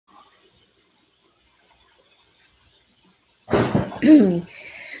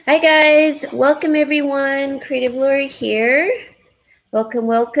Hi guys, welcome everyone. Creative Lori here. Welcome,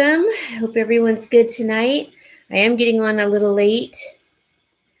 welcome. Hope everyone's good tonight. I am getting on a little late.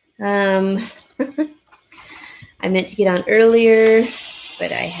 I meant to get on earlier,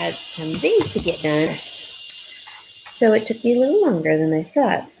 but I had some things to get done. So it took me a little longer than I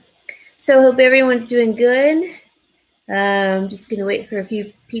thought. So hope everyone's doing good. I'm just going to wait for a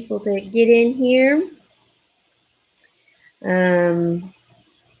few people to get in here.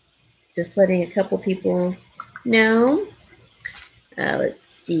 Just letting a couple people know. Let's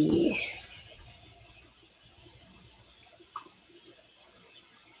see.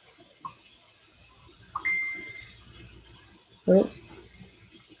 Oh.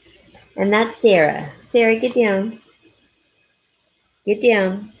 And that's Sarah. Sarah, get down. Get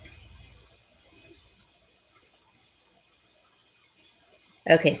down.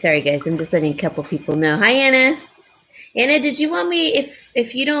 Okay, sorry guys. I'm just letting a couple people know. Hi, Anna. Anna, did you want me,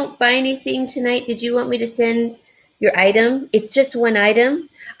 if you don't buy anything tonight, did you want me to send your item? It's just one item.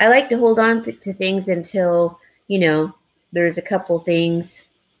 I like to hold on to things until, there's a couple things.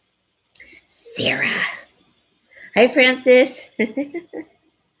 Sarah. Hi, Francis.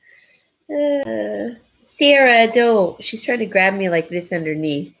 Sarah, don't. She's trying to grab me like this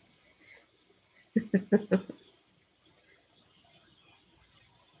underneath.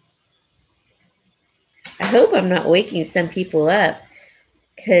 I hope I'm not waking some people up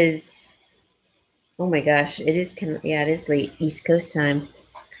because, oh my gosh, it is it is late East Coast time.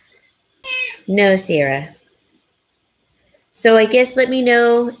 No, Sarah. So I guess let me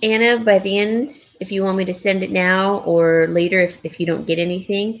know, Anna, by the end, if you want me to send it now or later if you don't get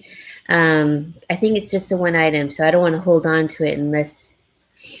anything. I think it's just a one item, so I don't want to hold on to it unless...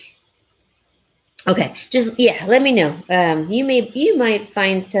 Okay, just, yeah, let me know. You might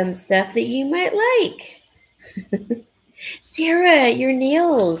find some stuff that you might like. Sarah, your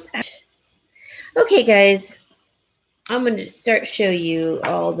nails. Okay, guys, I'm going to show you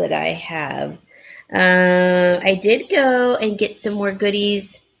all that I have. I did go and get some more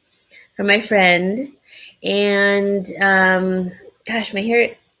goodies from my friend. And, gosh, my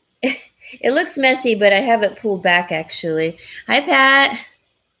hair, it looks messy, but I have it pulled back, actually. Hi, Pat.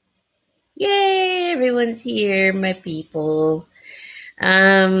 Yay, everyone's here, my people.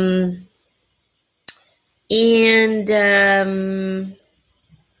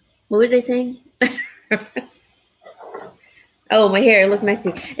 What was I saying? Oh, my hair looked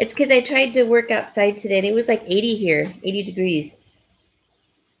messy. It's because I tried to work outside today, and it was like 80 here, 80 degrees.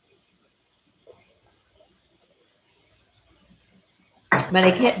 But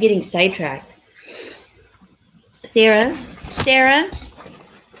I kept getting sidetracked. Sarah,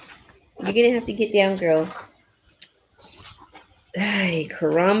 you're going to have to get down, girl. Ay,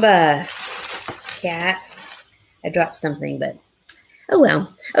 caramba. Cat. I dropped something, but oh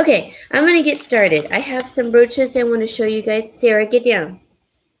well. Okay, I'm going to get started. I have some brooches I want to show you guys. Sarah, get down.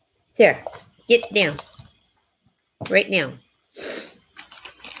 Sarah, get down. Right now.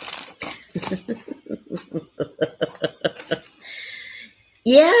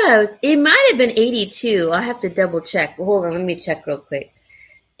 Yeah, it might have been 82. I'll have to double check. Well, hold on, let me check real quick.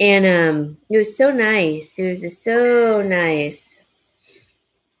 And it was so nice. It was just so nice.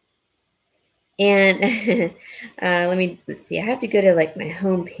 And let's see. I have to go to like my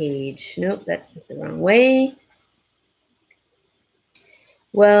home page. Nope, that's the wrong way.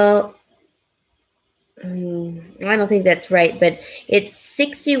 Well, I don't think that's right, but it's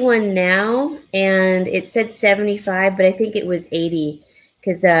 61 now, and it said 75, but I think it was 80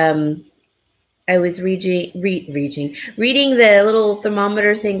 because I was reading the little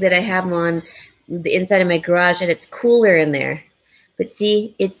thermometer thing that I have on the inside of my garage, and it's cooler in there. But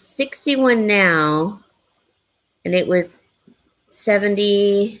see, it's 61 now, and it was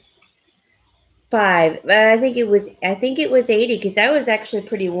 75. I think it was 80 because that was actually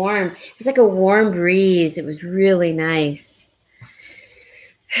pretty warm. It was like a warm breeze. It was really nice.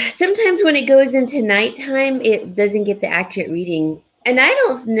 Sometimes when it goes into nighttime, it doesn't get the accurate reading. And I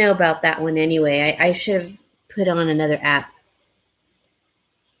don't know about that one anyway. I should have put on another app.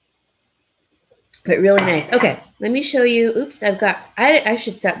 But really nice. Okay, let me show you. Oops, I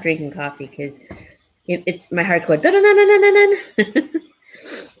should stop drinking coffee because it's my heart's going. I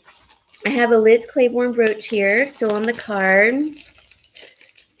have a Liz Claiborne brooch here, still on the card.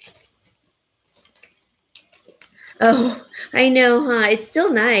 Oh, I know, huh? It's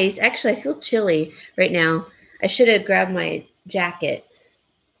still nice. Actually, I feel chilly right now. I should have grabbed my jacket.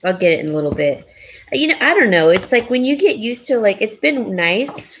 I'll get it in a little bit. I don't know. It's like when you get used to, like, it's been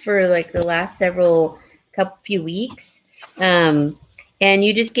nice for like the last few weeks. And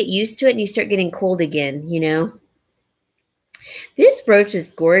you just get used to it and you start getting cold again, This brooch is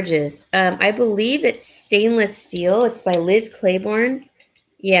gorgeous. I believe it's stainless steel. It's by Liz Claiborne.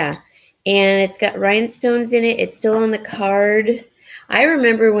 Yeah. And it's got rhinestones in it. It's still on the card. I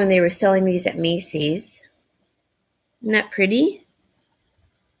remember when they were selling these at Macy's. Isn't that pretty?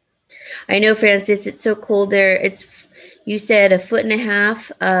 I know, Francis, it's so cold there. It's, you said, 1.5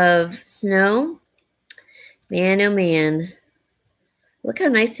 feet of snow. Man, oh man. Look how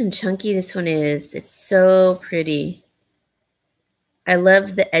nice and chunky this one is. It's so pretty. I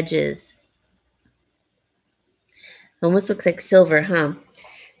love the edges. Almost looks like silver, huh?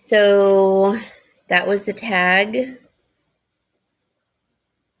 So that was the tag.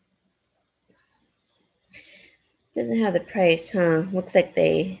 Doesn't have the price, huh? Looks like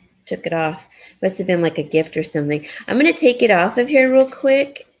they took it off. Must have been like a gift or something. I'm going to take it off of here real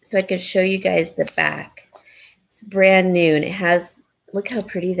quick so I can show you guys the back. It's brand new and it has, look how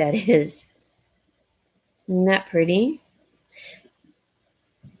pretty that is. Isn't that pretty?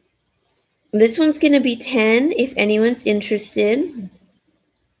 This one's going to be $10 if anyone's interested.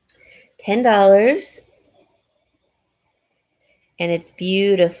 $10. And it's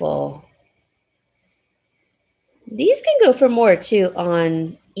beautiful. These can go for more too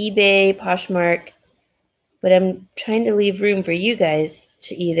on eBay, Poshmark, but I'm trying to leave room for you guys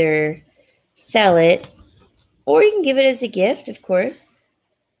to either sell it or you can give it as a gift, of course.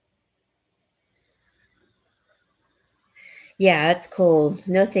 Yeah, it's cold.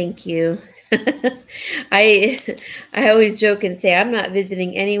 No, thank you. I always joke and say I'm not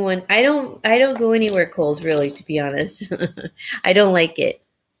visiting anyone. I don't go anywhere cold, really, to be honest. I don't like it.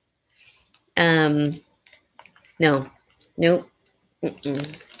 No. Nope.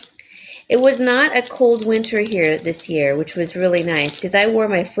 It was not a cold winter here this year, which was really nice because I wore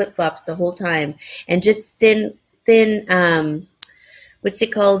my flip-flops the whole time and just thin what's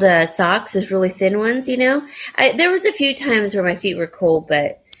it called, socks, those really thin ones, you know. There was a few times where my feet were cold,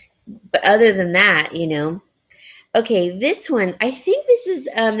 but other than that, you know. Okay, this one, I think this is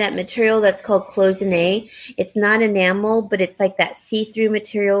that material that's called cloisonne. It's not enamel, but it's like that see-through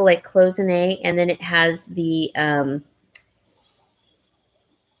material like cloisonne, and then it has the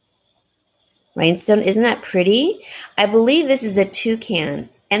rhinestone. Isn't that pretty? I believe this is a toucan,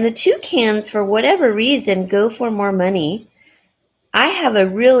 and the toucans, for whatever reason, go for more money. I have a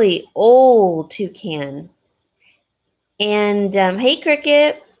really old toucan, and hey,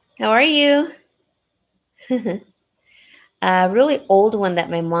 Cricket, how are you? A really old one that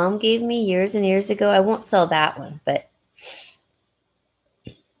my mom gave me years and years ago. I won't sell that one, but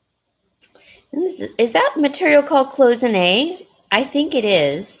is that material called cloisonne? I think it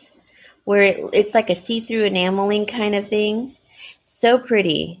is, where it's like a see-through enameling kind of thing. So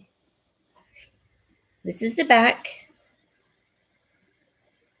pretty. This is the back.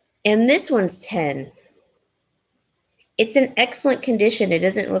 And this one's 10. It's in excellent condition. It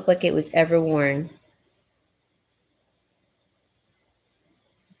doesn't look like it was ever worn.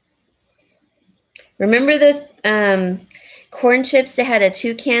 Remember those corn chips that had a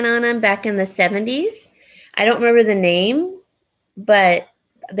toucan on them back in the 70s? I don't remember the name, but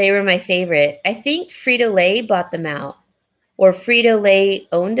they were my favorite. I think Frito-Lay bought them out, or Frito-Lay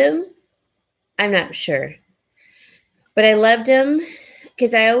owned them. I'm not sure. But I loved them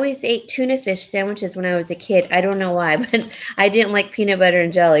because I always ate tuna fish sandwiches when I was a kid. I don't know why, but I didn't like peanut butter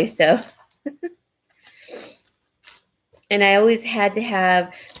and jelly, so. And I always had to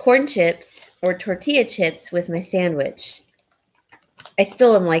have corn chips or tortilla chips with my sandwich. I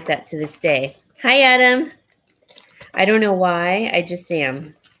still am like that to this day. Hi, Adam. I don't know why. I just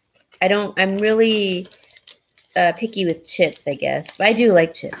am. I'm really picky with chips, I guess. But I do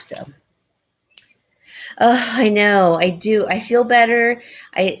like chips, so. Oh, I know. I do. I feel better.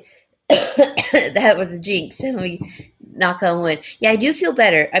 That was a jinx. Let me knock on wood. Yeah, I do feel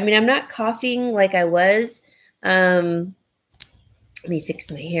better. I mean, I'm not coughing like I was. Let me fix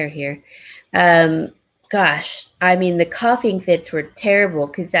my hair here. Gosh, I mean, the coughing fits were terrible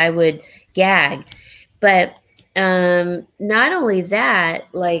because I would gag. But not only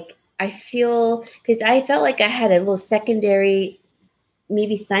that, like, I feel, because I felt like I had a little secondary,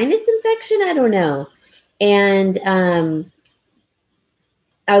 maybe sinus infection. I don't know. And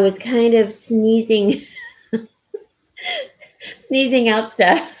I was kind of sneezing, sneezing out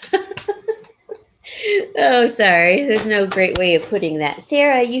stuff. Oh, sorry. There's no great way of putting that.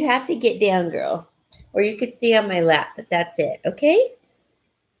 Sarah, you have to get down, girl. Or you could stay on my lap, but that's it, okay?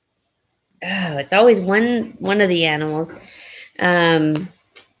 Oh, it's always one of the animals.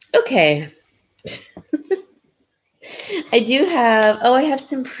 Okay. I have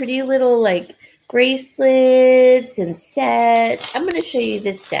some pretty little, like, bracelets and sets. I'm going to show you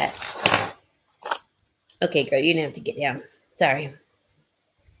this set. Okay, girl, you don't have to get down. Sorry.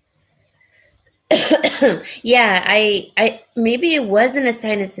 Yeah, I maybe it wasn't a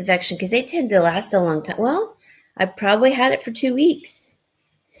sinus infection because they tend to last a long time. Well, I probably had it for 2 weeks.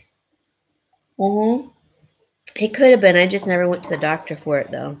 Mm-hmm. It could have been. I just never went to the doctor for it,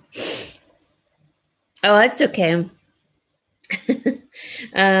 though. Oh, that's okay.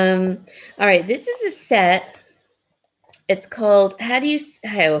 All right, this is a set. It's called,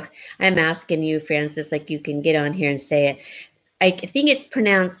 I'm asking you, Francis, like you can get on here and say it. I think it's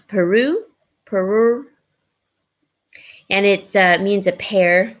pronounced Peru, and it's means a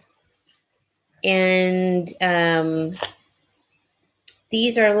pear. And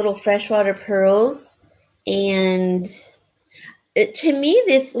these are little freshwater pearls. And to me,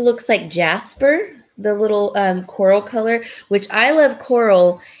 this looks like jasper, the little coral color, which I love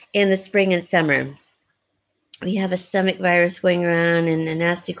coral in the spring and summer. We have a stomach virus going around and a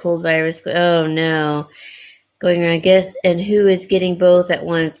nasty cold virus. Oh, no. Going around. And who is getting both at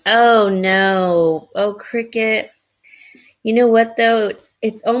once? Oh, no. Oh, Cricket. You know what, though?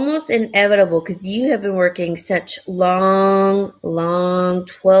 It's almost inevitable because you have been working such long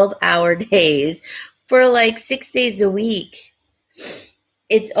 12-hour days for like 6 days a week.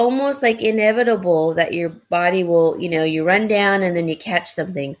 It's almost like inevitable that your body will, you run down and then you catch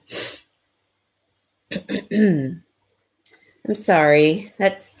something. I'm sorry.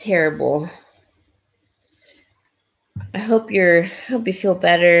 That's terrible. I hope you feel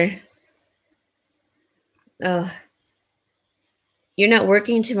better. Oh, you're not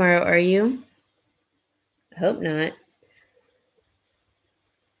working tomorrow, are you? I hope not.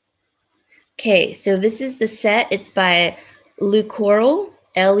 Okay, so this is the set. It's by Lucoral,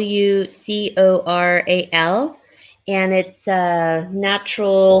 Lucoral, and it's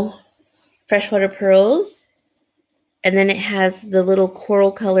natural freshwater pearls. And then it has the little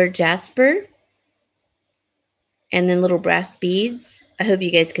coral colored jasper and then little brass beads. I hope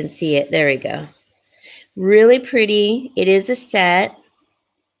you guys can see it. There we go. Really pretty. It is a set.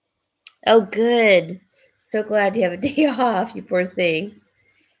 Oh, good. So glad you have a day off, you poor thing.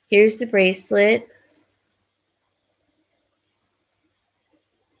 Here's the bracelet.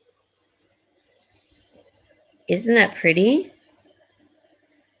 Isn't that pretty?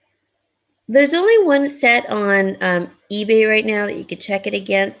 There's only one set on eBay right now that you could check it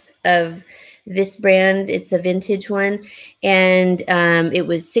against of this brand. It's a vintage one, and it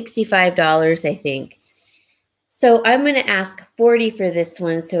was $65, I think. So I'm going to ask $40 for this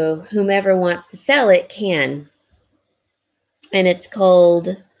one, so whomever wants to sell it can. And it's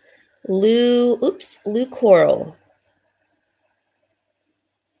called Lucoral.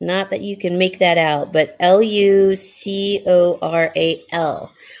 Not that you can make that out, but Lucoral.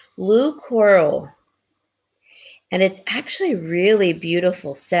 Lucoral. And it's actually a really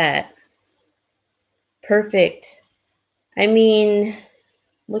beautiful set. Perfect. I mean,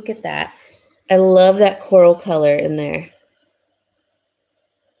 look at that. I love that coral color in there.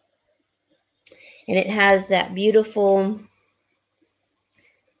 And it has that beautiful,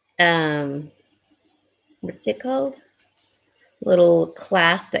 what's it called? Little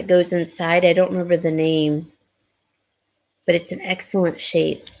clasp that goes inside. I don't remember the name, but it's an excellent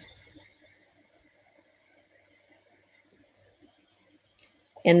shape.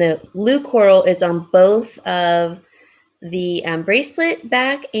 And the Lucoral is on both of the bracelet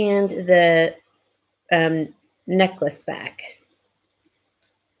back and the necklace back.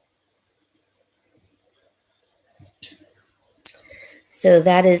 So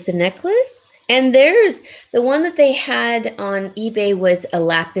that is the necklace. And there's the one that they had on eBay was a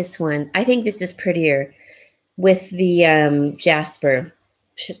lapis one. I think this is prettier with the jasper,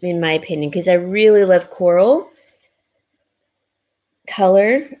 in my opinion, because I really love coral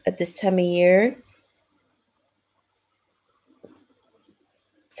color at this time of year.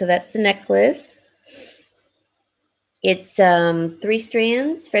 So that's the necklace. It's 3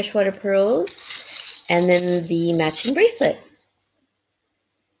 strands, freshwater pearls, and then the matching bracelet.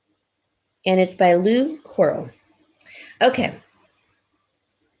 And it's by Lucoral. Okay.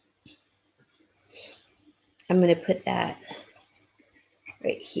 I'm going to put that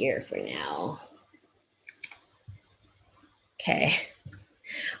right here for now. Okay.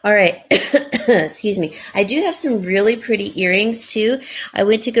 All right. Excuse me. I do have some really pretty earrings too. I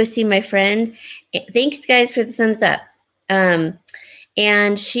went to go see my friend. Thanks, guys, for the thumbs up.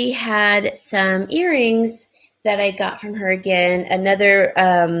 And she had some earrings that I got from her again. Another,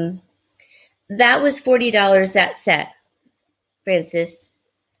 that was $40, that set, Francis.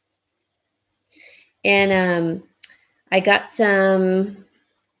 And I got some.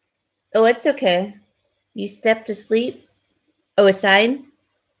 Oh, it's okay. You stepped asleep. Oh, aside.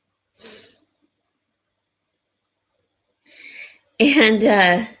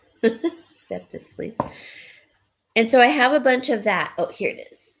 and stepped asleep. And so I have a bunch of that. Oh, here it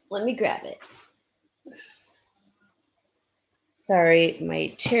is. Let me grab it. Sorry,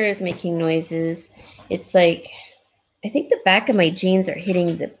 my chair is making noises. It's like, I think the back of my jeans are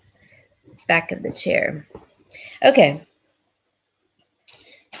hitting the back of the chair. Okay.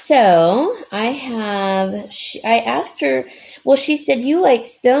 So I asked her, well, she said, you like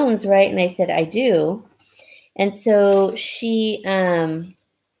stones, right? And I said, I do. And so she gave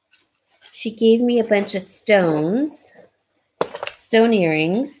me a bunch of stone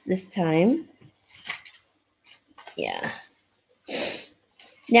earrings this time. Yeah.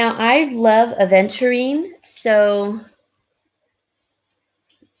 Now I love aventurine, so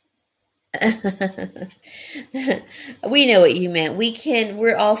we know what you meant.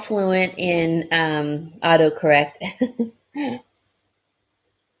 We're all fluent in autocorrect.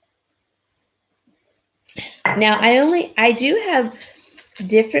 Now I do have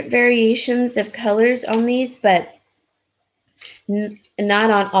different variations of colors on these, but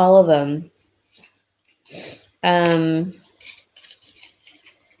not on all of them.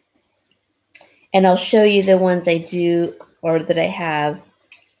 And I'll show you the ones I do or that I have.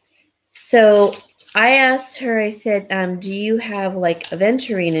 So I asked her, I said, do you have like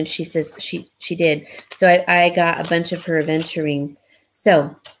aventurine? And she says she did. So I got a bunch of her aventurine.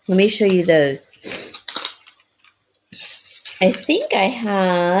 So let me show you those. I think I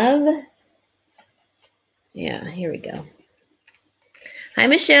have, yeah, here we go. Hi,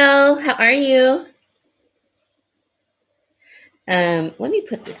 Michelle. How are you? Let me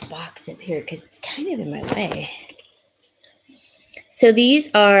put this box up here because it's kind of in my way. So these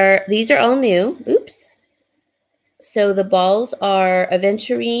are all new. Oops. So the balls are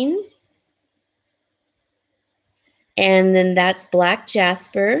aventurine. And then that's black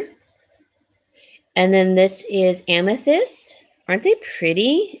jasper. And then this is amethyst. Aren't they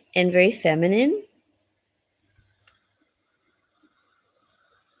pretty and very feminine?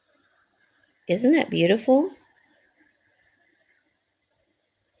 Isn't that beautiful?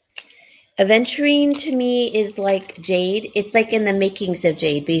 Aventurine to me is like jade. It's like in the makings of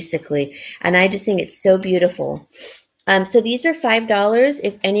jade, basically. And I just think it's so beautiful. So these are $5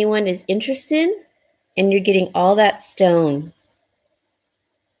 if anyone is interested. And you're getting all that stone.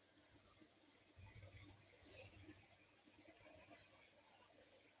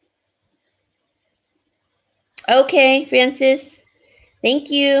 Okay, Francis.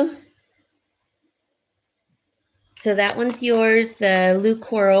 Thank you. So that one's yours, the Lou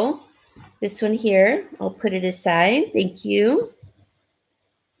Coral. This one here, I'll put it aside. Thank you.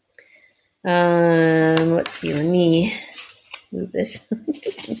 Let's see, let me move this.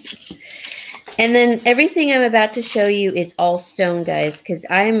 And then everything I'm about to show you is all stone, guys, because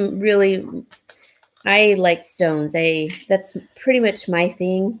I like stones. That's pretty much my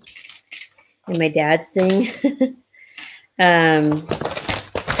thing and my dad's thing.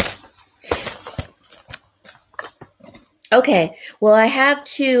 Okay, well, I have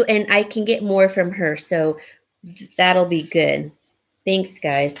two, and I can get more from her, so that'll be good. Thanks,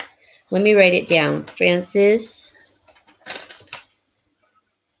 guys. Let me write it down. Francis.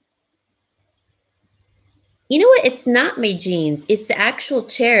 You know what? It's not my jeans. It's the actual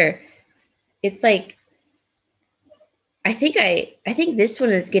chair. It's like, I think this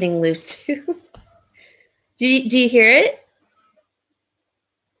one is getting loose too. Do you hear it?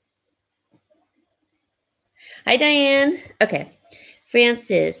 Hi, Diane. Okay.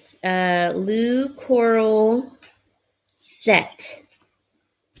 Francis, Lou Coral set.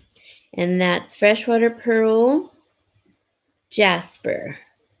 And that's freshwater pearl, jasper.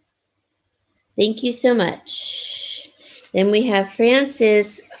 Thank you so much. Then we have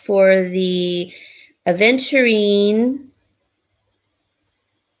Francis for the aventurine,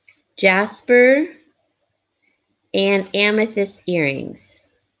 jasper, and amethyst earrings.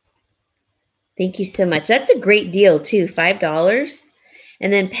 Thank you so much. That's a great deal too, $5.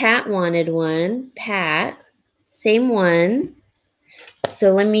 And then Pat wanted one. Pat, same one.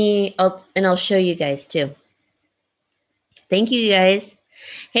 So I'll show you guys too. Thank you guys.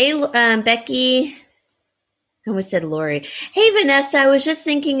 Hey, Becky. I almost said Lori. Hey, Vanessa, I was just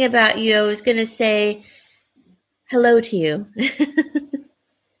thinking about you. I was going to say hello to you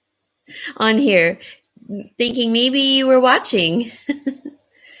on here, thinking maybe you were watching.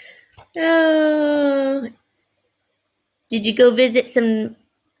 Oh, did you go visit some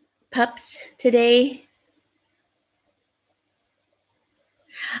pups today?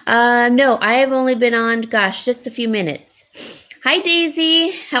 No, I have only been on, gosh, just a few minutes. Hi,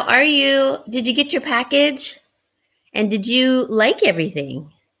 Daisy. How are you? Did you get your package? And did you like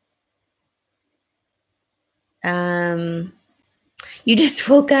everything? You just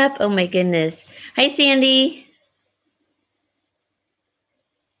woke up? Oh my goodness. Hi, Sandy.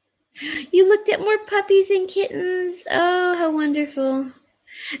 You looked at more puppies and kittens. Oh, how wonderful.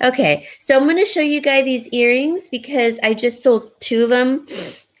 Okay, so I'm going to show you guys these earrings because I just sold 2 of them,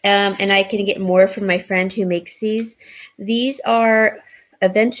 and I can get more from my friend who makes these. These are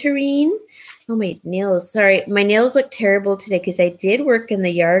aventurine. Oh, my nails. Sorry, my nails look terrible today because I did work in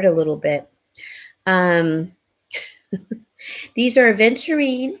the yard a little bit. These are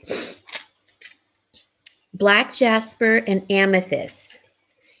aventurine, black jasper, and amethyst.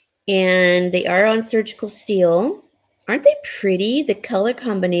 And they are on surgical steel. Aren't they pretty? The color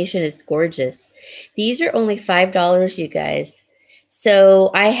combination is gorgeous. These are only $5, you guys.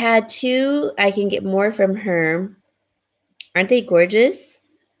 So I had 2. I can get more from her. Aren't they gorgeous?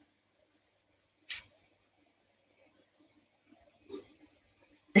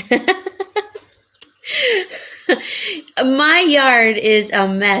 My yard is a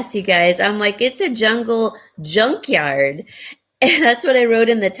mess, you guys. I'm like, it's a jungle junkyard. And that's what I wrote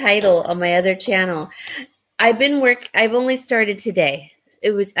in the title on my other channel. I've only started today.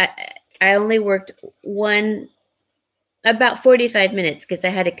 I only worked about 45 minutes because I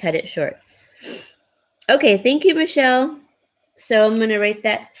had to cut it short. Okay, thank you, Michelle. So I'm going to write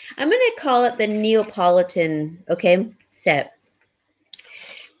that. I'm going to call it the Neapolitan, okay, set.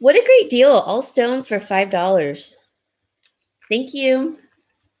 What a great deal. All stones for $5. Thank you.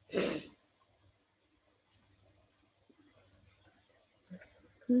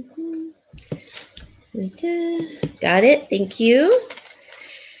 Got it. Thank you.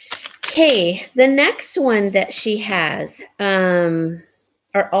 Okay, the next one that she has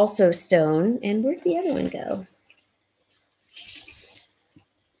are also stone. And where'd the other one go?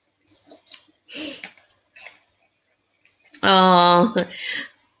 Oh,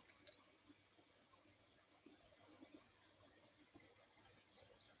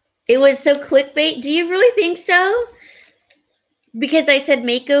 it was so clickbait. Do you really think so? Because I said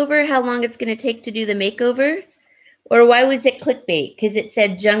makeover, how long it's going to take to do the makeover? Or why was it clickbait? Because it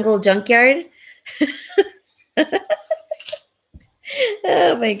said jungle junkyard?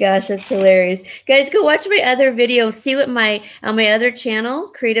 Oh my gosh, that's hilarious. Guys, go watch my other video. See what on my other channel,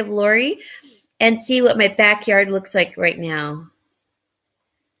 Creative Lori, and see what my backyard looks like right now.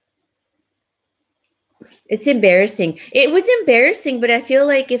 It's embarrassing. It was embarrassing, but I feel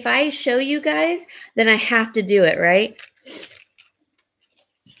like if I show you guys, then I have to do it, right?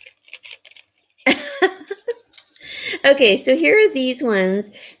 Okay, so here are these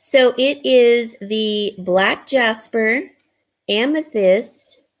ones. So it is the black jasper,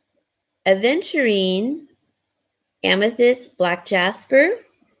 amethyst, aventurine, amethyst, black jasper.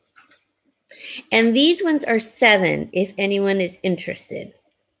 And these ones are $7 if anyone is interested.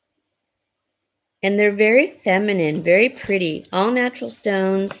 And they're very feminine, very pretty, all natural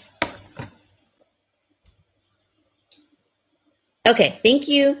stones. Okay, thank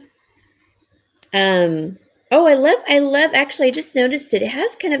you. Oh, I love, actually, I just noticed it. It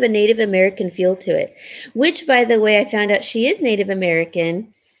has kind of a Native American feel to it, which, by the way, I found out she is Native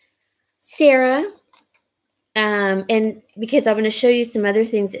American. Sarah, and because I'm going to show you some other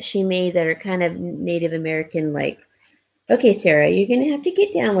things that she made that are kind of Native American, like, okay, Sarah, you're going to have to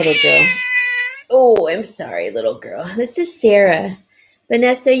get down, little girl. Oh, I'm sorry, little girl. This is Sarah.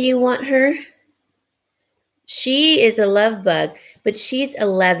 Vanessa, you want her? She is a love bug, but she's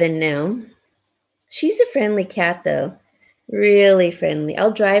 11 now. She's a friendly cat, though. Really friendly.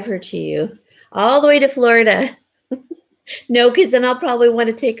 I'll drive her to you all the way to Florida. No, because then I'll probably want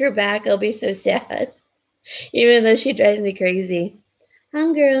to take her back. I'll be so sad, even though she drives me crazy.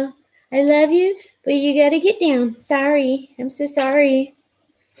 Girl, I love you, but you got to get down. Sorry. I'm so sorry.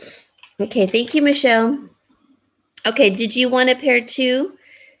 Okay, thank you, Michelle. Okay, did you want a pair too?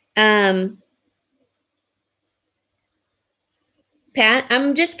 Pat,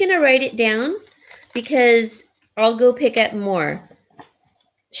 I'm just going to write it down because I'll go pick up more.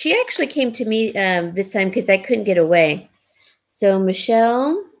 She actually came to me this time because I couldn't get away. So,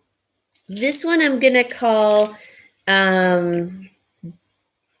 Michelle, this one I'm going to call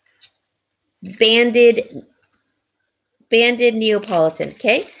Banded Neapolitan,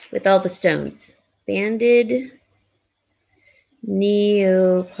 okay? With all the stones. Banded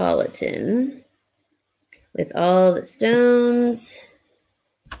Neapolitan with all the stones.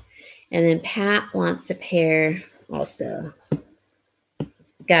 And then Pat wants a pair also.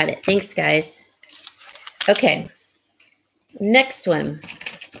 Got it. Thanks, guys. Okay. Next one.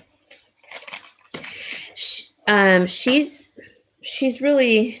 She's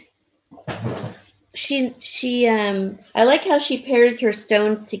really... I like how she pairs her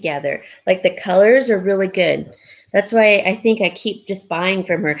stones together. Like the colors are really good. That's why I think I keep just buying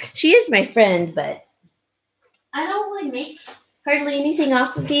from her. She is my friend, but I don't really make hardly anything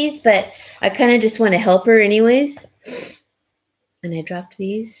off of these, but I kind of just want to help her anyways. And I dropped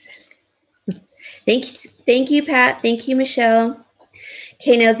these. Thank you, Pat. Thank you, Michelle.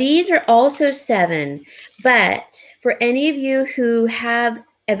 Okay, now these are also 7, but for any of you who have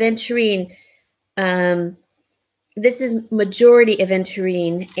aventurine, this is majority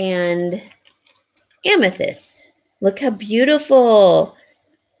aventurine and amethyst. Look how beautiful.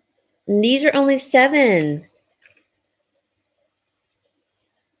 And these are only 7.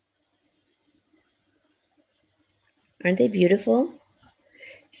 Aren't they beautiful?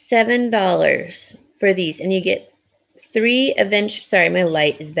 $7 for these. And you get 3 sorry, my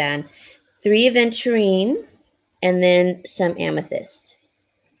light is bad. 3 aventurine and then some amethyst.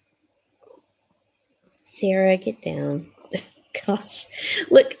 Sarah, get down. Gosh,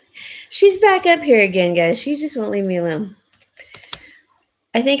 look, she's back up here again, guys. She just won't leave me alone.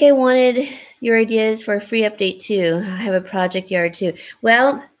 I think I wanted your ideas for a free update too. I have a project yard too.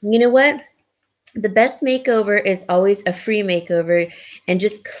 Well, you know what? The best makeover is always a free makeover and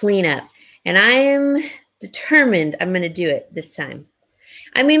just clean up. And I am determined I'm going to do it this time.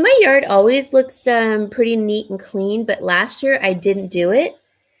 I mean, my yard always looks pretty neat and clean, but last year I didn't do it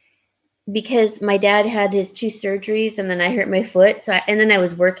because my dad had his 2 surgeries and then I hurt my foot. And then I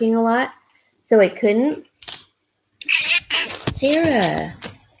was working a lot, so I couldn't. Sarah.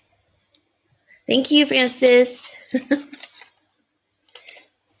 Thank you, Francis.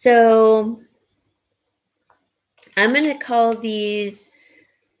 So I'm going to call these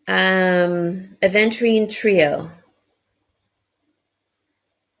Aventurine Trio.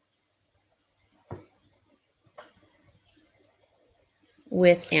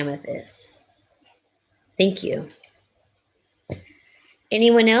 With amethyst. Thank you.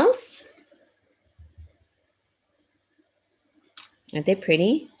 Anyone else? Aren't they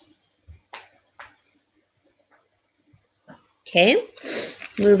pretty? Okay,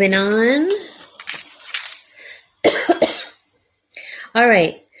 moving on. All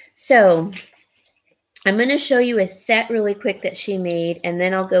right, so I'm going to show you a set really quick that she made, and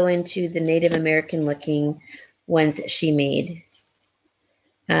then I'll go into the Native American looking ones that she made.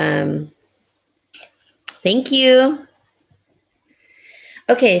 Thank you.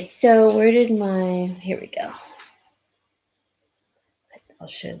 Okay, so where did here we go. I'll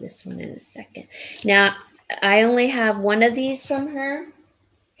show this one in a second. Now, I only have one of these from her,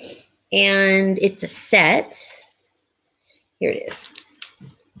 and it's a set. Here it is.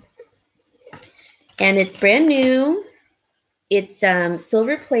 And it's brand new. It's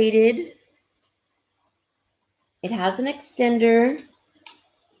silver plated. It has an extender.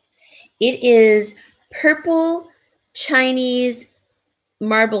 It is purple Chinese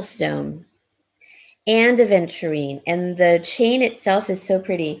marble stone and aventurine, and the chain itself is so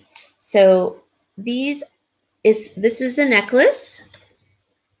pretty. So this is a necklace.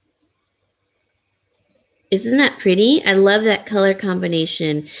 Isn't that pretty? I love that color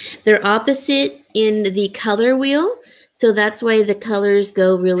combination. They're opposite in the color wheel, so that's why the colors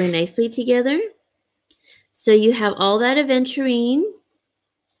go really nicely together. So you have all that aventurine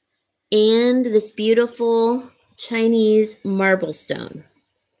and this beautiful Chinese marble stone.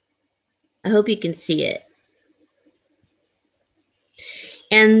 I hope you can see it.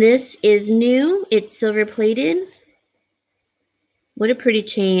 And this is new. It's silver plated. What a pretty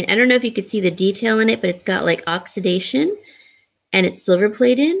chain. I don't know if you could see the detail in it, but it's got like oxidation and it's silver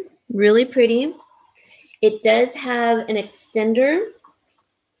plated. Really pretty. It does have an extender.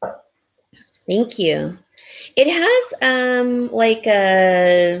 Thank you. It has like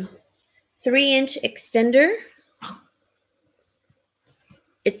a 3-inch extender.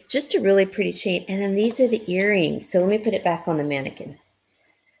 It's just a really pretty chain. And then these are the earrings. So let me put it back on the mannequin.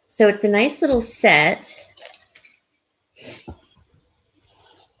 So it's a nice little set.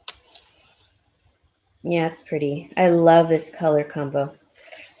 Yeah, it's pretty. I love this color combo.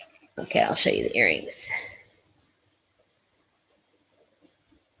 Okay, I'll show you the earrings.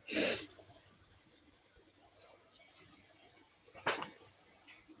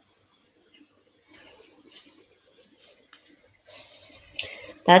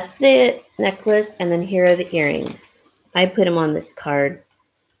 That's the necklace, and then here are the earrings. I put them on this card.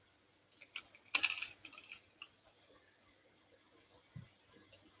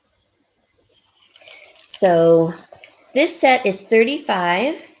 So this set is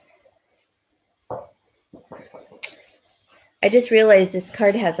 $35. I just realized this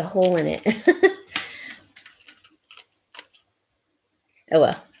card has a hole in it. Oh,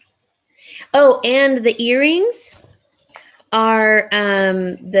 well. Oh, and the earrings are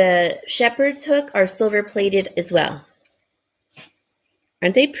the shepherd's hook are silver plated as well.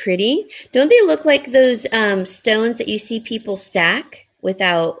 Aren't they pretty? Don't they look like those stones that you see people stack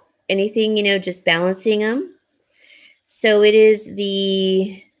without anything, just balancing them? So it is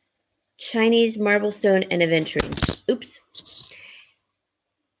the Chinese marble stone and aventurine. Oops.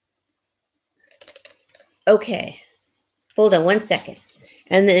 Okay. Hold on one second.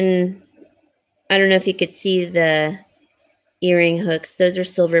 And then I don't know if you could see the earring hooks. Those are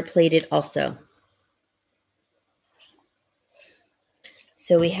silver plated also.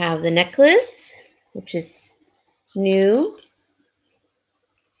 So we have the necklace, which is new.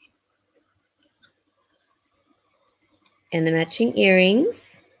 And the matching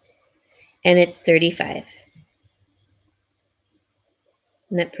earrings. And it's $35.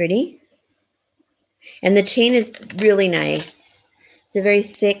 Isn't that pretty? And the chain is really nice. It's a very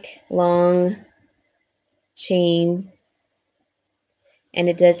thick, long chain. And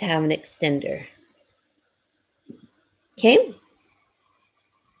it does have an extender. Okay.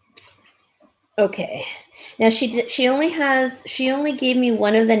 Okay. Now she only gave me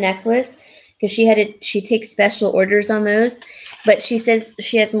one of the necklace because she takes special orders on those, but she says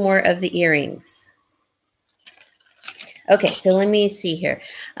she has more of the earrings. Okay, so let me see here.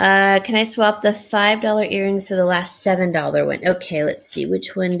 Can I swap the $5 earrings for the last $7 one? Okay, let's see.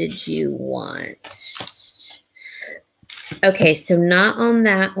 Which one did you want? Okay, so not on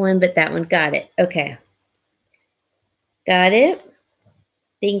that one, but that one. Got it. Okay. Got it.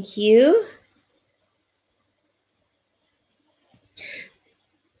 Thank you.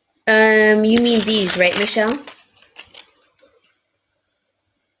 You mean these, right, Michelle?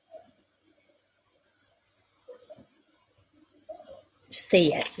 Say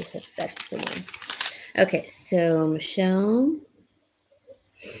yes. That's the one. Okay, so Michelle.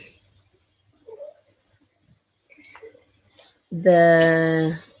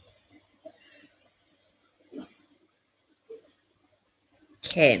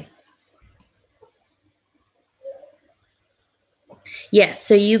 Okay. Yes,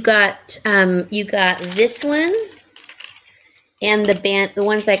 so you got this one and the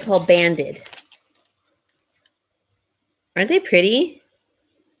ones I call banded. Aren't they pretty?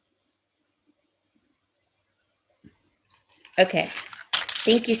 Okay.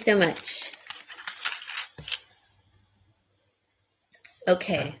 Thank you so much.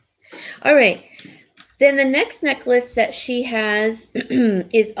 Okay. All right. Then the next necklace that she has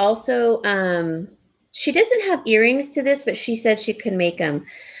is also she doesn't have earrings to this, but she said she could make them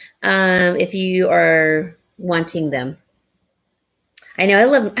if you are wanting them. I know I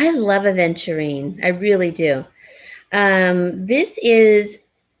love aventurine. I really do. This is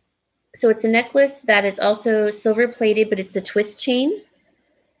so it's a necklace that is also silver plated, but it's a twist chain.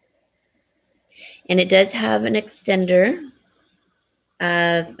 And it does have an extender.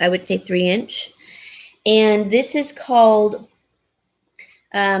 I would say 3-inch. And this is called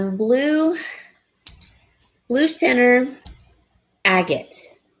Blue Center Agate.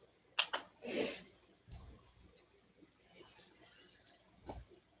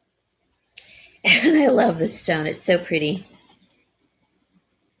 And I love this stone. It's so pretty.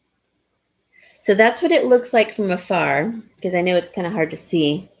 So that's what it looks like from afar, because I know it's kind of hard to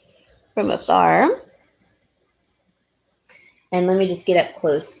see from afar. And let me just get up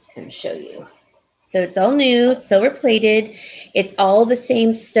close and show you. So it's all new. It's silver plated. It's all the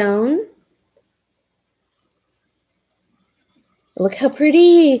same stone. Look how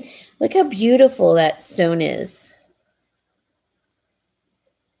pretty. Look how beautiful that stone is.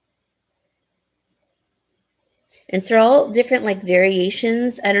 And so all different like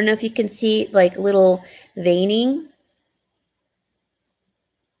variations. I don't know if you can see like little veining.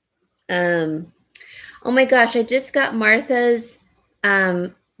 Oh my gosh, I just got Martha's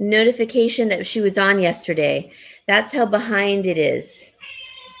notification that she was on yesterday. That's how behind it is.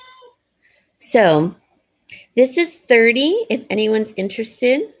 So this is $30 if anyone's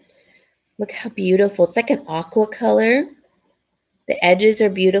interested. Look how beautiful. It's like an aqua color. The edges are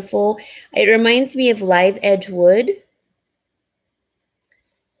beautiful. It reminds me of live edge wood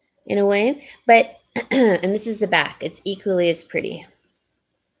in a way, but and this is the back. It's equally as pretty.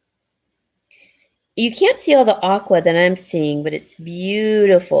 You can't see all the aqua that I'm seeing, but it's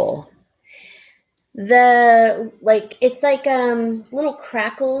beautiful. It's like little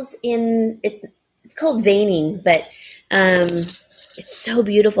crackles in it's called veining, but it's so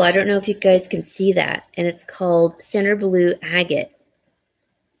beautiful. I don't know if you guys can see that. And it's called Center Blue Agate.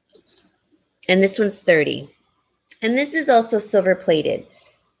 And this one's $30. And this is also silver plated.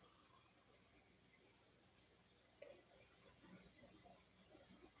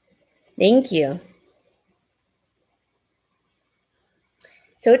 Thank you.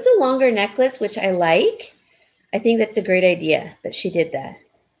 So it's a longer necklace, which I like. I think that's a great idea that she did that.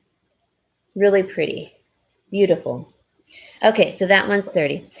 Really pretty. Beautiful. Okay, so that one's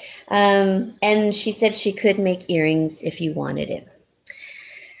 30. And she said she could make earrings if you wanted it.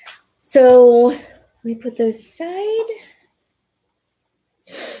 So let me put those aside.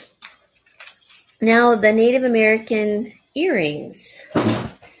 Now the Native American earrings.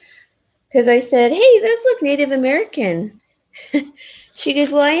 Because I said, hey, those look Native American. She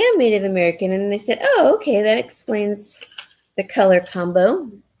goes, well, I am Native American. And I said, oh, okay, that explains the color combo.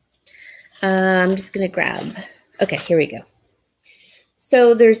 I'm just going to grab. Okay, here we go.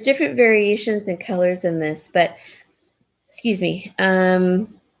 So there's different variations and colors in this, but excuse me.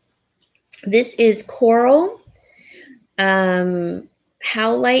 This is coral,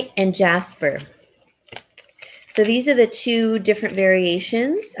 howlite, and jasper. So these are the two different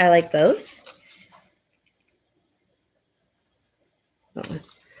variations. I like both. Oh,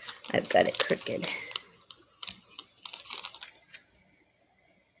 I've got it crooked.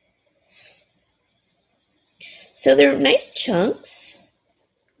 So they're nice chunks.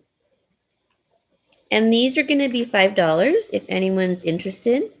 And these are going to be $5 if anyone's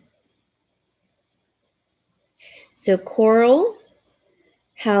interested. So coral,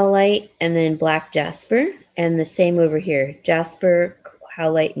 howlite, and then black jasper. And the same over here, jasper,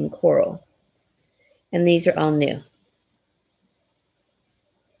 howlite, and coral. And these are all new.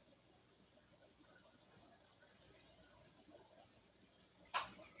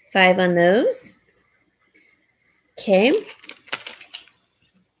 $5 on those. Okay.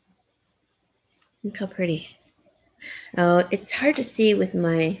 Look how pretty. Oh, it's hard to see with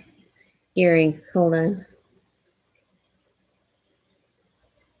my earring. Hold on.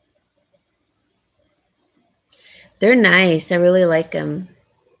 They're nice. I really like them.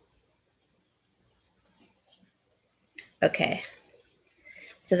 Okay.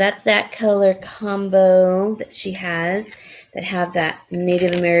 So that's that color combo that she has that have that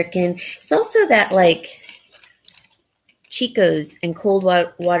Native American. It's also that like Chico's and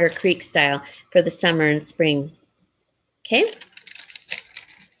Coldwater Creek style for the summer and spring. Okay.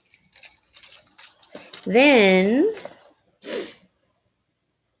 Then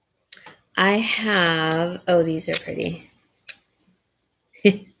I have, oh, these are pretty.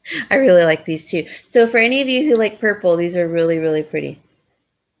 I really like these too. So for any of you who like purple, these are really, really pretty.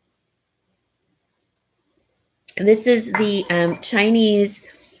 This is the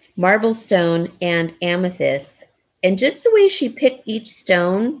Chinese marble stone and amethyst. And just the way she picked each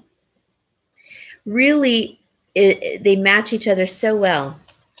stone, really, they match each other so well.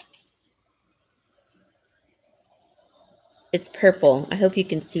 It's purple. I hope you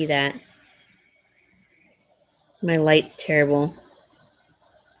can see that. My light's terrible.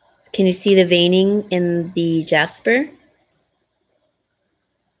 Can you see the veining in the jasper?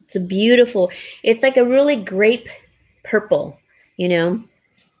 It's a beautiful, it's like a really grape purple, you know?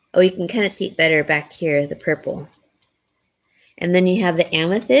 Oh, you can kind of see it better back here, the purple. And then you have the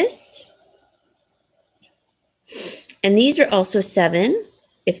amethyst. And these are also $7,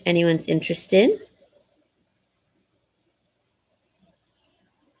 if anyone's interested.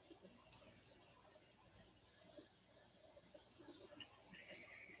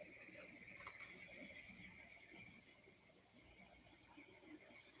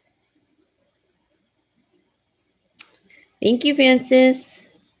 Thank you, Francis.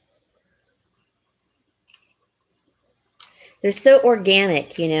 They're so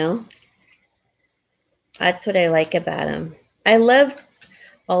organic, you know? That's what I like about them. I love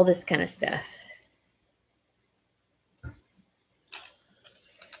all this kind of stuff.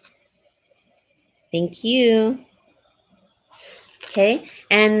 Thank you. Okay,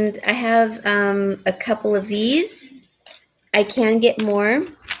 and I have a couple of these. I can get more.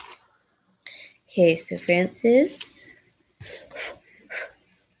 Okay, so Francis.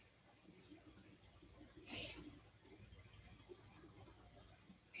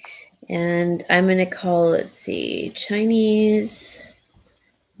 And I'm going to call, let's see, Chinese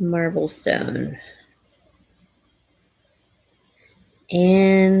marble stone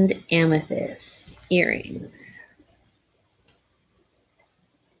and amethyst earrings.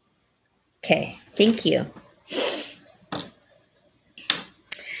 Okay, thank you.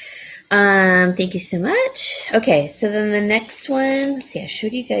 Thank you so much. Okay, so then the next one, let's see, I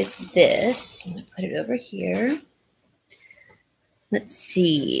showed you guys this. I'm going to put it over here. Let's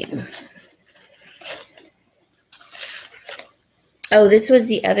see. Oh, this was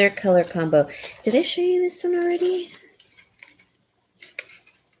the other color combo. Did I show you this one already?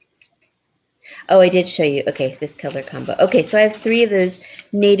 Oh, I did show you. Okay, this color combo. Okay, so I have 3 of those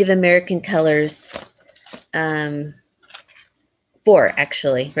Native American colors 4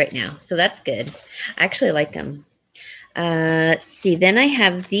 actually right now. So that's good. I actually like them. Let's see. Then I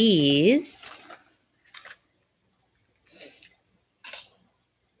have these.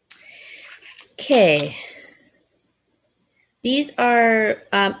 Okay. These are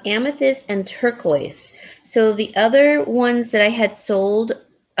amethyst and turquoise. So the other ones that I had sold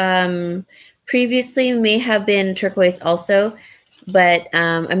previously may have been turquoise also, but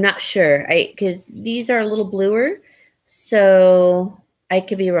I'm not sure. Because these are a little bluer, so I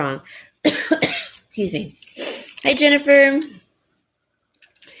could be wrong. Excuse me. Hi, Jennifer.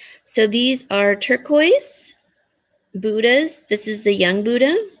 So these are turquoise Buddhas. This is the young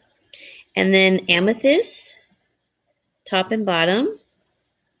Buddha. And then amethyst, top and bottom.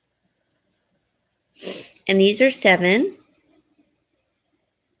 And these are 7.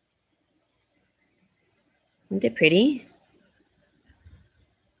 Aren't they pretty?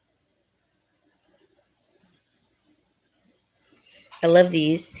 I love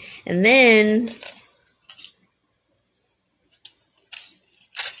these. And then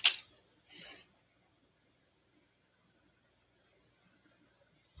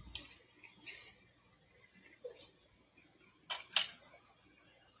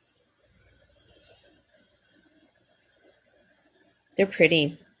they're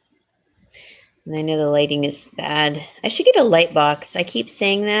pretty. And I know the lighting is bad. I should get a light box. I keep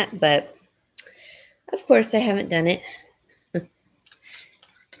saying that, but of course I haven't done it.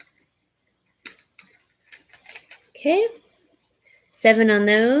 Okay. 7 on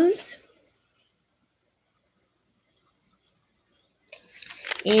those.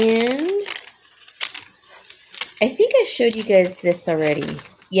 And I think I showed you guys this already.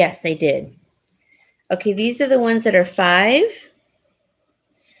 Yes, I did. Okay, these are the ones that are 5.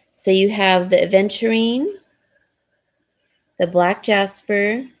 So you have the aventurine, the black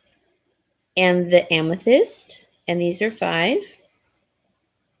jasper, and the amethyst. And these are 5.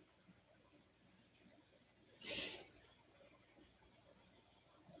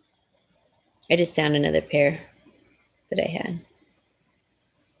 I just found another pair that I had.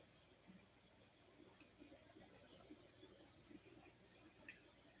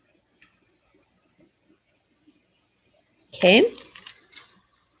 Okay.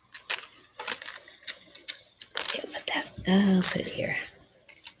 Let's see, I'll put that. I'll put it here.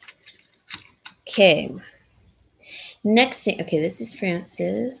 Okay. Next thing. Okay, this is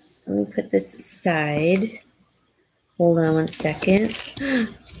Francis. Let me put this aside. Hold on one second.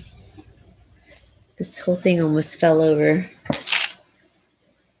 This whole thing almost fell over.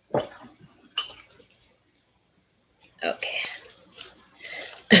 Okay.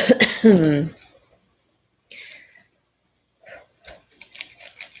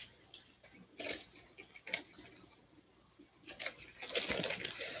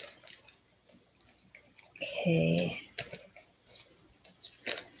 Okay.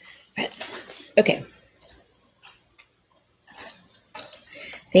 Okay.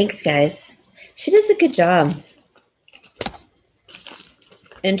 Thanks, guys. She does a good job.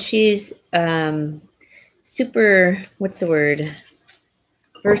 And she's super, what's the word?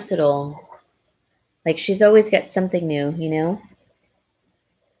 Versatile. Like she's always got something new, you know?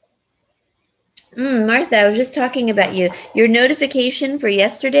 Martha, I was just talking about you. Your notification for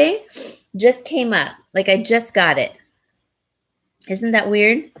yesterday just came up. Like I just got it. Isn't that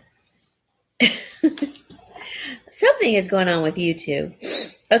weird? Something is going on with YouTube.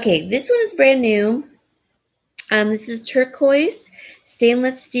 Okay, this one is brand new. This is turquoise,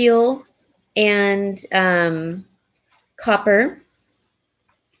 stainless steel, and copper.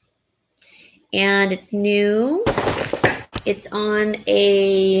 And it's new. It's on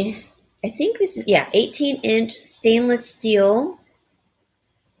a, I think this is, 18-inch stainless steel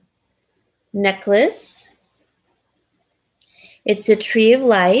necklace. It's the Tree of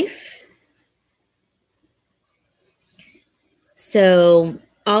Life. So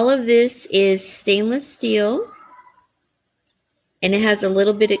all of this is stainless steel. And it has a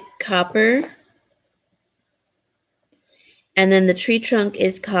little bit of copper. And then the tree trunk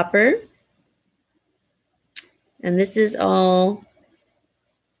is copper. And this is all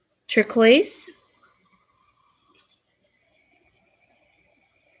turquoise.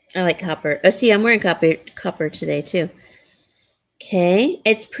 I like copper. Oh, see, I'm wearing copper today too. Okay,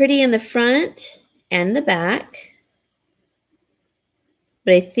 it's pretty in the front and the back.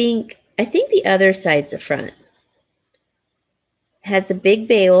 But I think the other side's the front. It has a big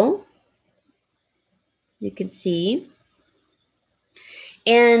bail, you can see.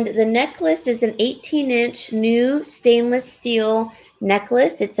 And the necklace is an 18-inch new stainless steel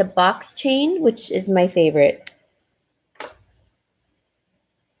necklace. It's a box chain, which is my favorite.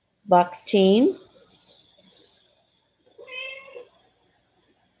 Box chain.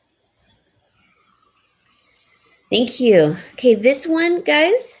 Thank you. Okay, this one,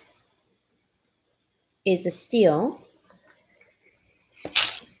 guys, is a steel.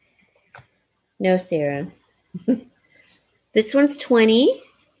 No, Sarah. This one's 20.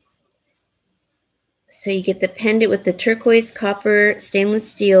 So you get the pendant with the turquoise, copper, stainless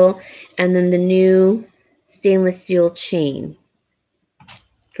steel, and then the new stainless steel chain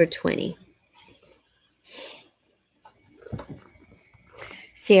for 20.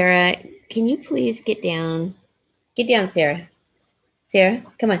 Sarah, can you please get down? Get down, Sarah. Sarah,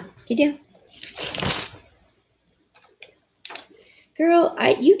 come on, get down. Girl,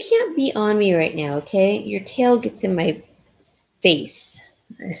 you can't be on me right now, okay? Your tail gets in my face.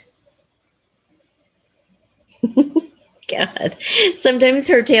 God. Sometimes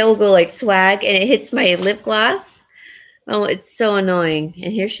her tail will go like swag and it hits my lip gloss. Oh, it's so annoying.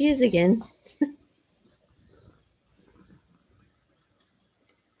 And here she is again.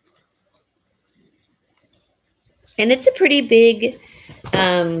 And it's a pretty big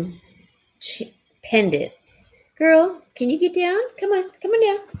pendant. Girl, can you get down? Come on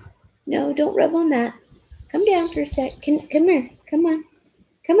down. No, don't rub on that. Come down for a sec. Come here. Come on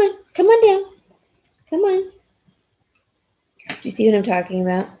down. Come on. Do you see what I'm talking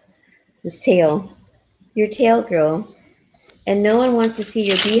about? This tail. Your tail, girl. And no one wants to see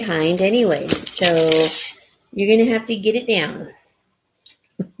your behind anyway, so you're going to have to get it down.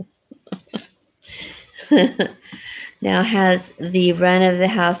 Now has the run of the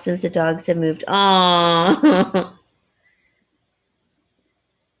house since the dogs have moved. Aww.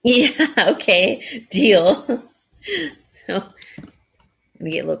 Yeah, okay, deal. Let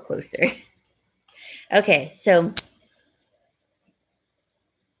me get a little closer. Okay, so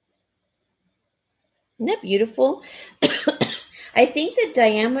isn't that beautiful? I think the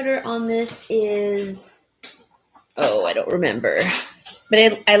diameter on this is, oh, I don't remember.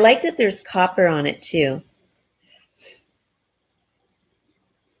 But I like that there's copper on it too.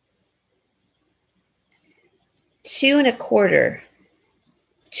 2¼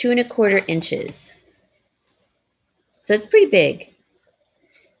 inches. So it's pretty big.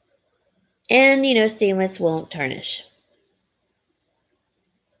 And, you know, stainless won't tarnish.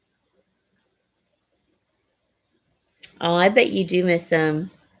 Oh, I bet you do miss them.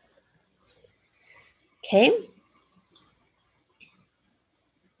 Okay.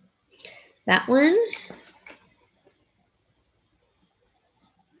 That one.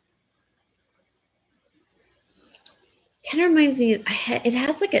 Kind of reminds me, it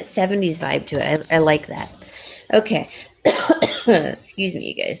has like a 70s vibe to it. I like that. Okay. Excuse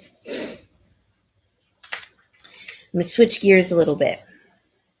me, you guys. I'm going to switch gears a little bit.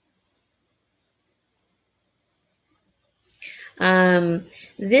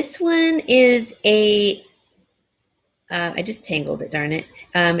 This one is a, I just tangled it, darn it.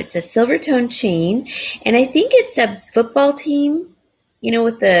 It's a silver tone chain, and I think it's a football team, you know,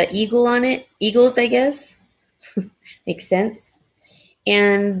 with the eagle on it. Eagles, I guess. Makes sense.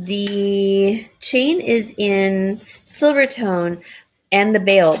 And the chain is in silver tone and the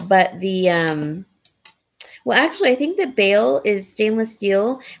bail, but the, well, actually, I think the bail is stainless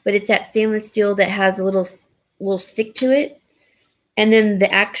steel, but it's that stainless steel that has a little stick to it. And then the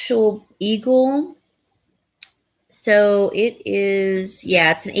actual eagle, so it is,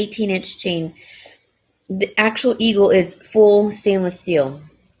 yeah, it's an 18-inch chain. The actual eagle is full stainless steel.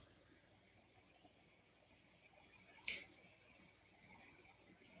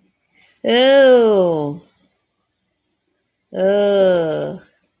 Oh. Oh.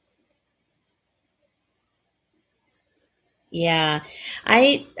 Yeah.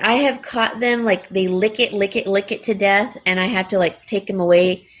 I have caught them, like they lick it to death, and I have to like take them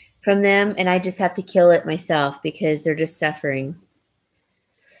away from them, and I just have to kill it myself because they're just suffering.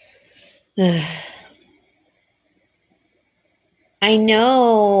 I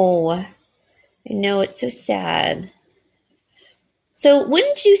know. It's so sad. So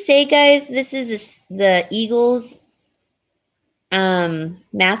wouldn't you say, guys, this is the Eagles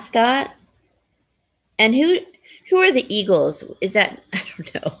mascot? And who are the Eagles? Is that, I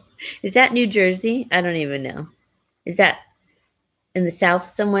don't know. Is that New Jersey? I don't even know. Is that in the South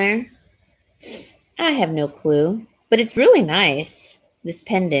somewhere? I have no clue. But it's really nice, this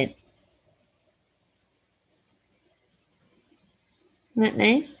pendant. Isn't that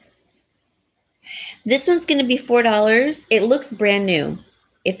nice? This one's going to be $4. It looks brand new,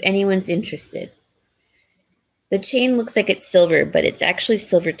 if anyone's interested. The chain looks like it's silver, but it's actually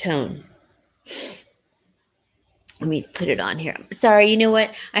silver tone. Let me put it on here. Sorry, you know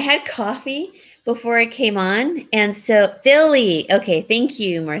what? I had coffee before I came on. And so, Philly. Okay, thank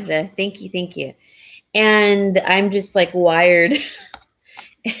you, Martha. Thank you. And I'm just like wired.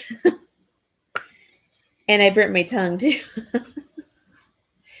 And I burnt my tongue too.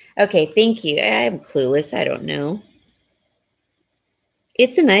 Okay, thank you. I'm clueless. I don't know.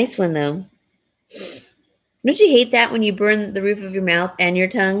 It's a nice one, though. Don't you hate that when you burn the roof of your mouth and your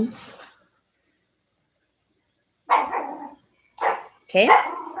tongue? Okay.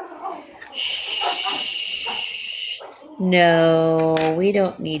 Shh. No, we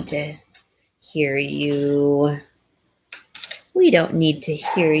don't need to hear you. We don't need to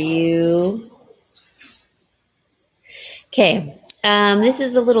hear you. Okay. This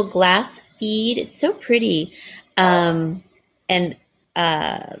is a little glass bead. It's so pretty. And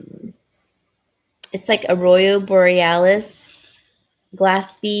it's like Arroyo Borealis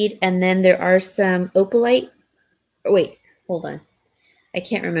glass bead. And then there are some opalite. Oh, wait, hold on. I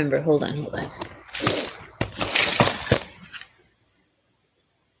can't remember. Hold on.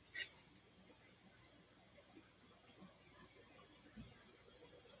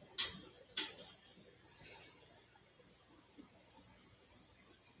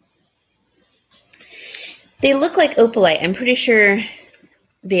 They look like opalite. I'm pretty sure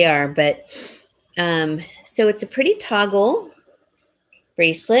they are, but so it's a pretty toggle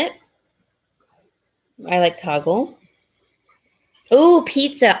bracelet. I like toggle. Oh,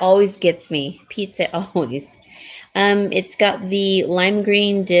 pizza always gets me. Pizza always. It's got the lime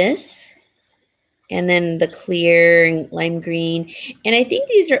green disc and then the clear lime green. And I think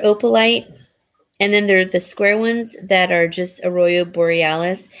these are opalite. And then there are the square ones that are just Arroyo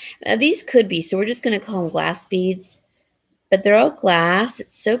Borealis. These could be, so we're just going to call them glass beads. But they're all glass.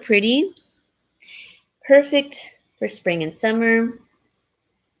 It's so pretty. Perfect for spring and summer.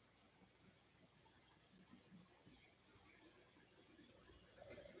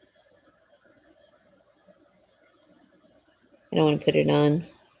 I don't want to put it on.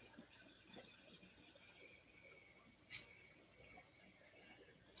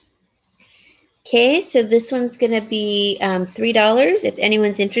 Okay, so this one's going to be $3 if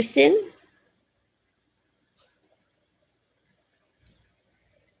anyone's interested.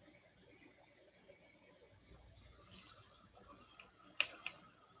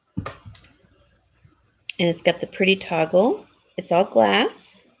 And it's got the pretty toggle. It's all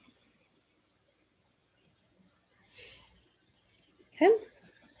glass. Okay.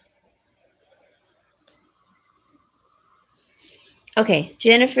 Okay,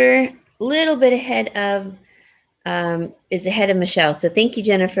 Jennifer, a little bit ahead of, is ahead of Michelle. So thank you,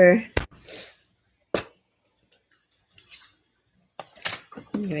 Jennifer.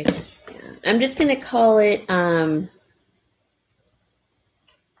 Let me write this down. I'm just going to call it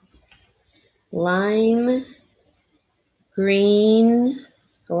lime green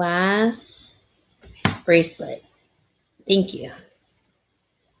glass bracelet. Thank you.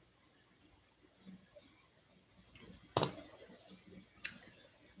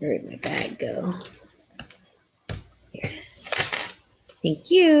 Where did my bag go? Here it is.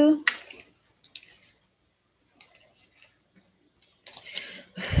 Thank you.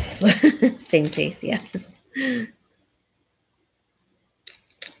 Same face, yeah.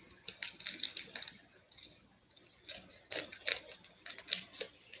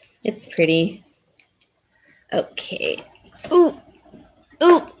 It's pretty. Okay. Ooh.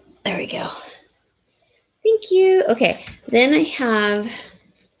 Ooh. There we go. Thank you. Okay. Then I have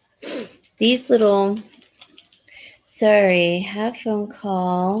these little, sorry, have phone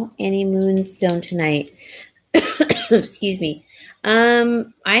call, Annie Moonstone tonight. Excuse me. I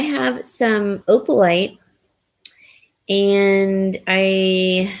have some opalite and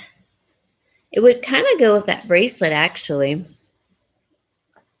it would kind of go with that bracelet actually.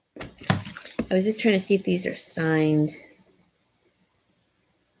 I was just trying to see if these are signed.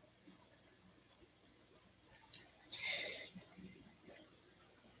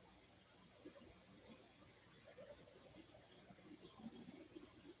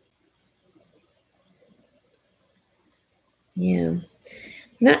 Yeah.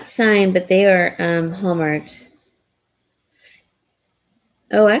 Not signed, but they are hallmarked.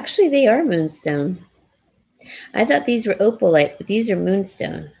 Oh, actually, they are moonstone. I thought these were opalite, but these are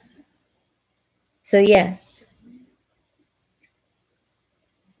moonstone. So, yes.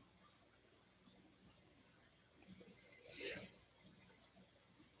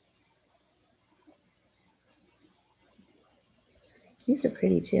 These are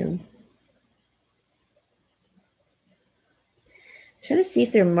pretty, too. I'm trying to see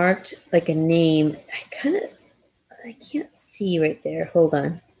if they're marked like a name. I can't see right there. Hold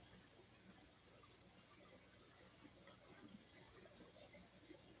on.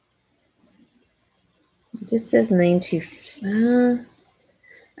 It just says 925.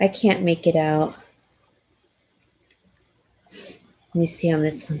 I can't make it out. Let me see on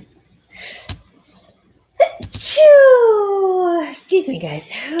this one. Excuse me,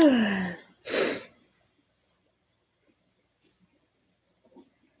 guys.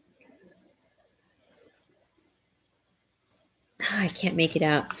 I can't make it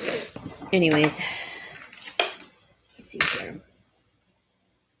out. Anyways, let's see here.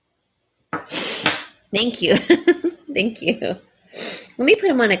 Thank you. Thank you. Let me put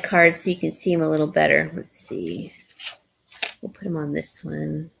them on a card so you can see them a little better. Let's see. We'll put them on this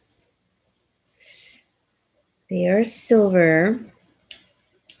one. They are silver.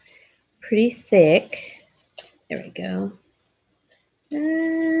 Pretty thick. There we go. I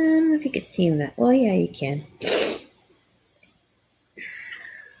don't know if you could see them that. Well, yeah, you can.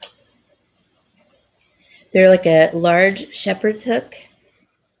 They're like a large shepherd's hook.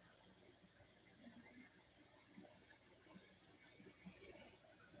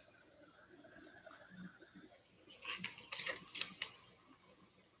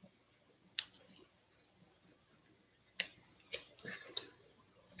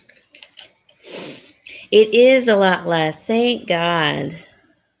 It is a lot less. Thank God. I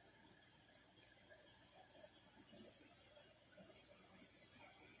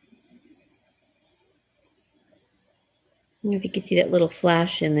don't know if you can see that little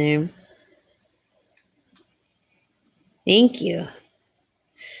flash in there. Thank you.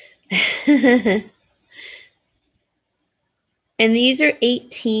 And these are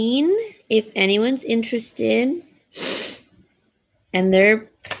 18 if anyone's interested. And they're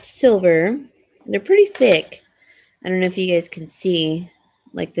silver. They're pretty thick. I don't know if you guys can see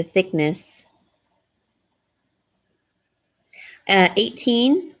like the thickness.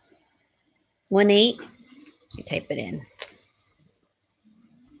 18, 1-8. You type it in.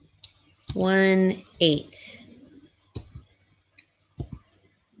 1-8.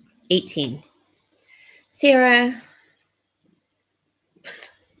 18. Sarah.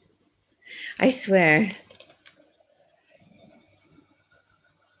 I swear.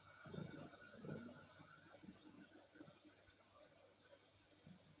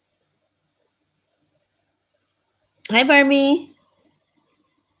 Hi, Barbie.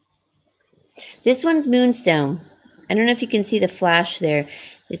 This one's moonstone. I don't know if you can see the flash there.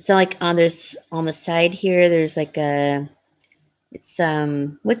 It's like on there's on the side here. There's like a. It's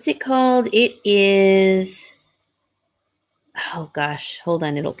what's it called? It is. Oh gosh, hold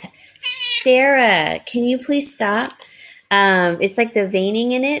on. It'll. Sarah, can you please stop? It's like the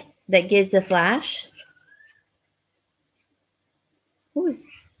veining in it that gives the flash. What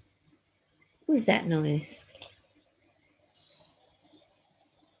was that noise?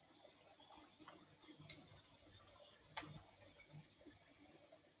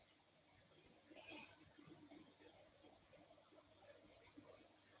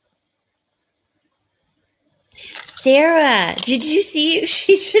 Sarah, did you see?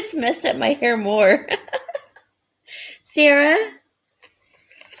 She just messed up my hair more. Sarah,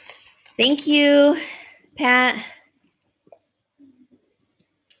 thank you, Pat.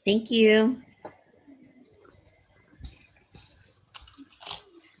 Thank you.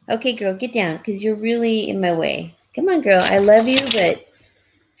 Okay, girl, get down because you're really in my way. Come on, girl. I love you, but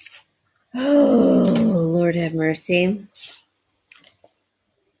oh, Lord have mercy.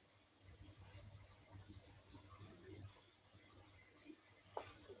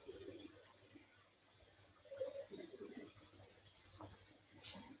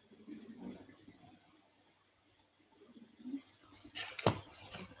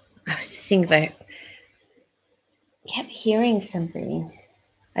 I was just thinking if I kept hearing something.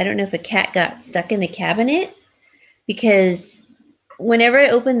 I don't know if a cat got stuck in the cabinet because whenever I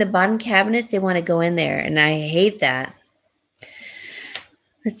open the bottom cabinets, they want to go in there, and I hate that.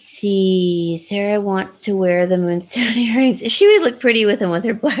 Let's see. Sarah wants to wear the moonstone earrings. She would look pretty with them with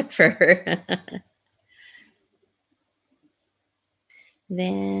her black fur.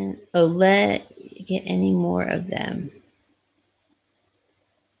 Then, let get any more of them.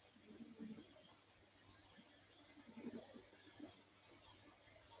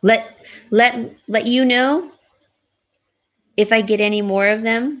 Let you know if I get any more of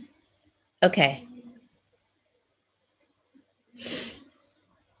them. Okay.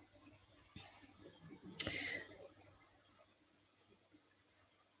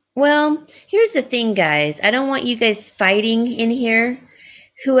 Well, here's the thing, guys. I don't want you guys fighting in here.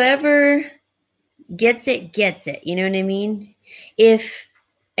 Whoever gets it, gets it. You know what I mean?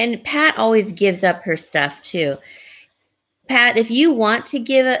 And Pat always gives up her stuff too. Pat, if you want to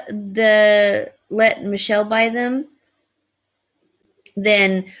let Michelle buy them,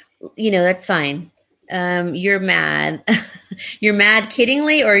 then, that's fine. You're mad. You're mad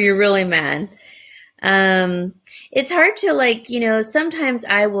kiddingly, or you're really mad. It's hard to sometimes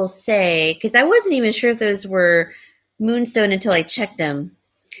I will say, because I wasn't even sure if those were Moonstone until I check them.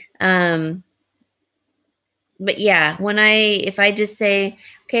 But yeah, if I just say,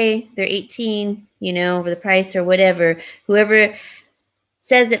 okay, they're 18, over the price or whatever, whoever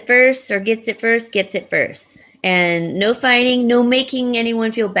says it first or gets it first, gets it first. And no fighting, no making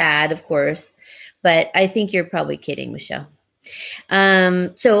anyone feel bad, of course. But I think you're probably kidding, Michelle.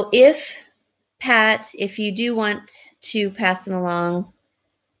 So Pat, if you do want to pass them along.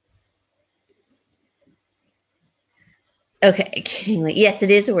 Okay, kiddingly. Yes, it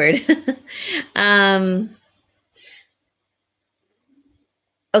is a word.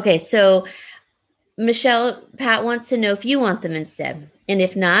 Okay, so Michelle, Pat wants to know if you want them instead. And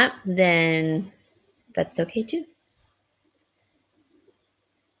if not, then that's okay too.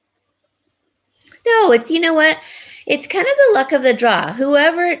 No, it's, you know what? It's kind of the luck of the draw.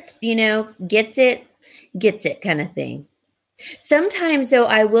 Whoever, gets it kind of thing. Sometimes, though,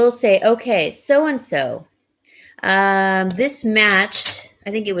 I will say, okay, so-and-so, this matched,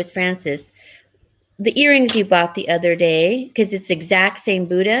 I think it was Francis, the earrings you bought the other day, because it's the exact same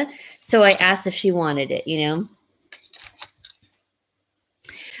Buddha. So I asked if she wanted it,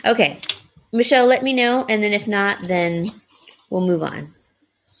 Okay, Michelle, let me know. And then if not, then we'll move on.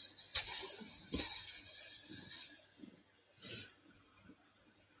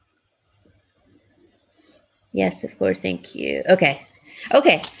 Yes, of course. Thank you. Okay.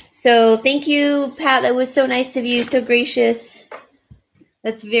 So thank you, Pat. That was so nice of you. So gracious.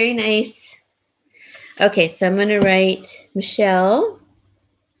 That's very nice. Okay. So I'm going to write Michelle.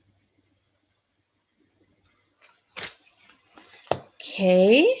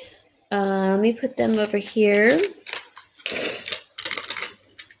 Okay. Let me put them over here.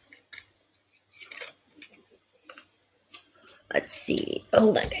 Let's see.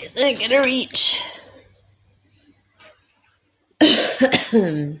 Hold on, guys. I gotta reach.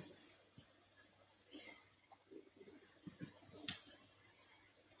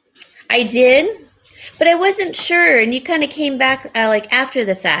 I did, but I wasn't sure, and you kind of came back like after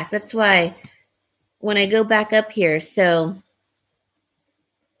the fact. That's why when I go back up here, so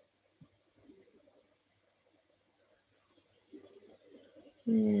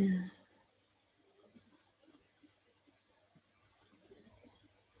yeah.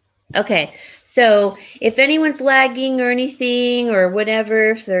 Okay, so if anyone's lagging or anything or whatever,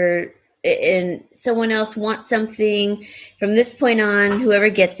 if they're and someone else wants something from this point on, whoever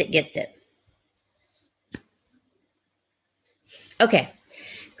gets it, gets it. Okay,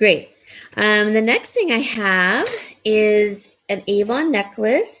 great. The next thing I have is an Avon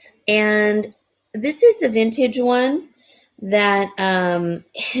necklace, and this is a vintage one that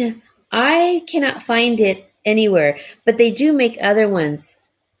I cannot find it anywhere, but they do make other ones.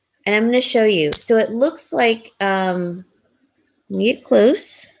 And I'm going to show you. So it looks like, let me get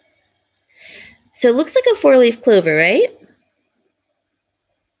close. So it looks like a 4-leaf clover, right?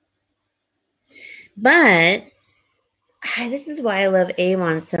 But this is why I love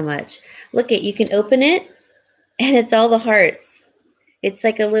Avon so much. Look you can open it and it's all the hearts. It's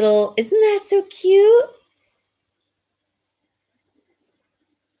like a little, isn't that so cute?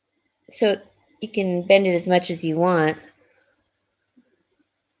 So you can bend it as much as you want.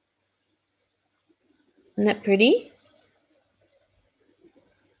 Isn't that pretty?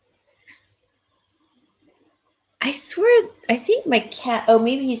 I swear, I think my cat,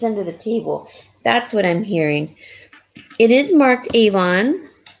 maybe he's under the table. That's what I'm hearing. It is marked Avon.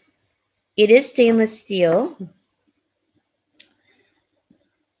 It is stainless steel.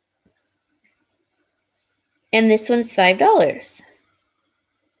 And this one's $5.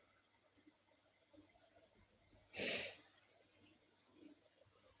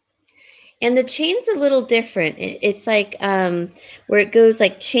 And the chain's a little different. It's like where it goes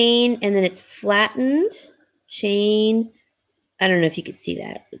like chain and then it's flattened. Chain. I don't know if you could see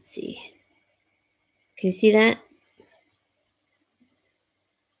that. Let's see. Can you see that?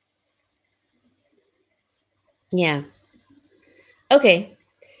 Yeah. Okay.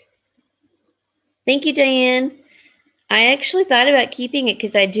 Thank you, Diane. I actually thought about keeping it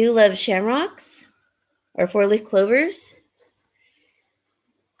because I do love shamrocks or 4-leaf clovers.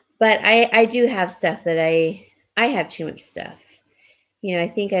 But I do have stuff that I have too much stuff. I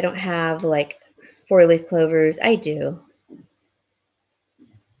think I don't have like 4-leaf clovers. I do.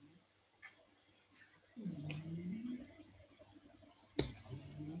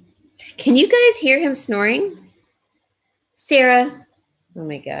 Can you guys hear him snoring? Sarah? Oh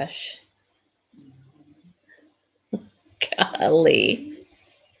my gosh. Golly.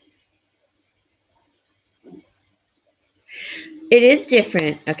 It is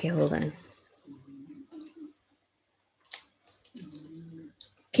different. Okay, hold on.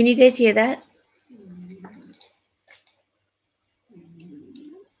 Can you guys hear that?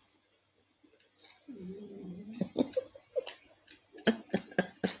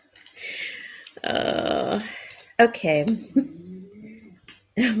 Okay.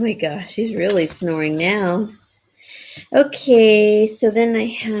 Oh my gosh, she's really snoring now. Okay, so then I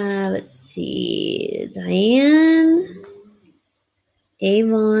have, let's see, Diane,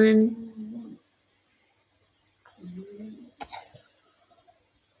 Avon.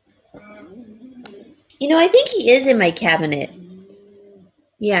 You know, I think he is in my cabinet.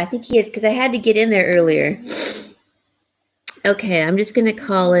 Yeah, I think he is because I had to get in there earlier. Okay, I'm just going to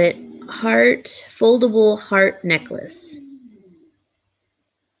call it foldable heart necklace.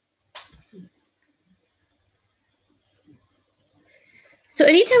 So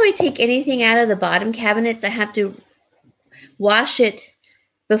anytime I take anything out of the bottom cabinets, I have to wash it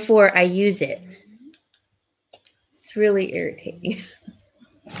before I use it. It's really irritating.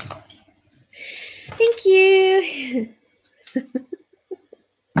 Thank you.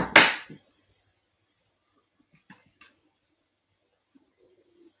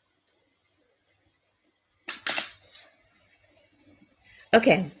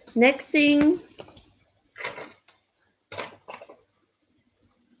 Okay, next thing.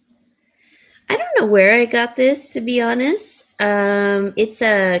 I don't know where I got this, to be honest. It's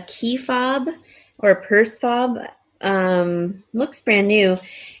a key fob or a purse fob. Looks brand new.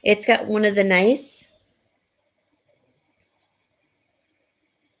 It's got one of the nice,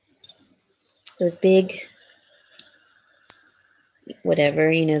 those big,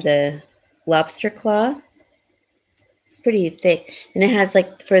 whatever, you know, the lobster claw. It's pretty thick. And it has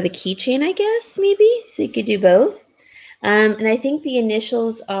like for the keychain, I guess, maybe. So you could do both. And I think the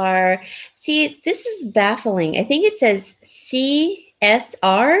initials are, see, this is baffling. I think it says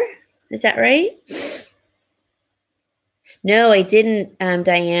CSR. Is that right? No, I didn't,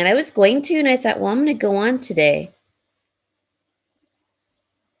 Diane. I was going to, and I thought, well, I'm going to go on today.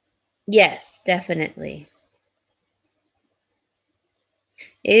 Yes, definitely.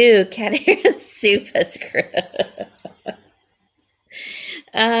 Ew, cat hair soup. That's gross.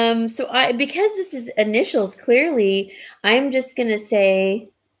 Because this is initials, clearly, I'm just going to say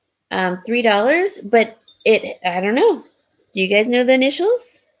 $3, but I don't know. Do you guys know the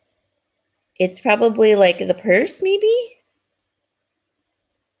initials? It's probably like the purse, maybe?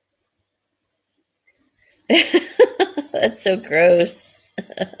 That's so gross.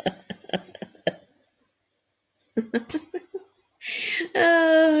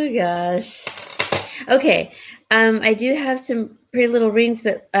 Oh gosh. Okay. I do have some pretty little rings,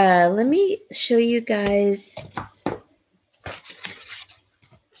 but let me show you guys.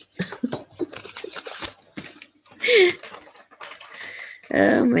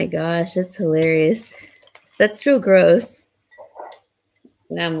 Oh my gosh, that's hilarious. That's real gross.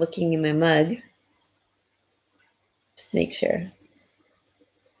 Now I'm looking in my mug. Just to make sure.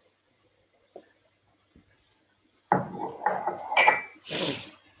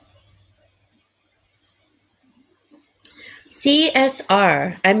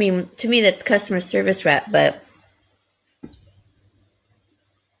 CSR. I mean, to me, that's customer service rep, but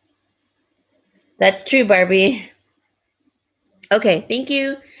that's true, Barbie. Okay, thank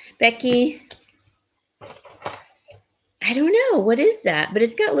you, Becky. I don't know. What is that? But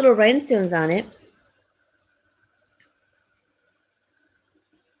it's got little rhinestones on it.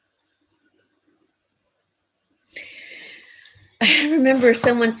 I remember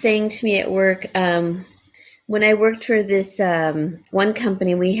someone saying to me at work, when I worked for this one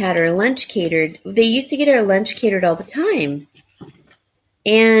company, we had our lunch catered. They used to get our lunch catered all the time.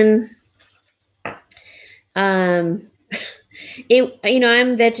 And I'm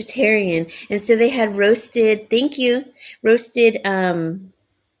vegetarian, and so they had roasted, thank you, roasted, hold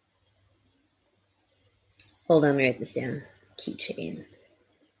on, let me write this down, keychain.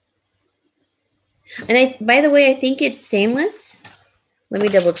 And by the way, I think it's stainless. Let me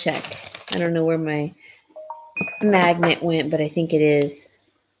double check. I don't know where my magnet went, but I think it is.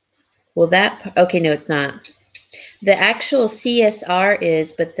 Well, okay, no, it's not. The actual CSR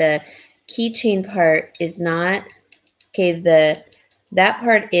is, but the keychain part is not. Okay, that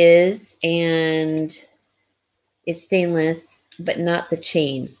part is, and it's stainless, but not the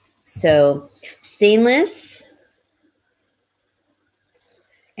chain. So stainless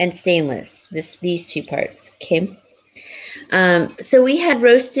and stainless, these two parts, okay? So we had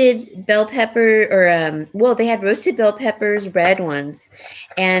roasted bell pepper, or they had roasted bell peppers, red ones,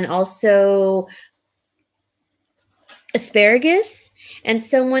 and also asparagus. And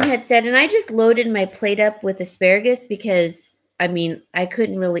someone had said, and I just loaded my plate up with asparagus because, I mean, I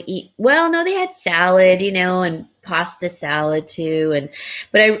couldn't really eat. Well, no, they had salad, and pasta salad too.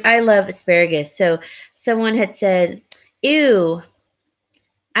 But I love asparagus. So someone had said, ew,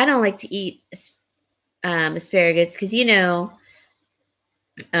 I don't like to eat asparagus because,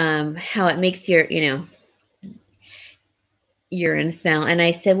 how it makes your, urine smell. And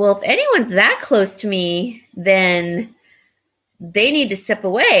I said, well, if anyone's that close to me, then they need to step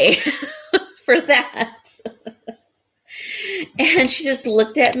away for that. And she just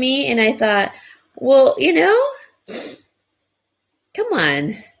looked at me, and I thought, well, come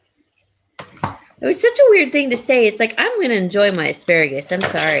on. It was such a weird thing to say. It's like, I'm going to enjoy my asparagus. I'm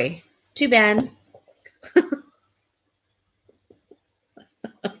sorry. Too bad.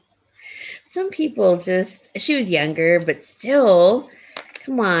 Some people she was younger, but still,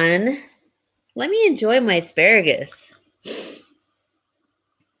 come on. Let me enjoy my asparagus.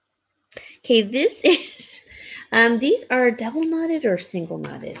 Okay, this is, these are double knotted or single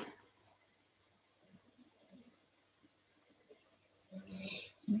knotted.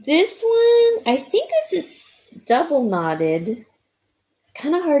 This one, I think this is double knotted. It's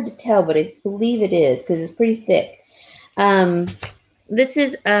kind of hard to tell, but I believe it is because it's pretty thick. This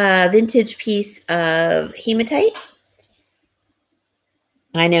is a vintage piece of hematite.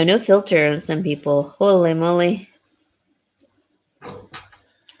 I know, no filter on some people. Holy moly.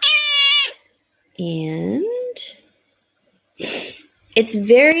 And it's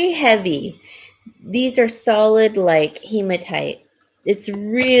very heavy. These are solid like hematite. It's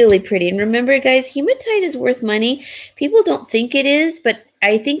really pretty. And remember, guys, hematite is worth money. People don't think it is, but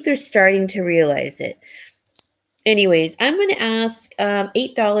I think they're starting to realize it. Anyways, I'm going to ask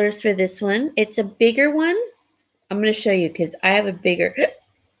 $8 for this one. It's a bigger one. I'm going to show you because I have a bigger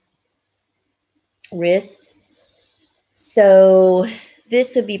wrist. So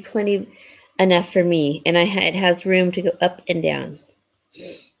this would be plenty enough for me. And it has room to go up and down.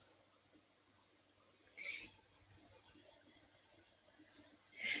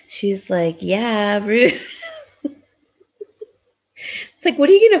 She's like, yeah, rude. It's like, what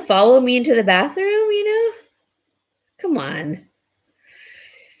are you going to follow me into the bathroom, Come on.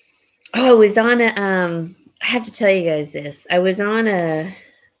 Oh, I was on I have to tell you guys this. I was on a,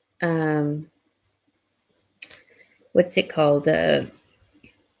 what's it called? In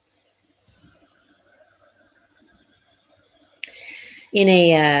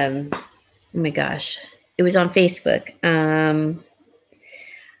a, oh my gosh, it was on Facebook, an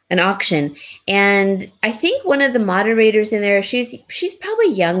auction. And I think one of the moderators in there, she's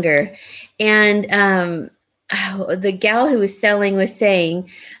probably younger. And, the gal who was selling was saying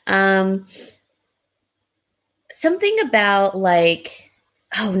something about like,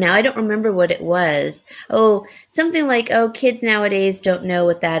 oh, now I don't remember what it was. Oh, something like, oh, kids nowadays don't know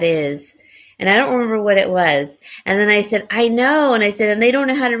what that is. And I don't remember what it was. And then I said, I know. And I said, and they don't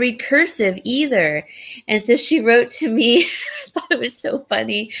know how to read cursive either. And so she wrote to me. I thought it was so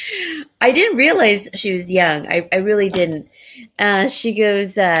funny. I didn't realize she was young. I really didn't. She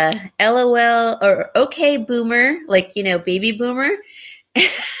goes, LOL, or okay, boomer, like, baby boomer.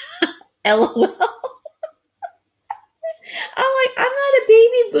 LOL. I'm like, I'm not a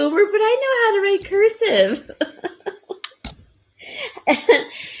baby boomer, but I know how to write cursive.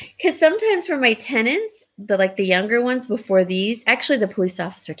 Because sometimes for my tenants, the younger ones before these, actually the police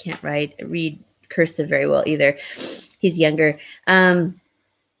officer can't read cursive very well either. He's younger. They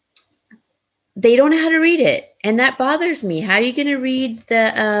don't know how to read it. And that bothers me. How are you going to read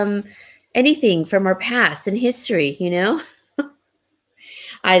the anything from our past and history,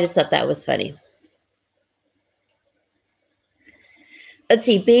 I just thought that was funny. Let's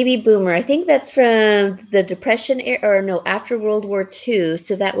see, baby boomer. I think that's from the Depression era, or no, after World War II.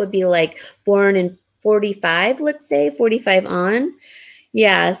 So that would be like born in 45, let's say, 45 on.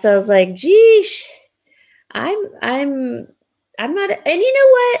 Yeah. So I was like, geesh, I'm not, and you know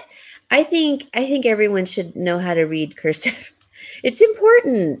what? I think everyone should know how to read cursive. It's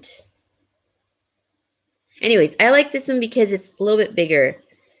important. Anyways, I like this one because it's a little bit bigger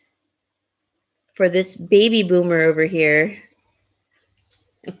for this baby boomer over here.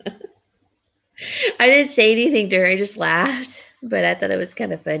 I didn't say anything to her. I just laughed, but I thought it was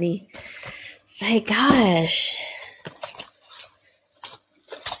kind of funny. It's like, gosh,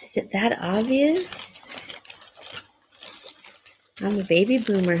 is it that obvious? I'm a baby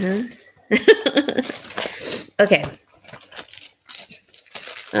boomer, huh? Okay.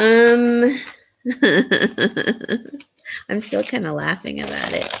 I'm still kind of laughing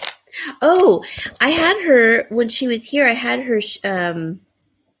about it. Oh, I had her when she was here. I had her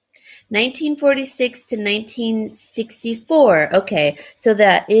 1946 to 1964. Okay, so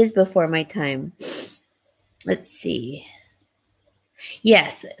that is before my time. Let's see.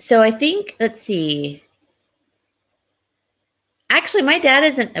 Yes, so I think, let's see. Actually, my dad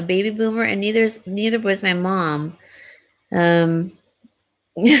isn't a baby boomer, and neither was my mom.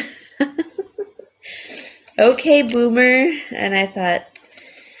 Okay, boomer. And I thought,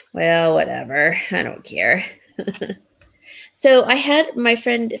 well, whatever. I don't care. So I had my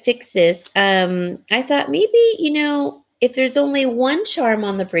friend fix this. I thought maybe, if there's only one charm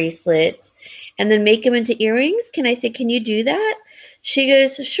on the bracelet and then make them into earrings, I say, can you do that? She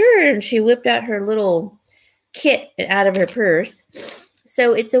goes, sure. And she whipped out her little kit out of her purse.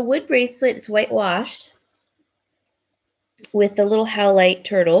 So it's a wood bracelet. It's whitewashed with a little howlite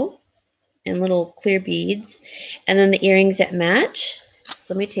turtle and little clear beads. And then the earrings that match.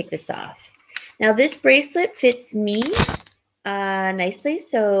 So let me take this off. Now this bracelet fits me nicely.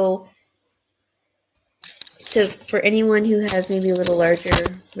 So for anyone who has maybe a little larger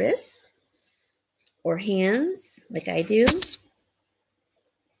wrist or hands like I do.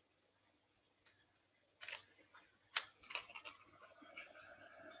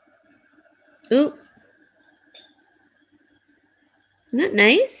 Ooh. Isn't that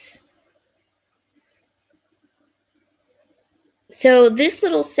nice? So this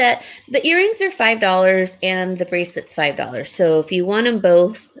little set, the earrings are $5 and the bracelet's $5. So if you want them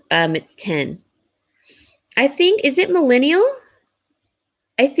both, it's $10. I think, is it millennial?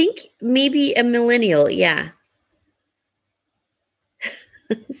 I think maybe a millennial, yeah.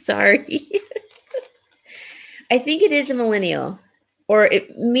 Sorry. I think it is a millennial. Or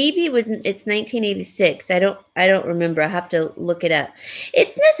maybe it's 1986. I don't remember. I have to look it up.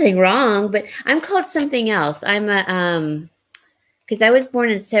 It's nothing wrong, but I'm called something else. I'm a because I was born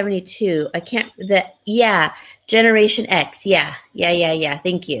in 72. Generation X. Yeah.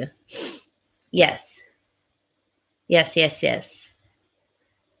 Thank you. Yes.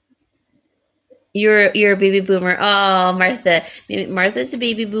 You're a baby boomer. Oh, Martha. Martha's a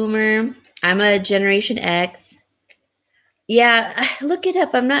baby boomer. I'm a Generation X. Yeah, look it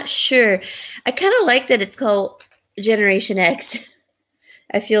up. I'm not sure. I kind of like that it's called Generation X.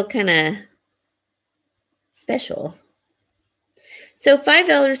 I feel kind of special. So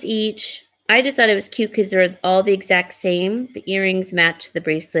 $5 each. I just thought it was cute because they're all the exact same. The earrings match the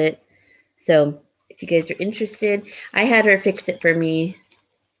bracelet. So if you guys are interested, I had her fix it for me.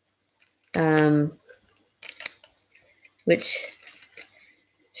 Which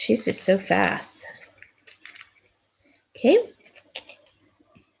she's just so fast. Okay.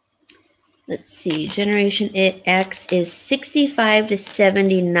 Let's see. Generation X is 65 to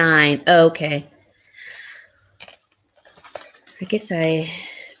 79. Okay. I guess I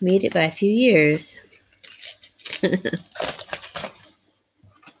made it by a few years.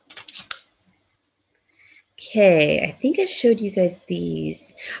 Okay. I think I showed you guys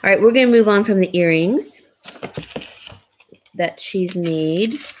these. All right. We're going to move on from the earrings that she's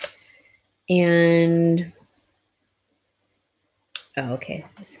made. And oh, okay.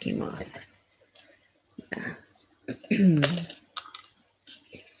 This came off. Yeah.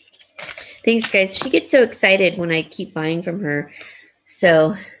 Thanks, guys. She gets so excited when I keep buying from her.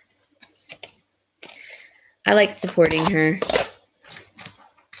 So I like supporting her.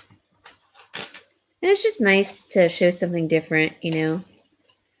 And it's just nice to show something different,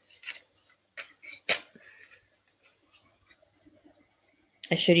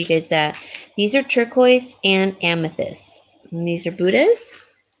 I showed you guys that. These are turquoise and amethyst. And these are Buddhas.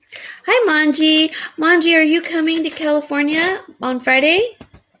 Hi, Manji. Manji, are you coming to California on Friday?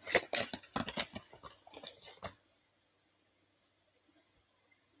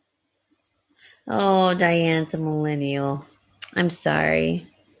 Oh, Diane's a millennial. I'm sorry.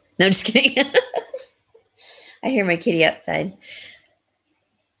 No, I'm just kidding. I hear my kitty outside.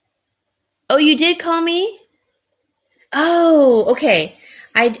 Oh, you did call me? Oh, okay.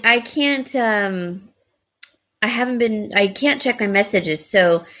 I can't I can't check my messages,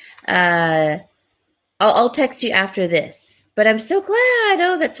 so I'll text you after this. But I'm so glad.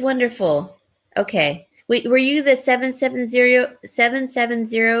 Oh, that's wonderful. Okay. Wait, were you the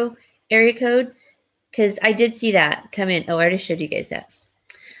 770 area code? Because I did see that come in. Oh, I already showed you guys that.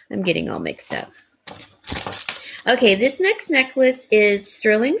 I'm getting all mixed up. Okay, this next necklace is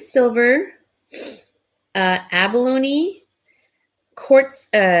sterling silver, abalone, quartz,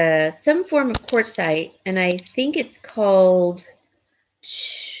 some form of quartzite, and I think it's called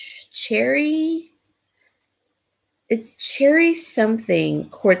cherry. It's cherry something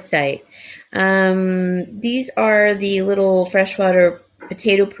quartzite. These are the little freshwater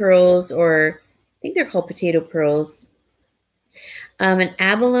potato pearls, or I think they're called potato pearls. An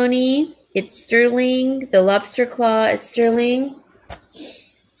abalone, it's sterling. The lobster claw is sterling.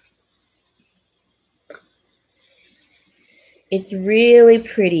 It's really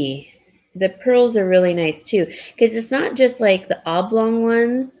pretty. The pearls are really nice too, because it's not just like the oblong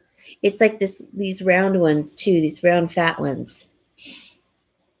ones. It's like these round ones too, these round fat ones.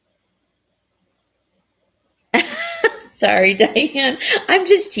 Sorry, Diane. I'm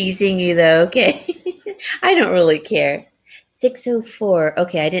just teasing you though, okay? I don't really care. 604.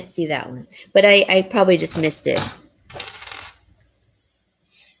 Okay, I didn't see that one, but I probably just missed it.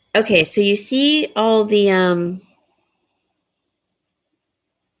 Okay, so you see all the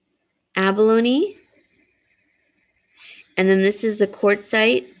abalone, and then this is the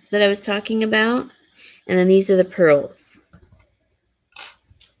quartzite that I was talking about, and then these are the pearls.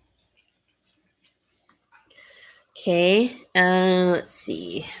 Okay, let's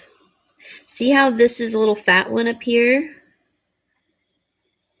see. See how this is a little fat one up here?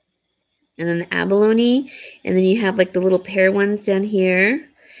 And then the abalone, and then you have like the little pear ones down here.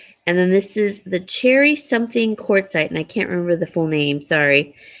 And then this is the cherry something quartzite, and I can't remember the full name,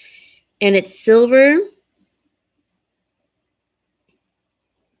 sorry. And it's silver.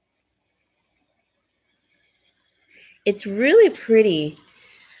 It's really pretty.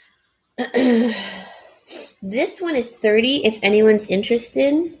 This one is 30 if anyone's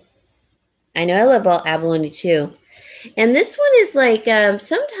interested. I know I love all abalone too. And this one is like,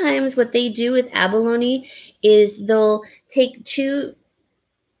 sometimes what they do with abalone is they'll take 2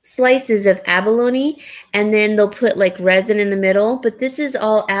 slices of abalone and then they'll put like resin in the middle, but this is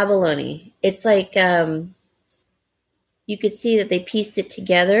all abalone. It's like, you could see that they pieced it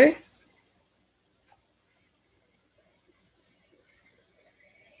together.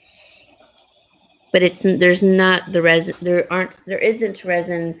 But there's not the resin, there isn't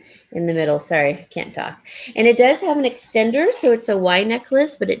resin in the middle. Sorry, I can't talk. And it does have an extender, so it's a Y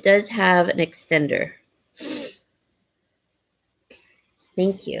necklace, but it does have an extender.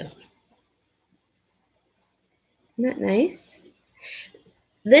 Thank you. Isn't that nice?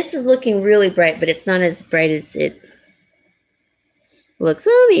 This is looking really bright, but it's not as bright as it looks.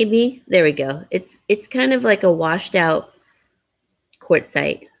 Well, maybe. There we go. It's kind of like a washed out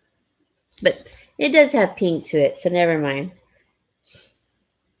quartzite. But it does have pink to it, so never mind.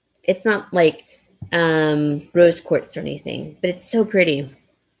 It's not like rose quartz or anything, but it's so pretty.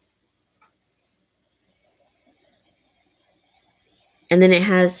 And then it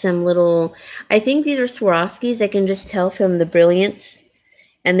has some little, I think these are Swarovskis. I can just tell from the brilliance.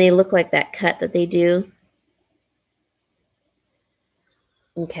 And they look like that cut that they do.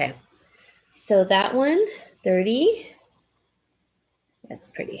 Okay. So that one, 30. That's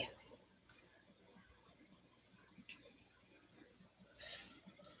pretty.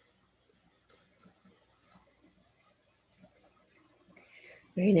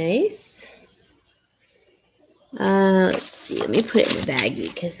 Very nice. Let's see. Let me put it in the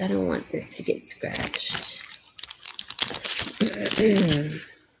baggie because I don't want this to get scratched.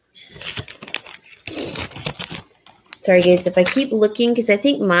 Sorry, guys, if I keep looking because I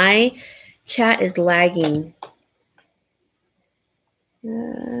think my chat is lagging.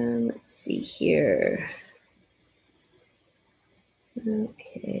 Let's see here.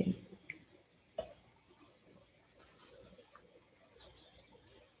 Okay.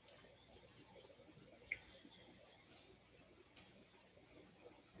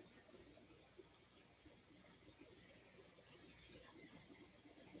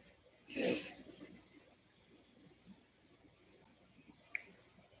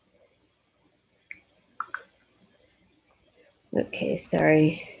 Okay,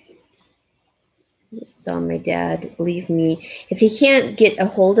 sorry. I just saw my dad leave me. If he can't get a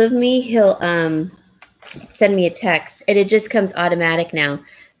hold of me, he'll send me a text. And it just comes automatic now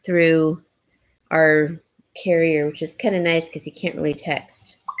through our carrier, which is kind of nice because he can't really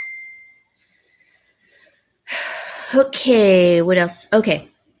text. Okay, what else? Okay,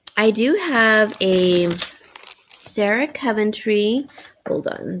 I do have a Sarah Coventry, hold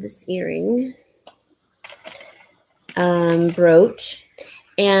on, this earring, brooch,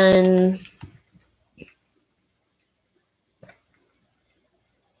 and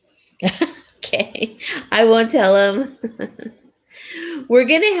okay, I won't tell him. We're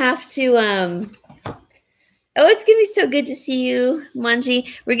gonna have to, oh, it's gonna be so good to see you,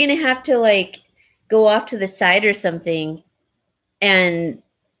 Manji. We're gonna have to like go off to the side or something, and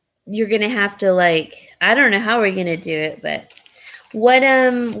you're gonna have to like, I don't know how we're gonna do it, but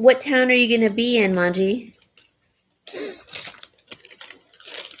what town are you gonna be in, Manji?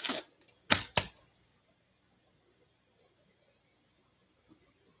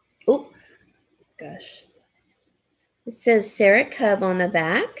 Oh gosh, it says Sarah Cub on the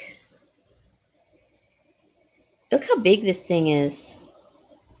back. Look how big this thing is.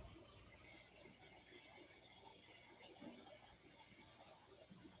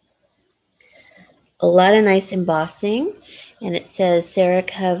 A lot of nice embossing, and it says Sarah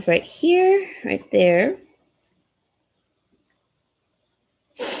Cove right here, right there.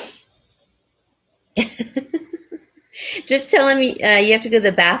 Just tell him you have to go to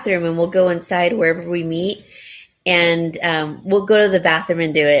the bathroom, and we'll go inside wherever we meet, and we'll go to the bathroom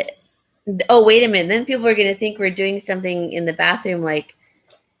and do it. Oh, wait a minute. Then people are going to think we're doing something in the bathroom like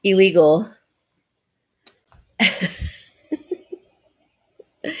illegal.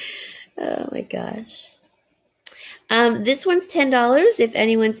 Oh my gosh. This one's $10 if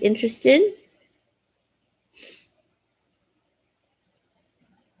anyone's interested.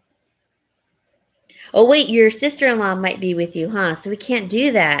 Oh, wait, your sister-in-law might be with you, huh? So we can't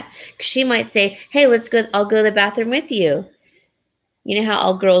do that. She might say, hey, let's go. I'll go to the bathroom with you. You know how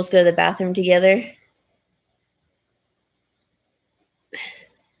all girls go to the bathroom together?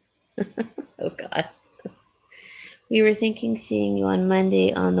 Oh, God. We were thinking seeing you on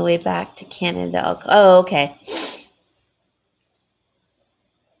Monday on the way back to Canada. Oh, okay.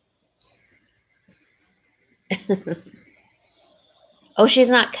 Oh, she's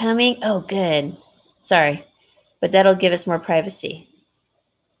not coming? Oh, good. Sorry. But that'll give us more privacy.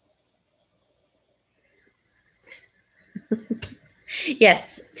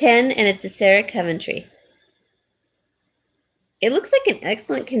 Yes, 10, and it's a Sarah Coventry. It looks like an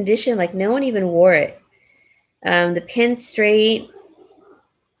excellent condition, like no one even wore it. The pin's straight.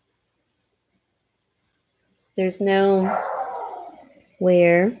 There's no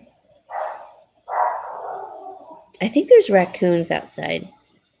wear. I think there's raccoons outside.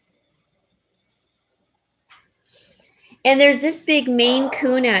 And there's this big Maine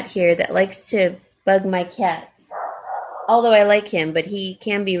Coon out here that likes to bug my cats. Although I like him, but he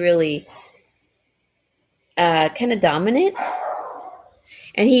can be really kind of dominant.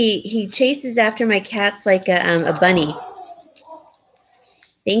 And he chases after my cats like a bunny.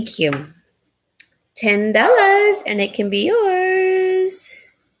 Thank you. $10, and it can be yours.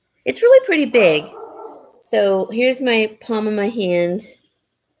 It's really pretty big. So here's my palm of my hand.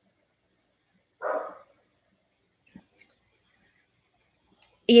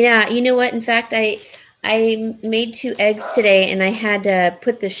 Yeah, you know what? In fact, I made 2 eggs today, and I had to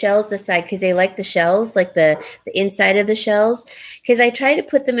put the shells aside because they like the shells, like the inside of the shells. Because I tried to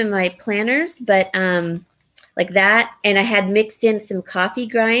put them in my planters, but like that, and I had mixed in some coffee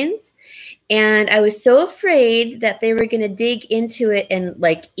grinds, and I was so afraid that they were going to dig into it and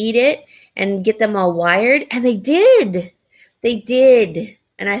like eat it and get them all wired, and they did. They did.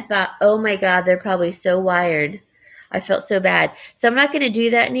 And I thought, oh my God, they're probably so wired. I felt so bad. So I'm not going to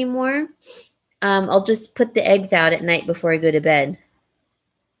do that anymore. I'll just put the eggs out at night before I go to bed.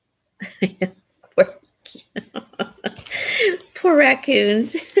 Poor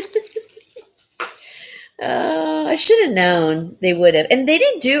raccoons. I should have known they would have. And they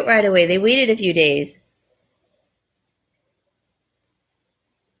didn't do it right away. They waited a few days.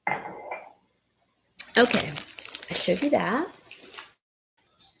 Okay. I showed you that.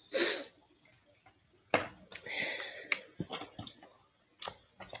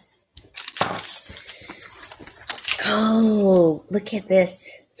 Oh, look at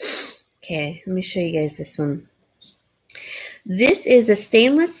this. Okay, let me show you guys this one. This is a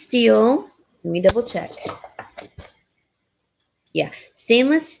stainless steel. Let me double check. Yeah,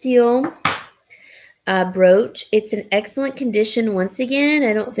 stainless steel brooch. It's in excellent condition. Once again,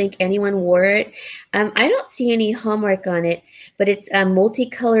 I don't think anyone wore it. I don't see any hallmark on it, but it's a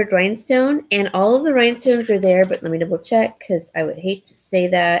multicolored rhinestone, and all of the rhinestones are there. But let me double check because I would hate to say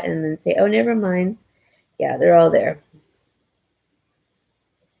that and then say, oh, never mind. Yeah, they're all there.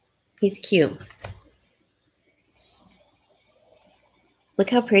 He's cute. Look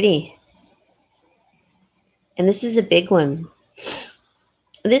how pretty. And this is a big one.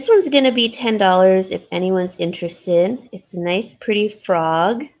 This one's going to be $10 if anyone's interested. It's a nice, pretty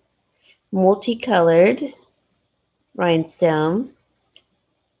frog, multicolored rhinestone.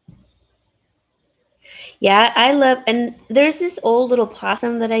 Yeah, I love, and there's this old little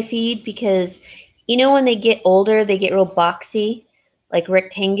possum that I feed because, you know, when they get older, they get real boxy, like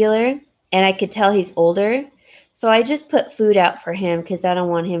rectangular, and I could tell he's older. So I just put food out for him because I don't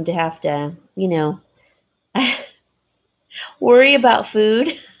want him to have to, you know, worry about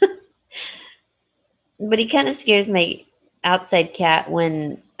food. But he kind of scares my outside cat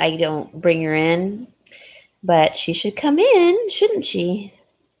when I don't bring her in. But she should come in, shouldn't she?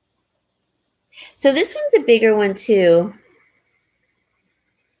 So this one's a bigger one too.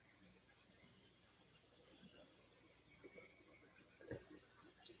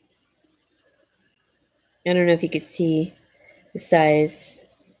 I don't know if you could see the size.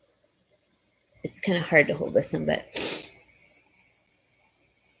 It's kind of hard to hold this one, but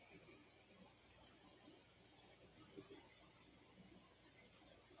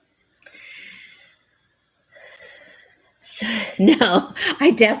so, no,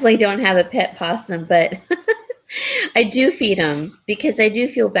 I definitely don't have a pet possum, but I do feed him because I do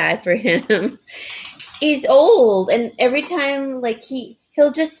feel bad for him. He's old, and every time, like,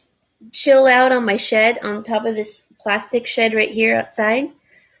 he'll just chill out on my shed, on top of this plastic shed right here outside.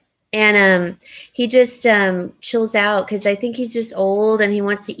 And he just chills out because I think he's just old and he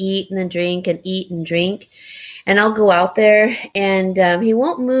wants to eat and then drink and eat and drink. And I'll go out there, and he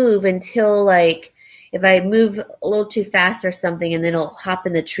won't move until, like, if I move a little too fast or something, and then he'll hop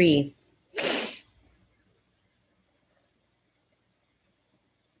in the tree.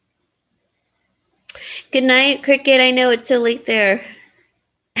 Good night, Cricket. I know it's so late there.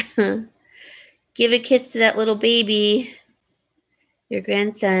 Give a kiss to that little baby, your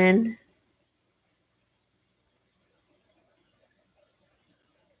grandson.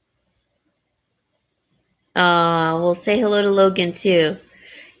 We'll say hello to Logan too.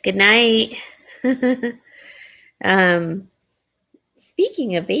 Good night.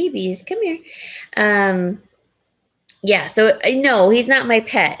 Speaking of babies, come here. Yeah, so no, he's not my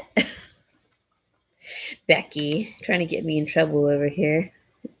pet. Becky, trying to get me in trouble over here.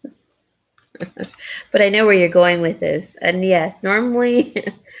 But I know where you're going with this. And yes, normally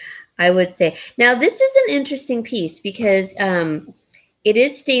I would say. Now, this is an interesting piece because it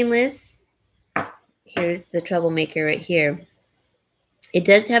is stainless. Here's the troublemaker right here. It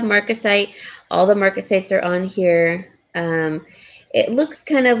does have marcasite. All the marcasites are on here. It looks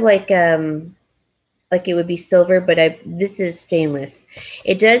kind of like it would be silver, but this is stainless.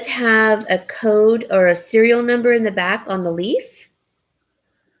 It does have a code or a serial number in the back on the leaf.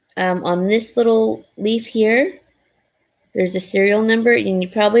 On this little leaf here, there's a serial number, and you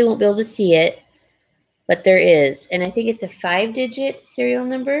probably won't be able to see it, but there is. And I think it's a 5-digit serial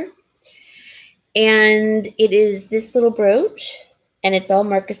number. And it is this little brooch, and it's all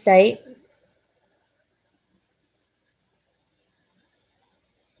marcasite.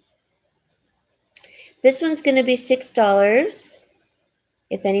 This one's going to be $6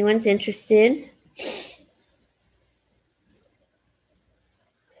 if anyone's interested.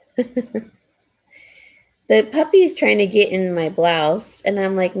 The puppy is trying to get in my blouse, and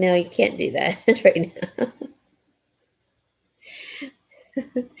I'm like, no, you can't do that right now.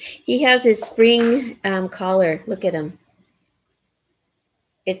 He has his spring collar. Look at him.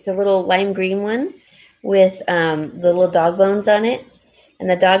 It's a little lime green one with the little dog bones on it. And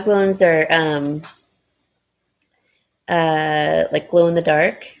the dog bones are like glow in the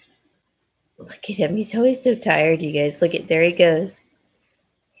dark. Look at him. He's always so tired, you guys. Look at, there he goes.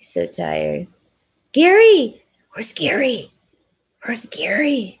 He's so tired. Gary! Where's Gary? Where's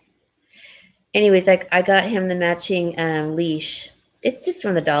Gary? Anyways, I got him the matching leash. It's just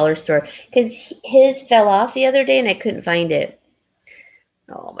from the dollar store because his fell off the other day and I couldn't find it.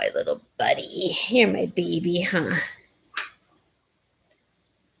 Oh, my little buddy. You're my baby, huh?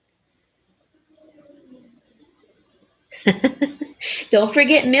 Don't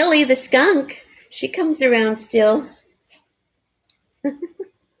forget Millie, the skunk. She comes around still.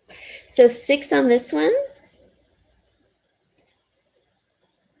 So 6 on this one.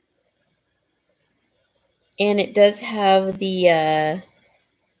 And it does have the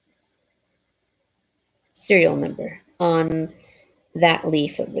serial number on that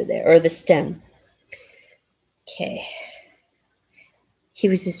leaf over there, or the stem. Okay. He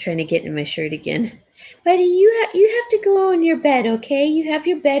was just trying to get in my shirt again. Buddy, you have to go on your bed, okay? You have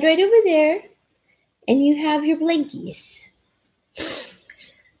your bed right over there. And you have your blankies.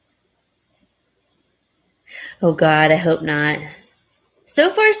 Oh, God, I hope not. So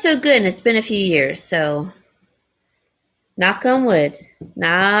far, so good, and it's been a few years, so knock on wood.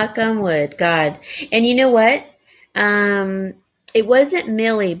 Knock on wood, God. And you know what? It wasn't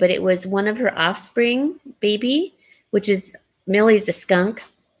Millie, but it was one of her offspring, baby, which is, Millie's a skunk.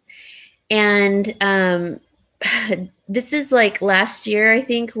 And this is like last year, I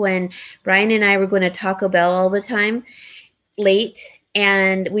think, when Brian and I were going to Taco Bell all the time, late,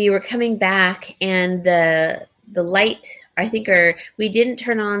 and we were coming back, and the light, I think, we didn't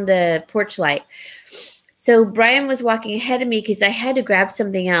turn on the porch light. So Brian was walking ahead of me because I had to grab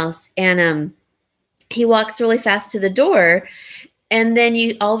something else, and he walks really fast to the door, and then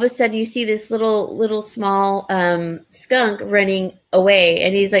all of a sudden you see this little small skunk running away,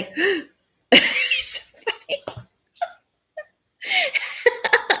 and he's like, so funny.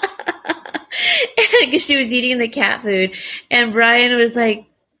 Because she was eating the cat food, and Brian was like,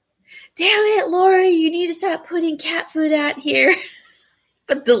 damn it, Lori, you need to stop putting cat food out here.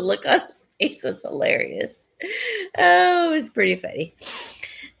 But the look on his face was hilarious. Oh, it was pretty funny.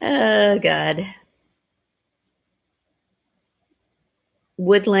 Oh, God.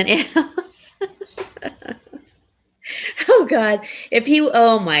 Woodland animals. Oh, God.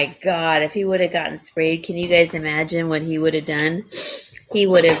 Oh, my God. If he would have gotten sprayed, can you guys imagine what he would have done? He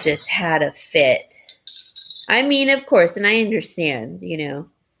would have just had a fit. I mean, of course, and I understand, you know.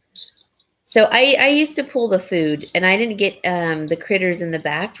 So I used to pull the food, and I didn't get the critters in the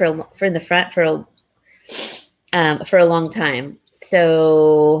back for in the front for a long time.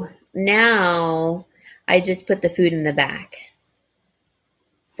 So now I just put the food in the back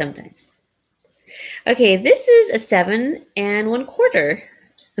sometimes. Okay, this is a 7 1/4.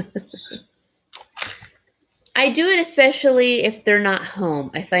 I do it especially if they're not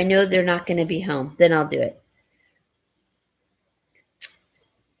home. If I know they're not going to be home, then I'll do it.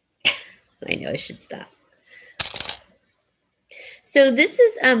 I know I should stop. So this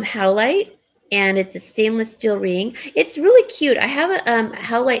is howlite, and it's a stainless steel ring. It's really cute. I have a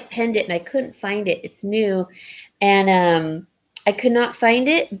howlite pendant, and I couldn't find it. It's new, and I could not find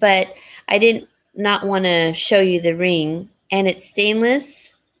it, but I didn't not want to show you the ring. And it's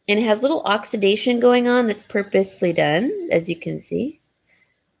stainless, and it has little oxidation going on that's purposely done, as you can see.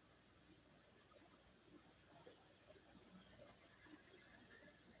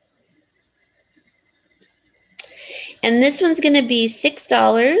 And this one's going to be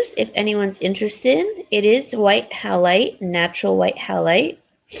 $6 if anyone's interested. It is white howlite, natural white howlite,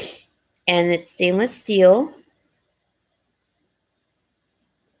 and it's stainless steel.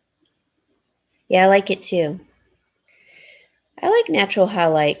 Yeah, I like it too. I like natural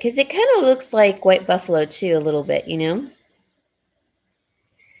howlite because it kind of looks like white buffalo too, a little bit, you know?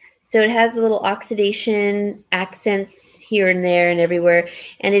 So it has a little oxidation accents here and there and everywhere,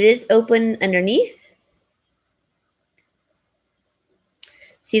 and it is open underneath.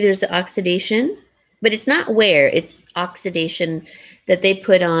 See, there's the oxidation, but it's not wear, it's oxidation that they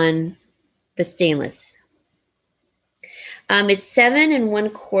put on the stainless. It's 7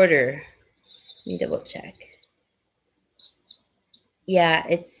 1/4. Let me double check. Yeah,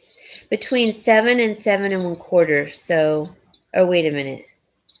 it's between 7 and 7 1/4. So, oh, wait a minute.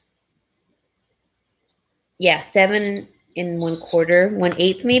 Yeah, 7 1/4,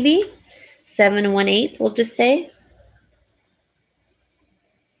 1/8 maybe. 7 1/8, we'll just say.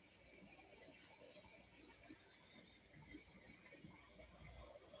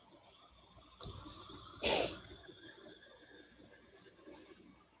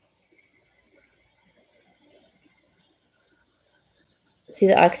 See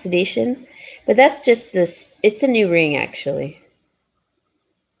the oxidation? But that's just this, it's a new ring actually.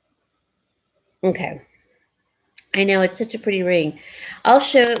 Okay. I know, it's such a pretty ring. I'll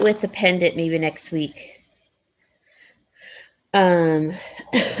show it with the pendant maybe next week. Mm.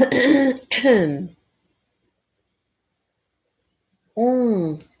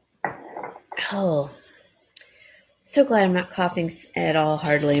 Oh, so glad I'm not coughing at all,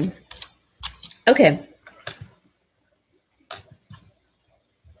 hardly. Okay.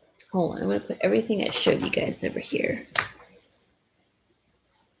 Hold on, I'm going to put everything I showed you guys over here.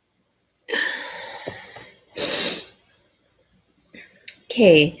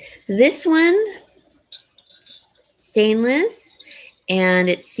 Okay, this one, stainless, and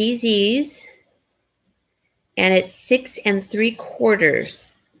it's CZ's, and it's 6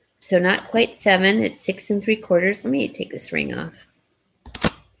 3/4. So not quite 7, it's 6 3/4. Let me take this ring off.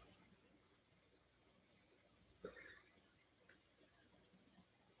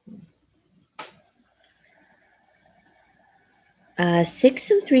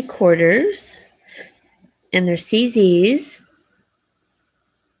 6 3/4, and they're CZ's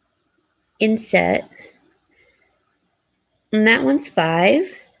inset, and that one's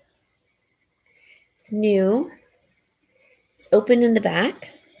 5. It's new. It's open in the back.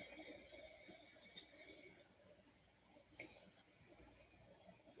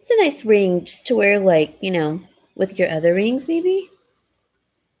 It's a nice ring just to wear, like, you know, with your other rings, maybe.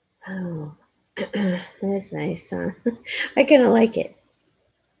 Oh, that's nice, huh? I kind of like it.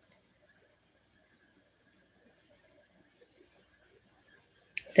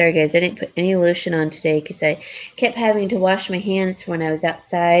 Sorry, guys, I didn't put any lotion on today because I kept having to wash my hands when I was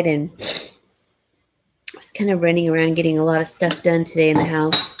outside, and I was kind of running around getting a lot of stuff done today in the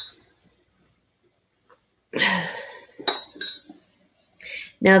house.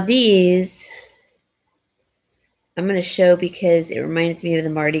 Now these, I'm going to show because it reminds me of the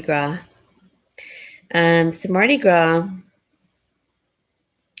Mardi Gras. So Mardi Gras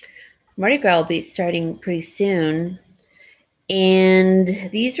will be starting pretty soon. And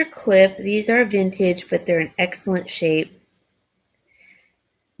these are clip. These are vintage, but they're in excellent shape.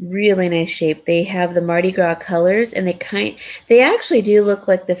 Really nice shape. They have the Mardi Gras colors, and they actually do look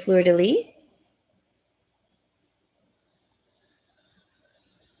like the fleur-de-lis.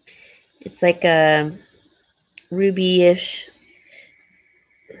 It's like a ruby-ish.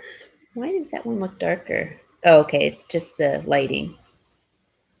 Why does that one look darker? Oh, okay. It's just the lighting.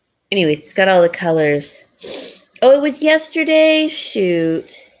 Anyways, it's got all the colors. Oh, it was yesterday?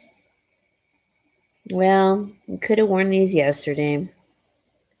 Shoot. Well, I could have worn these yesterday.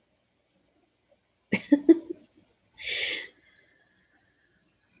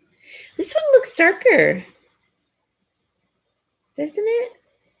 This one looks darker. Doesn't it?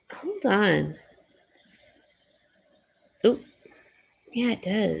 Hold on. Oh, yeah, it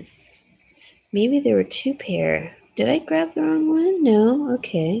does. Maybe there were two pair. Did I grab the wrong one? No?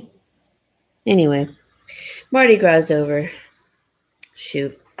 Okay. Anyway, Mardi Gras over.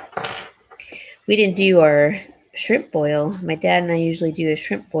 Shoot. We didn't do our shrimp boil. My dad and I usually do a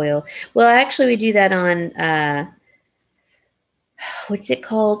shrimp boil. Well, actually, we do that on, what's it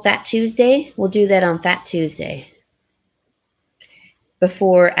called? Fat Tuesday? We'll do that on Fat Tuesday.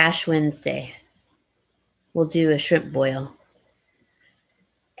 Before Ash Wednesday. We'll do a shrimp boil.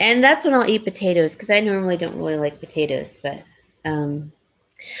 And that's when I'll eat potatoes, because I normally don't really like potatoes. But,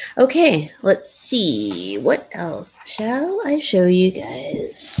 okay, let's see. What else shall I show you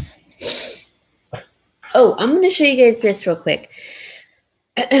guys? Oh, I'm going to show you guys this real quick.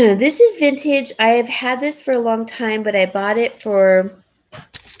 This is vintage. I have had this for a long time, but I bought it for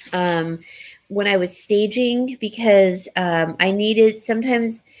when I was staging, because I needed,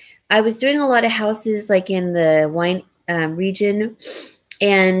 sometimes I was doing a lot of houses like in the wine region,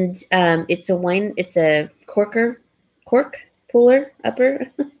 and it's a cork puller upper.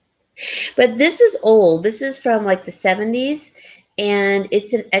 But this is old. This is from like the 70s, and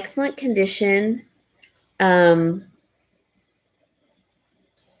it's in excellent condition. Oh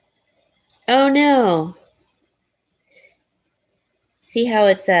no. See how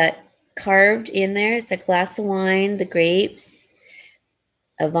it's carved in there? It's a glass of wine, the grapes,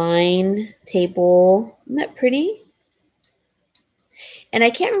 a vine table. Isn't that pretty? And I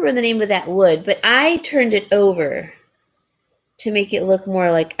can't remember the name of that wood, but I turned it over to make it look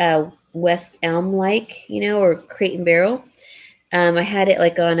more like a West Elm-like, you know, or Crate and Barrel. I had it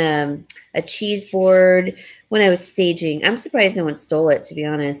like on a cheese board when I was staging. I'm surprised no one stole it, to be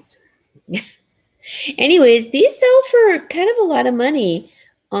honest. Anyways, these sell for kind of a lot of money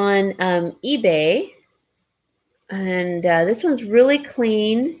on eBay. And this one's really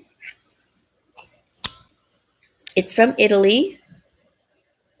clean. It's from Italy.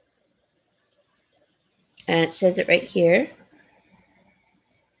 And it says it right here.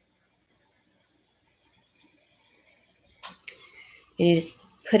 And you just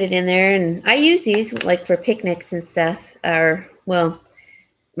put it in there. And I use these like for picnics and stuff. Or, well,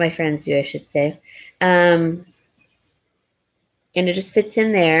 my friends do, I should say. And it just fits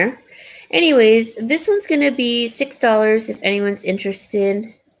in there. Anyways, this one's going to be $6 if anyone's interested.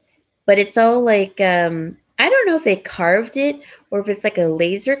 But it's all like, I don't know if they carved it or if it's like a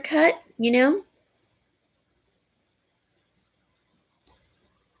laser cut, you know?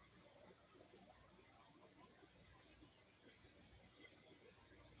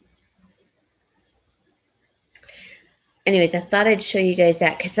 Anyways, I thought I'd show you guys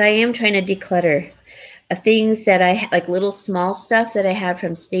that because I am trying to declutter things that I like, little small stuff that I have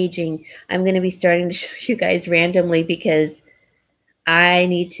from staging. I'm going to be starting to show you guys randomly because I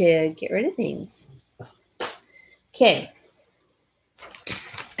need to get rid of things. Okay.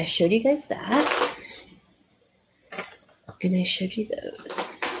 I showed you guys that. And I showed you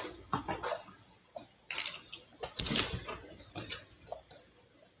those.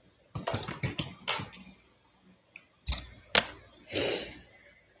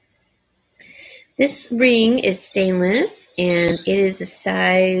 This ring is stainless, and it is a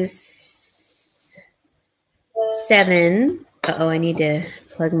size 7. Uh-oh, I need to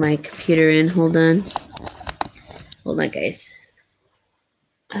plug my computer in. Hold on. Hold on, guys.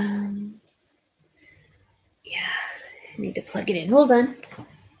 Yeah, I need to plug it in. Hold on.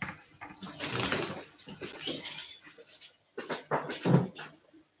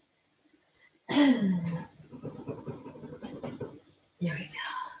 There we go.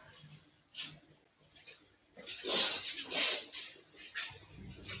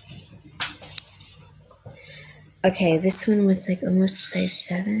 Okay, this one was like almost size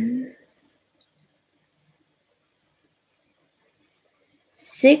 7.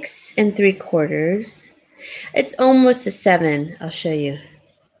 6 3/4. It's almost a 7. I'll show you.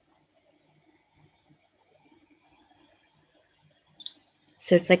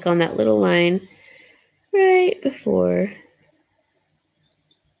 So it's like on that little line right before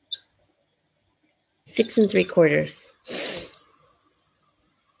 6 3/4.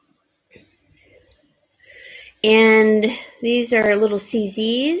 And these are little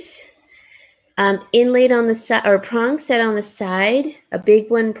CZs, inlaid on the side, or prong set on the side, a big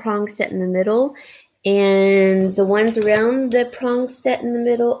one prong set in the middle, and the ones around the prong set in the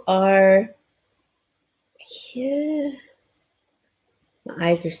middle are Yeah. My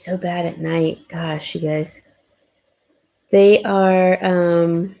eyes are so bad at night. Gosh, you guys. They are,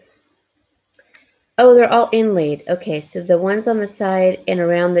 oh, they're all inlaid. Okay, so the ones on the side and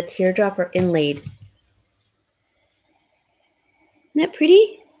around the teardrop are inlaid. Isn't that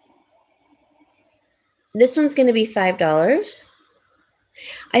pretty? This one's going to be $5.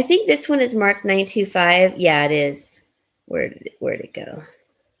 I think this one is marked 925. Yeah, it is. Where'd it go?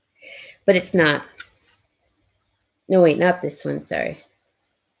 But it's not. No, wait, not this one. Sorry.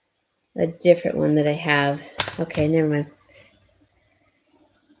 A different one that I have. Okay, never mind.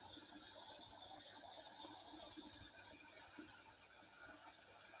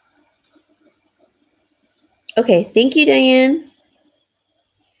 Okay, thank you, Diane.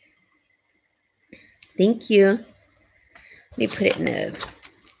 Thank you. Let me put it in a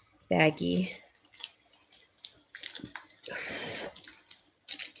baggie.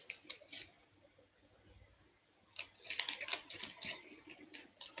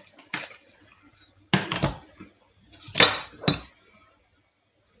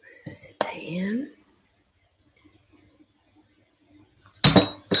 Where's it, Diane?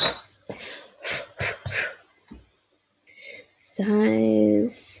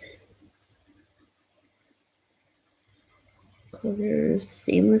 Size. Color,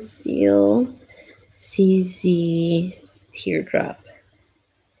 stainless steel. CZ teardrop.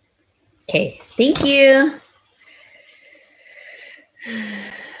 Okay, thank you.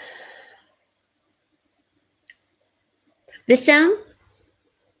 This sound?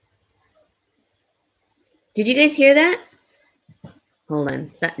 Did you guys hear that? Hold on.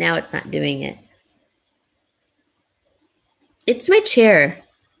 It's not, now it's not doing it. It's my chair.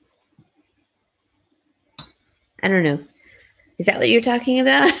 I don't know. Is that what you're talking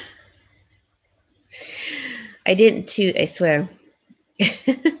about? I didn't toot, I swear.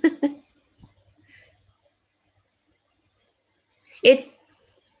 It's,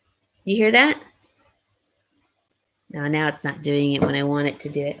 you hear that? No, now it's not doing it when I want it to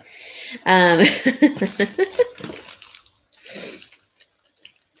do it.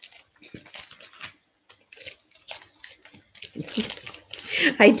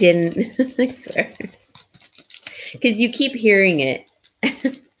 I didn't, I swear. Because you keep hearing it.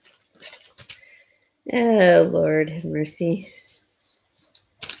 Oh, Lord, have mercy.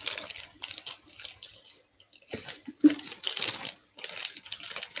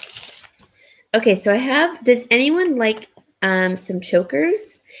 Okay, so I have, does anyone like some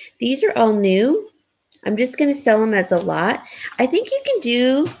chokers? These are all new. I'm just going to sell them as a lot. I think you can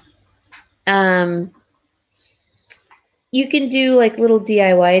do like little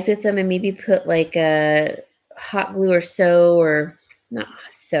DIYs with them and maybe put like a hot glue or so, or not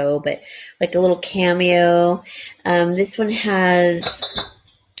so, but like a little cameo. This one has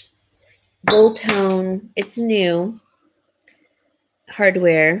gold tone. It's new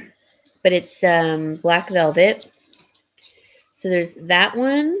hardware, but it's black velvet. So there's that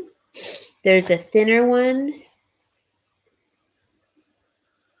one. There's a thinner one.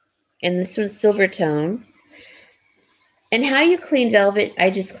 And this one's silver tone. And how you clean velvet, I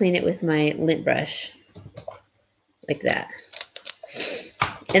just clean it with my lint brush. Like that.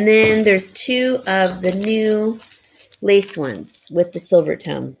 And then there's two of the new lace ones with the silver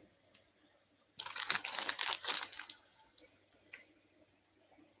tone.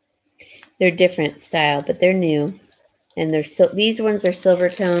 They're different style, but they're new. And they're these ones are silver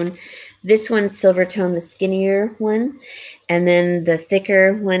tone. This one's silver tone, the skinnier one. And then the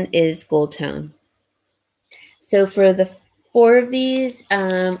thicker one is gold tone. So for the 4 of these,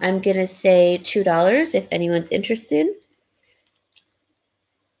 I'm going to say $2 if anyone's interested.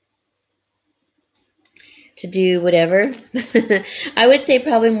 To do whatever. I would say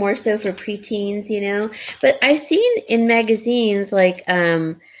probably more so for preteens, you know. But I've seen in magazines like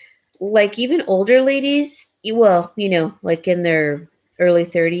even older ladies, well, you know, like in their early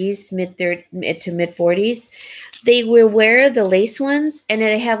 30s, mid to mid 40s, they will wear the lace ones and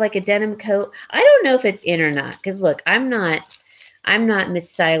they have like a denim coat. I don't know if it's in or not, because look, I'm not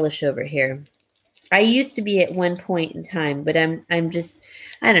Miss Stylish over here. I used to be at one point in time, but I'm just,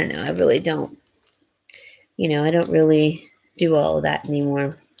 I don't know, I really don't. You know, I don't really do all of that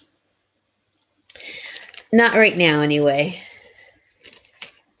anymore. Not right now, anyway.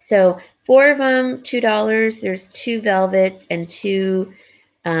 So 4 of them, $2. There's 2 velvets and 2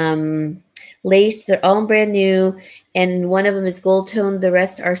 lace. They're all brand new. And one of them is gold tone. The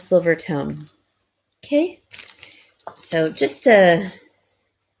rest are silver tone. Okay. So just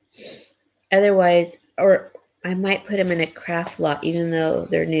otherwise, or I might put them in a craft lot, even though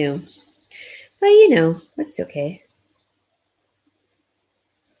they're new. But, you know, that's okay.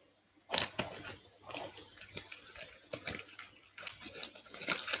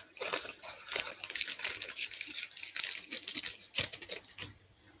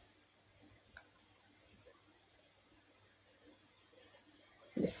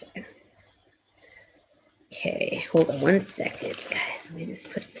 this side. Okay, hold on one second, guys. Let me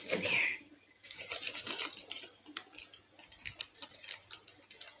just put this in here.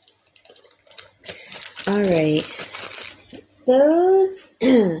 All right, that's those.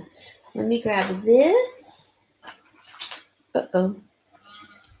 Let me grab this. Uh-oh.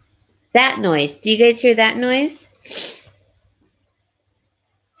 That noise. Do you guys hear that noise?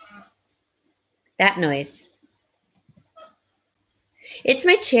 That noise. It's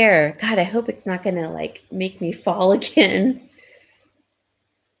my chair. God, I hope it's not going to like make me fall again.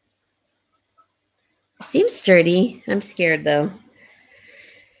 It seems sturdy. I'm scared though.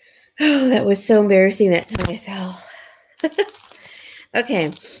 Oh, that was so embarrassing that time I fell. Okay.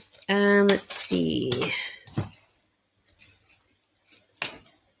 Let's see.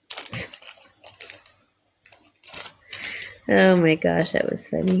 Oh my gosh, that was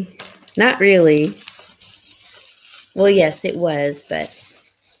funny. Not really. Well, yes, it was, but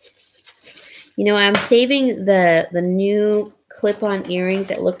you know, I'm saving the new clip-on earrings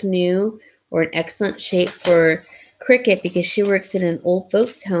that look new or in excellent shape for Cricket because she works in an old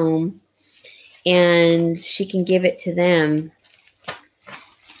folks home and she can give it to them.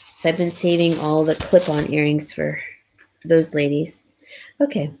 So I've been saving all the clip-on earrings for those ladies.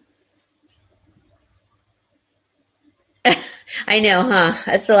 Okay. I know, huh?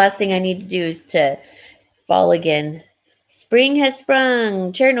 That's the last thing I need to do is to fall again. Spring has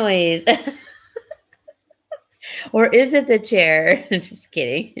sprung. Chair noise. Or is it the chair? Just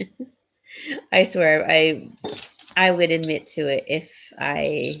kidding. I swear, I would admit to it if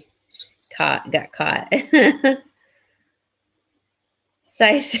I got caught.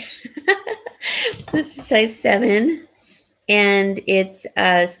 Size. This is size 7, and it's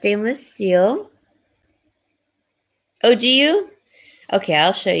stainless steel. Oh, do you? Okay,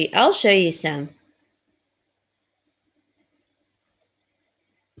 I'll show you. I'll show you some.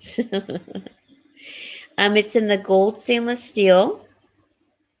 It's in the gold stainless steel,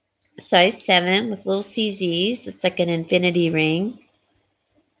 size 7 with little CZs. It's like an infinity ring.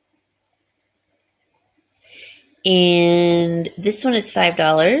 And this one is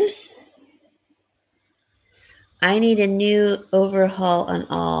 $5. I need a new overhaul on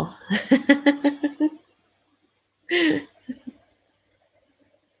all.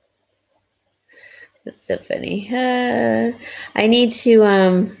 That's so funny. I need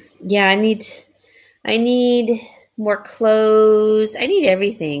to, yeah, I need more clothes. I need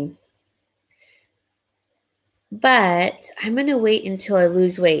everything. But I'm going to wait until I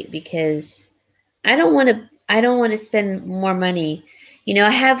lose weight because I don't want to spend more money. You know,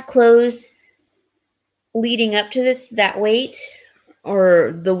 I have clothes leading up to that weight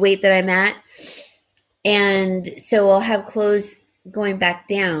or the weight that I'm at. And so I'll have clothes going back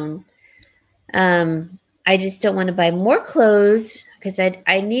down. I just don't want to buy more clothes because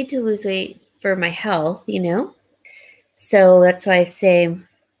I need to lose weight for my health, you know? So that's why I say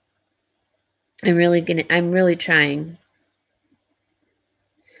I'm really trying.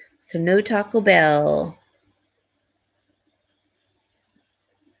 So no Taco Bell.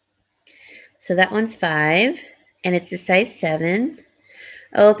 So that one's $5 and it's a size 7.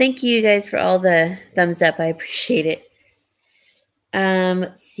 Oh, thank you guys for all the thumbs up. I appreciate it.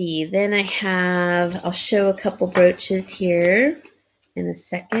 Let's see. Then I'll show a couple brooches here in a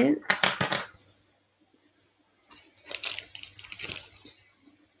second.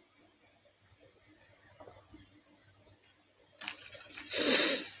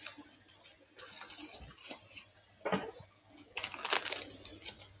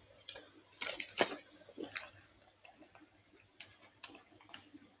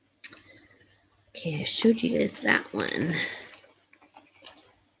 Okay, I showed you guys that one.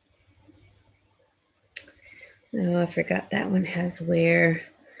 Oh, I forgot that one has wear.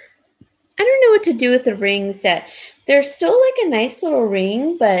 I don't know what to do with the rings that they're still like a nice little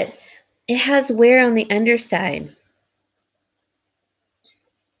ring, but it has wear on the underside.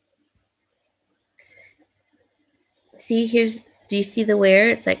 See, do you see the wear?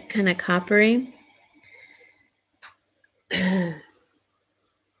 It's like kind of coppery.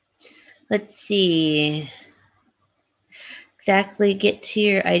 Let's see. Exactly. Get to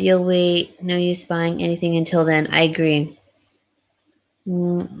your ideal weight. No use buying anything until then. I agree.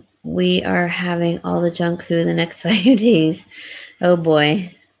 We are having all the junk food the next 5 days. Oh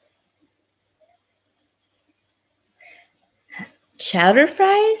boy. Chowder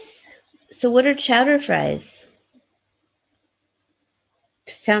fries? So what are chowder fries?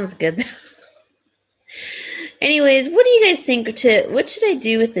 Sounds good. Anyways, what do you guys think? What should I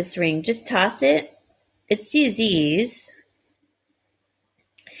do with this ring? Just toss it? It's CZs,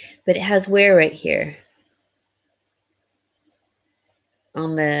 but it has wear right here.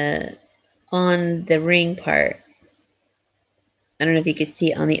 on the ring part. I don't know if you could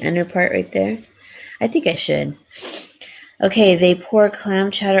see it on the under part right there. I think I should. Okay, they pour clam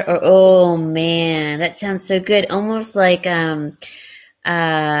chowder. Oh man, that sounds so good. Almost like white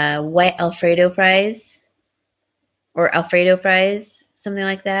Alfredo fries or Alfredo fries, something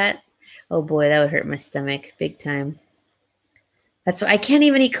like that. Oh boy, that would hurt my stomach big time. That's why I can't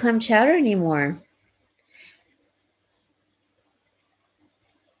even eat clam chowder anymore.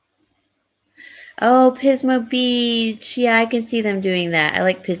 Oh, Pismo Beach. Yeah, I can see them doing that. I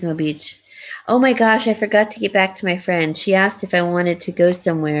like Pismo Beach. Oh my gosh, I forgot to get back to my friend. She asked if I wanted to go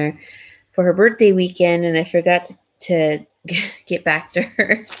somewhere for her birthday weekend, and I forgot to get back to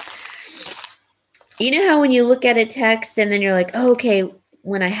her. You know how when you look at a text and then you're like, oh, okay,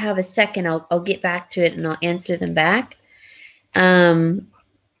 when I have a second, I'll get back to it and I'll answer them back. And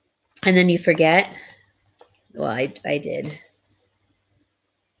then you forget. Well, I did.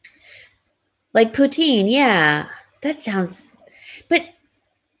 Like poutine, yeah. That sounds, but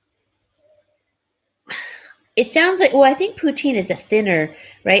it sounds like, well, I think poutine is a thinner,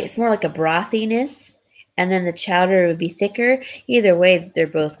 right? It's more like a brothiness. And then the chowder would be thicker. Either way, they're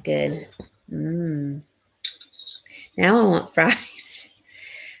both good. Now I want fries.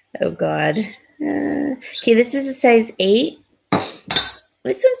 Oh, God. Okay, this is a size 8. This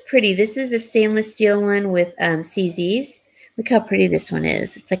one's pretty. This is a stainless steel one with CZs. Look how pretty this one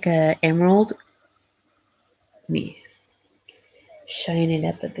is. It's like a emerald. Let me shine it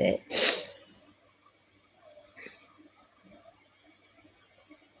up a bit.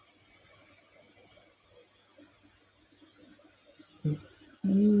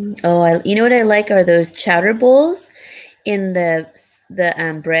 Oh, you know what I like are those chowder bowls in the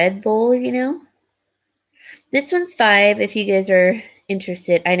bread bowl, you know? This one's 5 if you guys are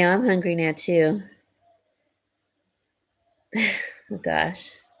interested. I know I'm hungry now too. Oh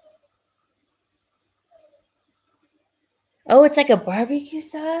gosh. Oh, it's like a barbecue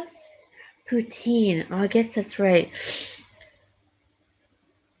sauce? Poutine. Oh, I guess that's right.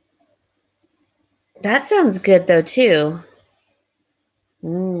 That sounds good though too.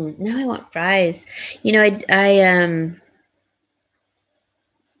 Now I want fries. You know, I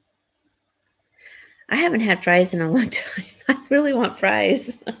haven't had fries in a long time. I really want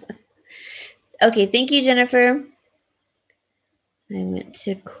fries. Okay, thank you, Jennifer. I went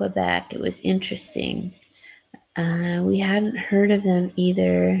to Quebec. It was interesting. We hadn't heard of them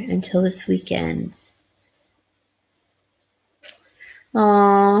either until this weekend.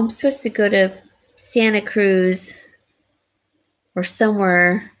 Oh, I'm supposed to go to Santa Cruz or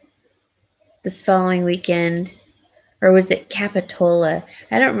somewhere this following weekend. Or was it Capitola?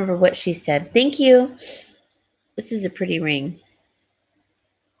 I don't remember what she said. Thank you. This is a pretty ring.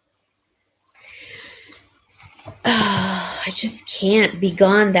 Oh, I just can't be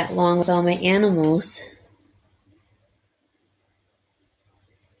gone that long with all my animals.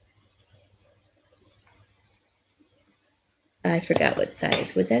 I forgot what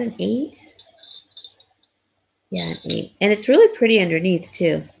size. Was that an 8? Yeah, an 8. And it's really pretty underneath,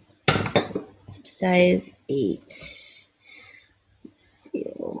 too. Size 8.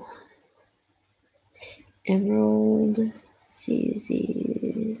 Steel. Emerald.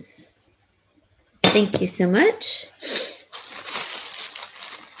 CZs. Thank you so much.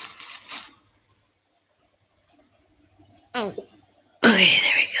 Oh, okay,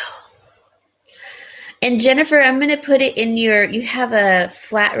 there we go. And Jennifer, I'm going to put it in you have a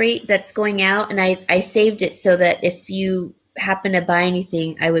flat rate that's going out, and I saved it so that if you happen to buy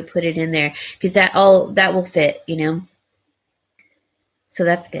anything, I would put it in there because that will fit, you know. So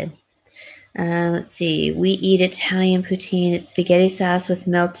that's good. Let's see. We eat Italian poutine. It's spaghetti sauce with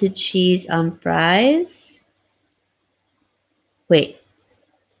melted cheese on fries. Wait.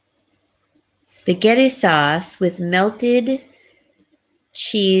 Spaghetti sauce with melted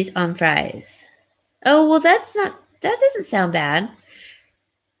cheese on fries. Oh, well, that doesn't sound bad.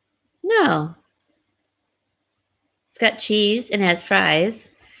 No. It's got cheese and has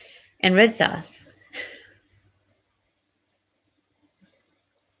fries and red sauce.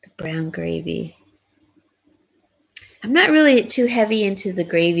 The brown gravy. I'm not really too heavy into the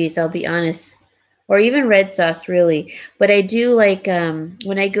gravies, I'll be honest. Or even red sauce, really. But I do like,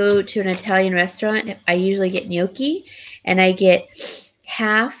 when I go to an Italian restaurant, I usually get gnocchi. And I get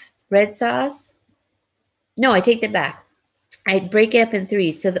half red sauce. No, I take that back. I break it up in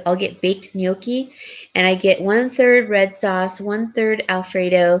 3. So that I'll get baked gnocchi. And I get 1/3 red sauce, 1/3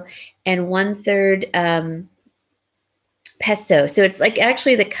 Alfredo, and 1/3 pesto. So it's like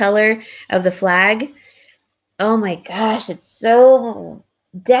actually the color of the flag. Oh my gosh, it's so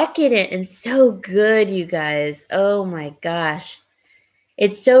decadent and so good, you guys. Oh my gosh.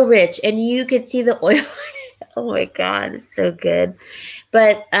 It's so rich, and you could see the oil in it. Oh my God, it's so good.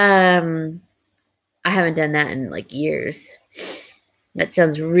 But I haven't done that in like years. That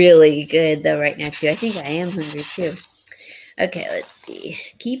sounds really good though right now too. I think I am hungry too. Okay, let's see.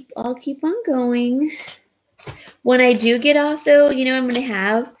 I'll keep on going. When I do get off though, you know I'm gonna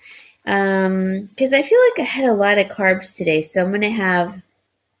have because I feel like I had a lot of carbs today, so I'm gonna have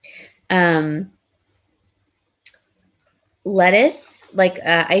lettuce, like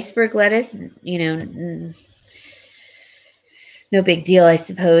iceberg lettuce, you know, no big deal, I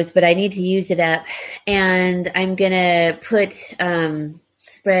suppose, but I need to use it up. And I'm going to put,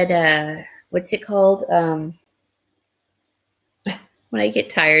 spread, what's it called? When I get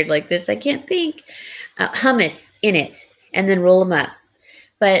tired like this, I can't think. Hummus in it and then roll them up.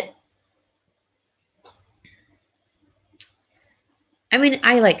 But I mean,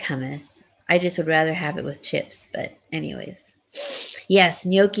 I like hummus. I just would rather have it with chips. But anyways, yes,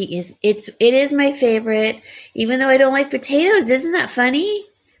 gnocchi it is my favorite. Even though I don't like potatoes, isn't that funny?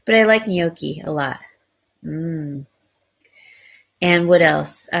 But I like gnocchi a lot. Mm. And what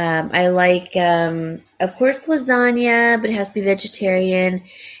else? I like, of course, lasagna, but it has to be vegetarian.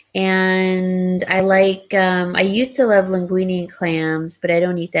 And I like, I used to love linguine and clams, but I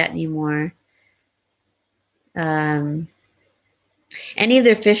don't eat that anymore. Um, any of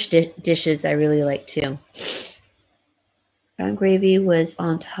their fish dishes I really like too. Brown gravy was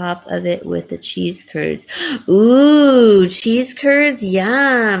on top of it with the cheese curds. Ooh, cheese curds,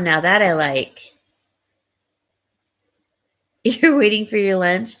 yum. Now that I like. You're waiting for your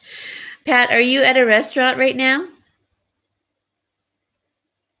lunch. Pat, are you at a restaurant right now?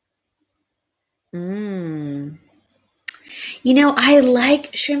 Mmm. You know, I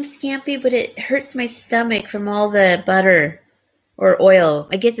like shrimp scampi, but it hurts my stomach from all the butter or oil.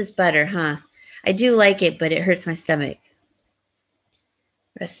 I guess it's butter, huh? I do like it, but it hurts my stomach.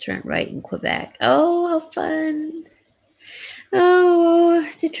 Restaurant right in Quebec. Oh, how fun.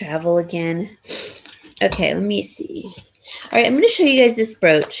 Oh, to travel again. Okay, let me see. All right, I'm going to show you guys this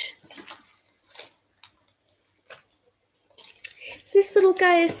brooch. This little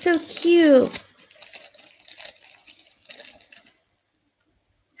guy is so cute.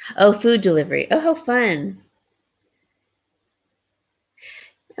 Oh, food delivery. Oh, how fun.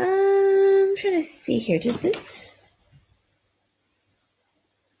 I'm trying to see here. Does this...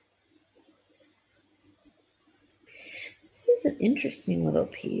 This is an interesting little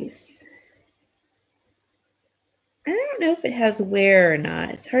piece. I don't know if it has wear or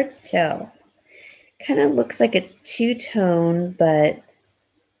not. It's hard to tell. Kind of looks like it's two-tone, but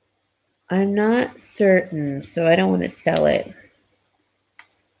I'm not certain, so I don't want to sell it.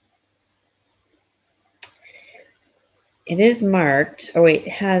 It is marked. Oh, wait,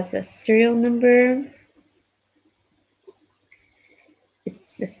 it has a serial number.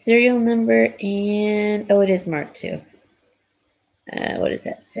 It's a serial number and, oh, it is marked too. What does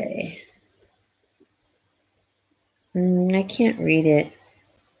that say? I can't read it.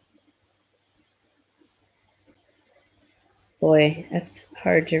 Boy, that's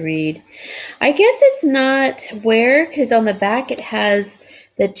hard to read. I guess it's not wear because on the back it has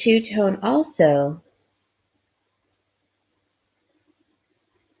the two-tone also.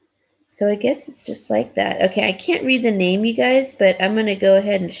 So I guess it's just like that. Okay, I can't read the name, you guys, but I'm going to go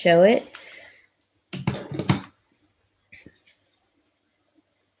ahead and show it.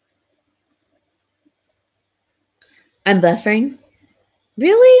 I'm buffering.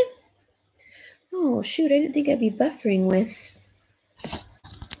 Really? Oh, shoot, I didn't think I'd be buffering with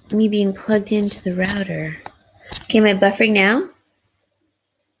me being plugged into the router. Okay, am I buffering now?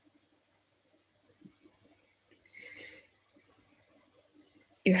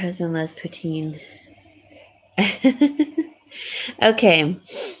 Your husband loves poutine. Okay.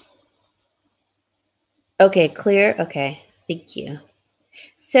 Okay, clear? Okay, thank you.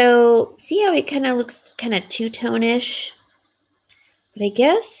 So, see how it kind of looks kind of two-tone-ish? But I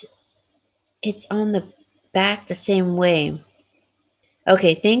guess it's on the back the same way.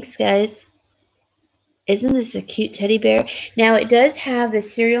 Okay, thanks, guys. Isn't this a cute teddy bear? Now, it does have the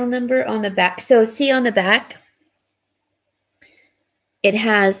serial number on the back. So, see on the back? It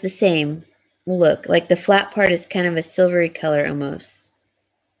has the same look. Like the flat part is kind of a silvery color almost.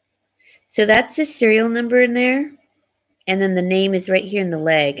 So, that's the serial number in there. And then the name is right here in the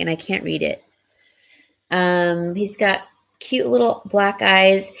leg, and I can't read it. He's got cute little black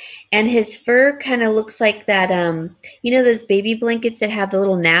eyes, and his fur kind of looks like that, you know those baby blankets that have the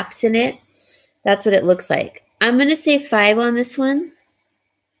little naps in it? That's what it looks like. I'm going to say 5 on this one.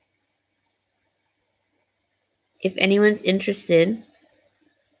 If anyone's interested.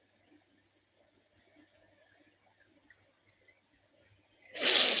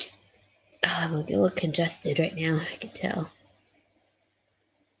 I'm a little congested right now, I can tell.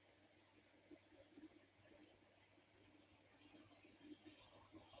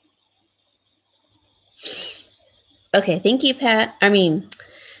 Okay, thank you, Pat.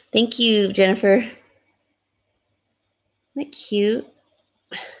 Thank you, Jennifer. Isn't that cute?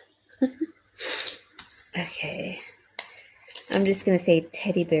 Okay. I'm just going to say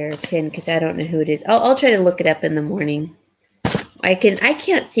teddy bear pin because I don't know who it is. I'll try to look it up in the morning. I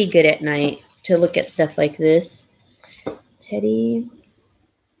can't see good at night to look at stuff like this. Teddy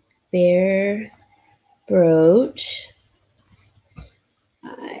bear brooch.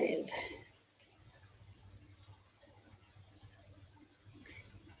 5.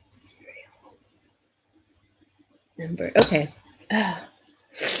 Serial number. Okay.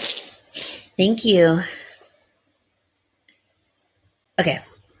 Thank you. Okay.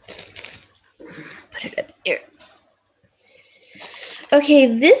 Put it up here. Okay,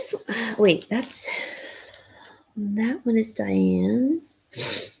 wait, that one is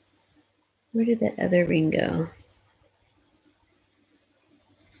Diane's. Where did that other ring go?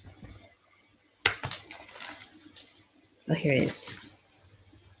 Oh, here it is.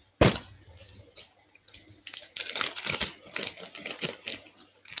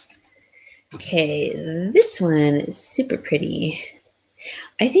 Okay, this one is super pretty.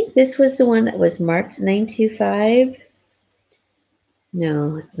 I think this was the one that was marked 925.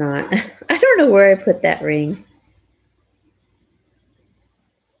 No, it's not. I don't know where I put that ring.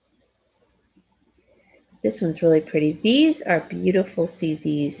 This one's really pretty. These are beautiful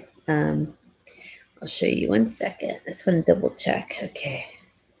CZs. I'll show you 1 second. I just want to double check. Okay.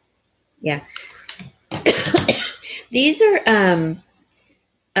 Yeah. These are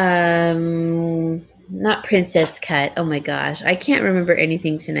not princess cut. Oh my gosh. I can't remember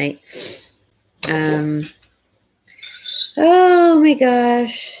anything tonight. Oh my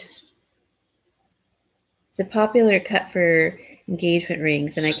gosh. It's a popular cut for engagement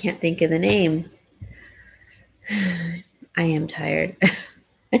rings, and I can't think of the name. I am tired.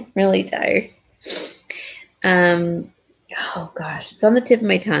 I'm really tired. Oh gosh, it's on the tip of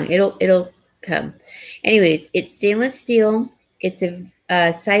my tongue. It'll come. Anyways, it's stainless steel. It's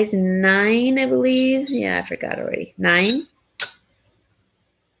a size 9, I believe. Yeah, I forgot already. 9.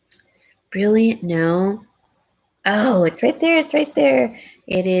 Brilliant. No. Oh, it's right there. It's right there.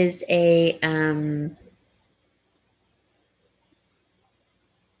 It is a oh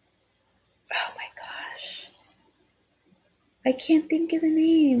my gosh. I can't think of the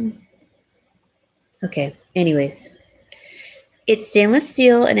name. Okay. Anyways, it's stainless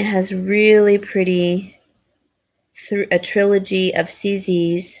steel and it has really pretty a trilogy of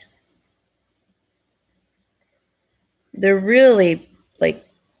CZs. They're really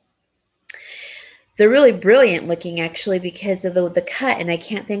brilliant looking actually because of the cut, and I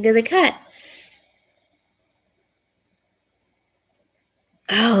can't think of the cut.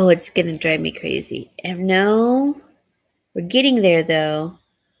 Oh, it's gonna drive me crazy. No, we're getting there though.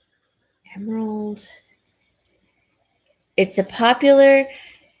 Emerald. It's a popular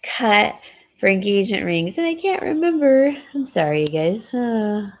cut for engagement rings, and I can't remember. I'm sorry, you guys.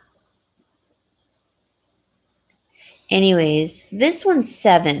 Anyways, this one's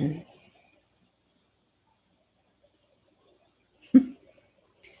 7.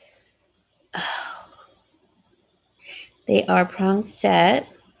 Oh. They are pronged set.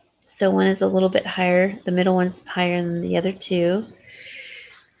 So one is a little bit higher. The middle one's higher than the other 2.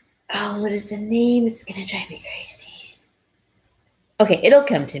 Oh, what is the name? It's going to drive me crazy. Okay, it'll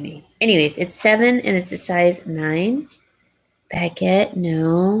come to me. Anyways, it's 7 and it's a size 9. Baguette,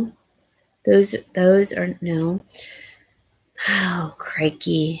 no. Those are, no. Oh,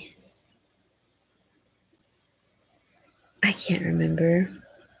 crikey. I can't remember.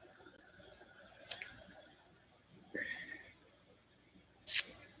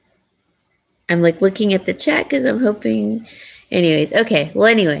 I'm like looking at the chat because I'm hoping. Anyways, okay. Well,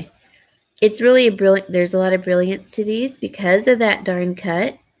 anyway, it's really a brilliant. There's a lot of brilliance to these because of that darn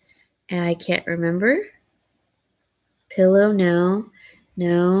cut. And I can't remember. Pillow, no.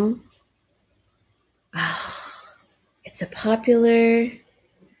 Oh, it's a popular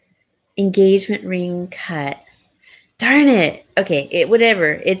engagement ring cut. Darn it. Okay,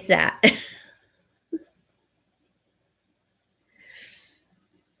 whatever. It's that.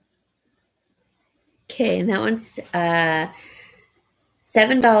 Okay, and that one's $7,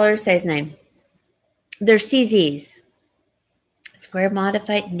 size 9. They're CZs. Square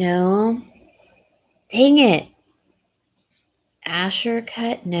modified, no. Dang it. Asher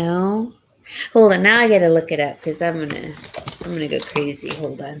cut, no. Hold on, now I gotta look it up because I'm gonna go crazy.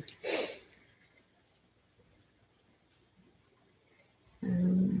 Hold on.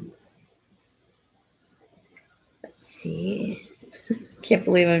 can't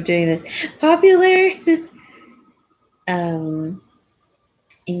believe I'm doing this. Popular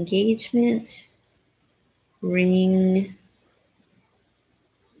engagement ring.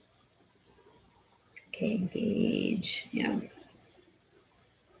 Okay, engage. Yeah.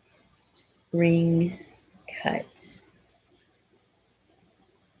 Ring cut.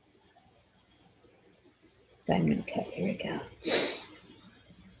 Diamond cut. Here we go.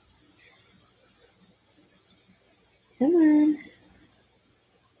 Come on.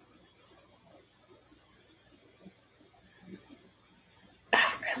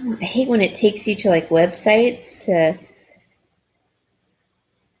 Oh, come on. I hate when it takes you to like websites to.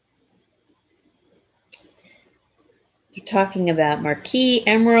 You're talking about marquee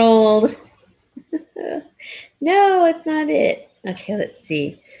emerald. No, it's not it. Okay, let's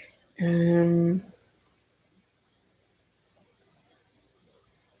see.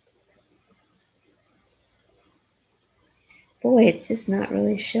 Boy, it's just not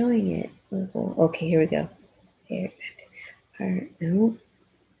really showing it. Okay, here we go. Here. No.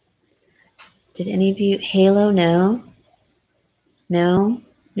 Did any of you? Halo, no. No.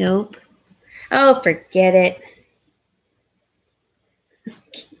 Nope. Oh, forget it.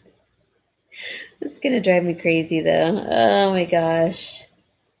 It's going to drive me crazy, though. Oh, my gosh.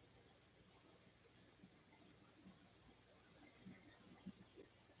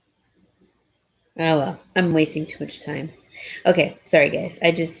 Oh, well. I'm wasting too much time. Okay, sorry, guys.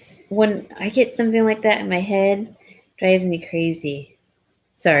 When I get something like that in my head, drives me crazy.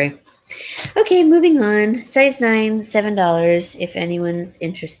 Sorry. Okay, moving on. Size 9, $7 if anyone's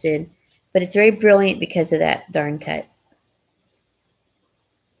interested. But it's very brilliant because of that darn cut.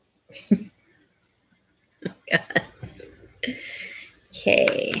 God.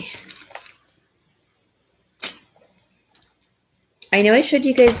 Okay. I know I showed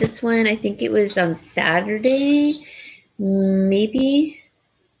you guys this one. I think it was on Saturday. Maybe.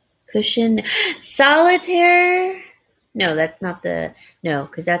 Cushion. Solitaire. No, that's not the. No,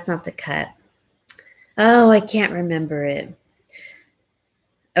 because that's not the cut. Oh, I can't remember it.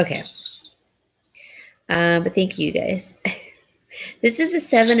 Okay. But thank you guys. This is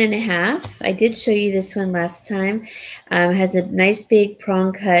a 7.5. I did show you this one last time. Has a nice big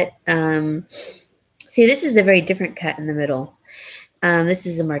prong cut. See, this is a very different cut in the middle. This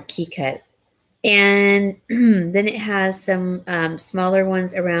is a marquee cut. And then it has some smaller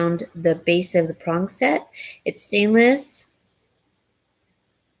ones around the base of the prong set. It's stainless.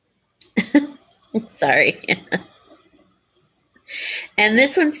 Sorry. And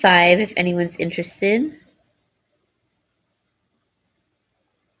this one's $5 if anyone's interested.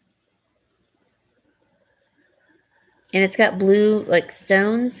 And it's got blue like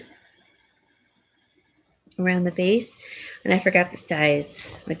stones around the base. And I forgot the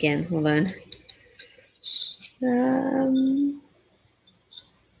size. Again, hold on.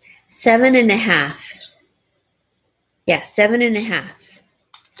 7.5. Yeah, 7.5.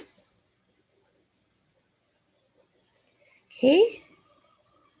 Okay.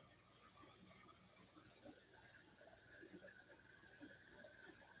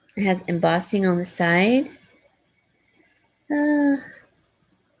 It has embossing on the side.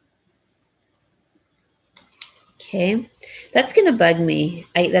 Okay. That's going to bug me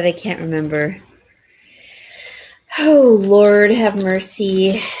that I can't remember. Oh, Lord, have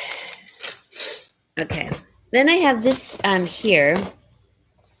mercy. Okay. Then I have this here.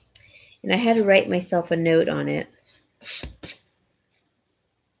 And I had to write myself a note on it.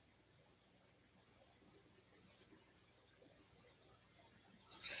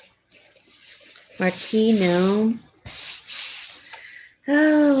 Marquee, no.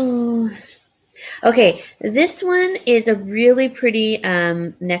 Oh. Okay, this one is a really pretty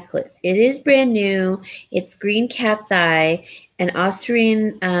necklace. It is brand new. It's green cat's eye and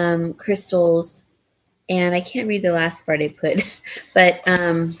Austrian crystals. And I can't read the last part I put. But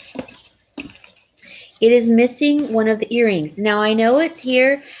it is missing one of the earrings. Now, I know it's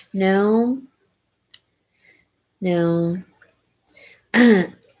here. No. No.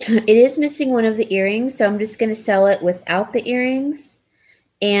 It is missing one of the earrings, so I'm just going to sell it without the earrings.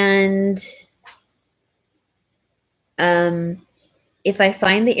 And if I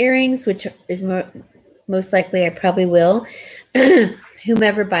find the earrings, which is most likely I probably will,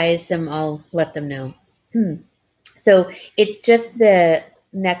 whomever buys them, I'll let them know. So it's just the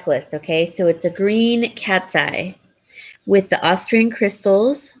necklace, okay? So it's a green cat's eye with the Austrian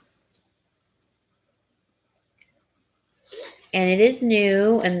crystals. And it is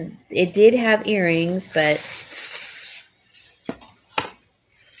new, and it did have earrings, but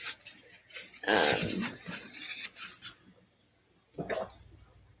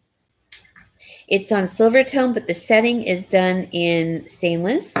It's on silver tone, but the setting is done in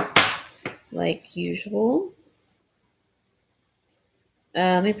stainless, like usual.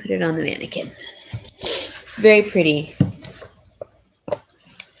 Let me put it on the mannequin. It's very pretty.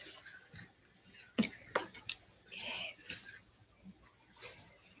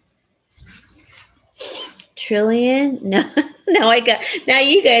 Trillion? No, now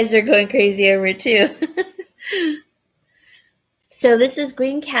you guys are going crazy over it too. So this is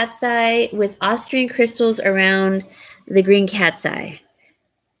green cat's eye with Austrian crystals around the green cat's eye.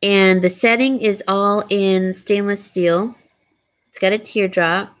 And the setting is all in stainless steel. It's got a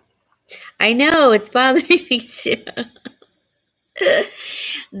teardrop. I know, it's bothering me too.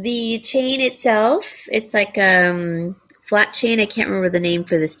 The chain itself, it's like flat chain. I can't remember the name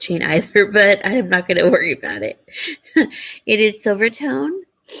for this chain either, but I'm not going to worry about it. It is silver tone,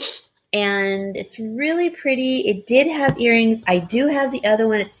 and it's really pretty. It did have earrings. I do have the other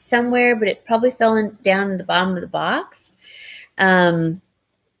one. It's somewhere, but it probably fell down in the bottom of the box.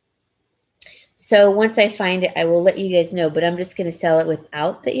 So once I find it, I will let you guys know, but I'm just going to sell it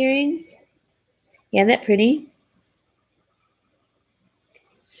without the earrings. Yeah, isn't that pretty?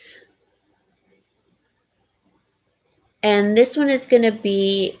 And this one is going to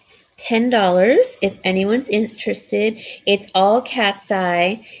be $10 if anyone's interested. It's all cat's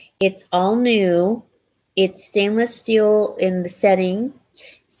eye. It's all new. It's stainless steel in the setting,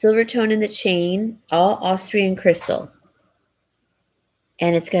 silver tone in the chain, all Austrian crystal.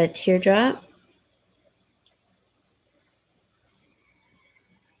 And it's got a teardrop.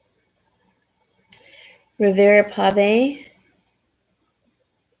 Rivera Pave.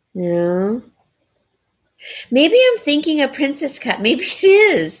 No. Maybe I'm thinking of Princess Cut. Maybe it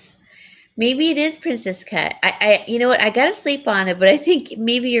is. Maybe it is Princess Cut. You know what? I gotta sleep on it, but I think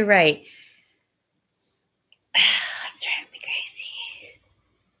maybe you're right. It's driving me crazy.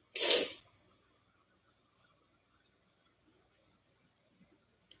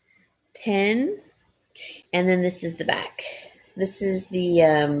 10, and then this is the back. This is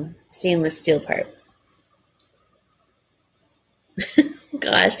the stainless steel part.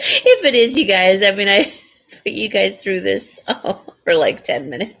 Gosh, if it is, you guys, I mean, I put you guys through this for like 10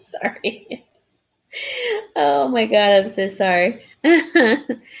 minutes. Sorry. Oh my God, I'm so sorry.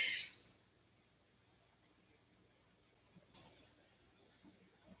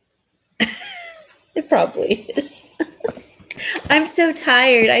 It probably is. I'm so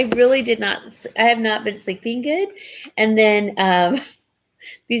tired. I have not been sleeping good. And then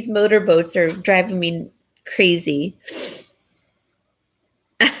these motorboats are driving me crazy.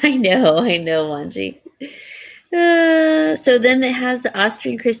 I know, Wanji. So then it has the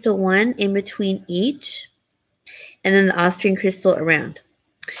Austrian crystal 1 in between each, and then the Austrian crystal around.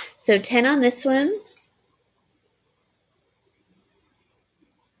 So 10 on this one.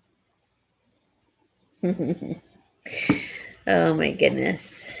 Oh my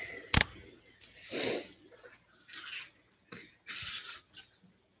goodness.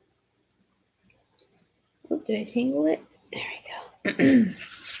 Oh, did I tangle it? There we go.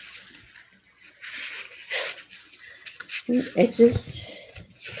 It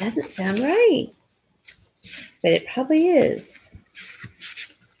just doesn't sound right, but it probably is.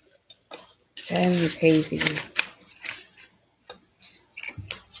 It's driving me crazy.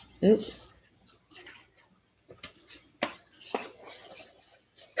 Oops.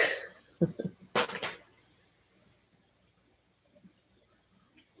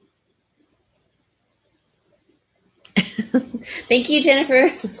 Thank you,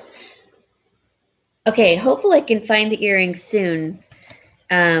 Jennifer. Okay, hopefully I can find the earrings soon.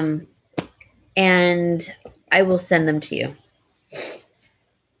 And I will send them to you.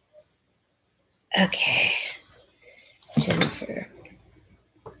 Okay, Jennifer.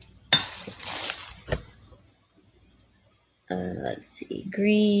 Let's see.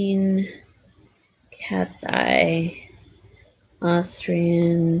 Green, cat's eye,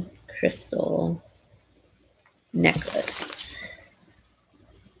 Austrian crystal necklace.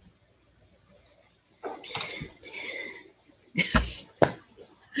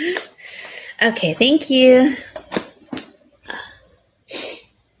 Okay, thank you.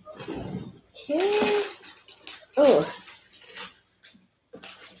 Okay. Oh.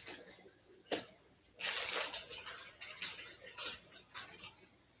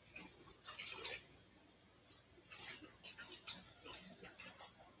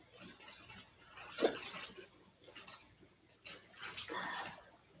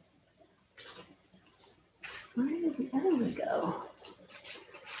 Where did the other one go?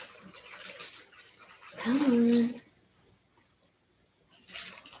 Come on.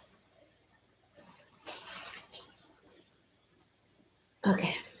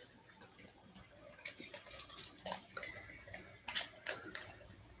 Okay.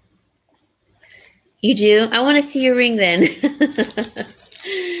 You do? I want to see your ring then.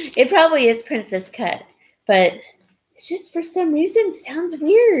 It probably is princess cut, but it's just for some reason sounds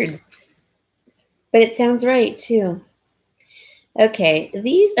weird. But it sounds right too. Okay,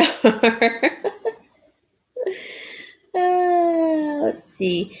 these are let's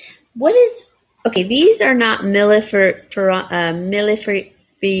see. What is okay? These are not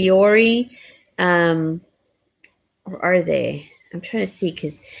Millefiori, or are they? I'm trying to see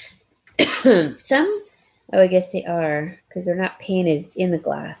because some. Oh, I guess they are because they're not painted. It's in the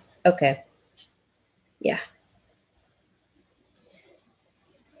glass. Okay, yeah,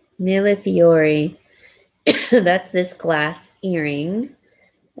 Millefiori. That's this glass earring.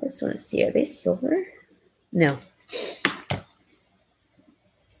 I just want to see. Are they silver? No.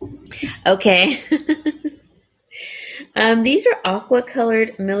 Okay. These are aqua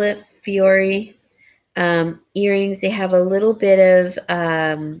colored Millefiori earrings. They have a little bit of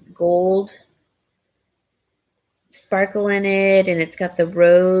gold sparkle in it, and it's got the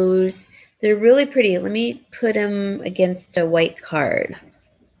rose. They're really pretty. Let me put them against a white card.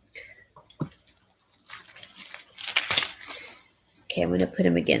 Okay, I'm going to put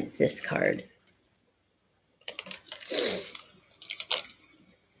them against this card.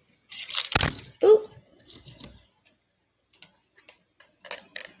 Ooh.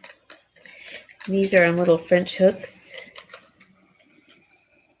 These are on little French hooks.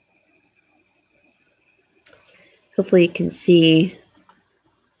 Hopefully you can see.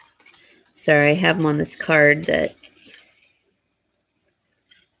 Sorry, I have them on this card that.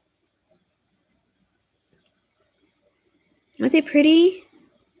 Aren't they pretty?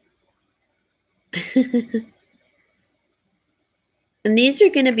 And these are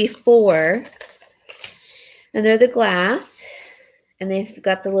going to be 4. And they're the glass. And they've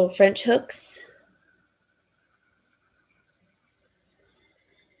got the little French hooks.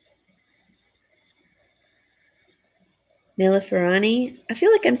 Millefiori. I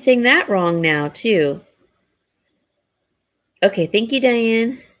feel like I'm saying that wrong now, too. Okay, thank you,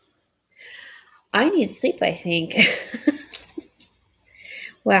 Diane. I need sleep, I think.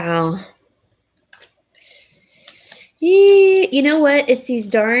 Wow. You know what? It's these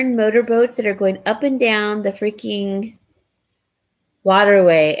darn motorboats that are going up and down the freaking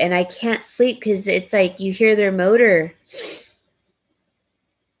waterway, and I can't sleep because it's like you hear their motor.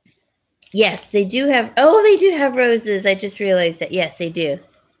 Yes, they do have. Oh, they do have roses. I just realized that. Yes, they do.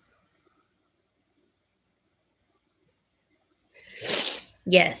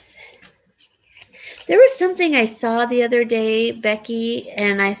 Yes. There was something I saw the other day, Becky,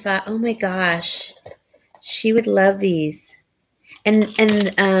 and I thought, oh my gosh, she would love these. And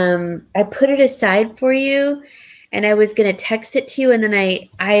I put it aside for you, and I was gonna text it to you, and then I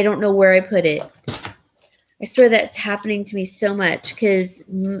don't know where I put it. I swear that's happening to me so much because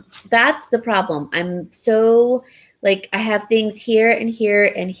that's the problem. I'm so like I have things here and here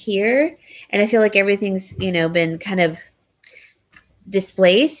and here, and I feel like everything's been kind of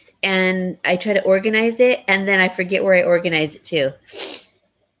displaced, and I try to organize it, and then I forget where I organize it to.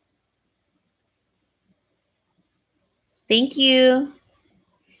 Thank you.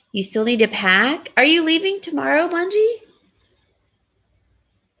 You still need to pack? Are you leaving tomorrow, Bungie?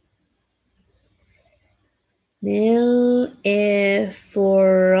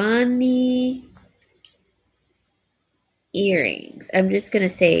 Millefiori earrings. I'm just going to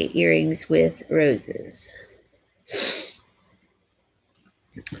say earrings with roses.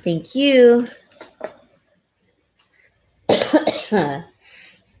 Thank you.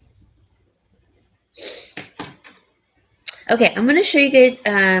 Okay, I'm going to show you guys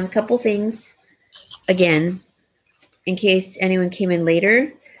a couple things again in case anyone came in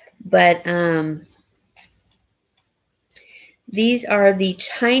later. But these are the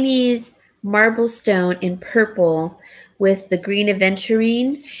Chinese marble stone in purple with the green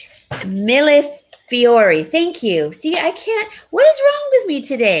aventurine. Millefiori. Thank you. See, I can't. What is wrong with me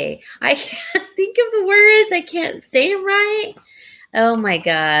today? I can't think of the words. I can't say them right. Oh my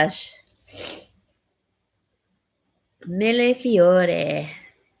gosh. Millefiori.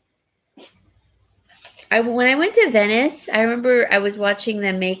 When I went to Venice, I remember I was watching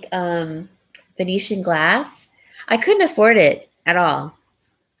them make Venetian glass. I couldn't afford it at all.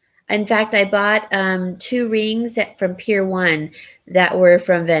 In fact, I bought 2 rings from Pier 1 that were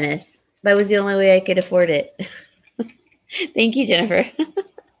from Venice. That was the only way I could afford it. Thank you, Jennifer.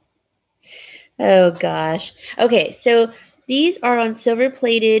 Oh, gosh. Okay, so these are on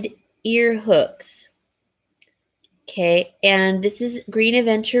silver-plated ear hooks. Okay, and this is green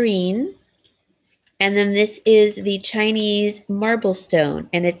aventurine. And then this is the Chinese marble stone.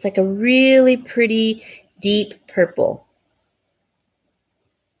 And it's like a really pretty deep purple.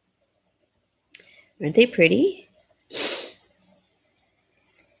 Aren't they pretty?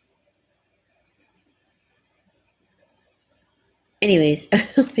 Anyways,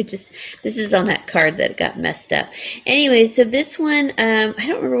 this is on that card that got messed up. Anyways, so this one, I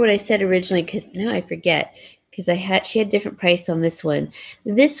don't remember what I said originally because now I forget because she had different price on this one.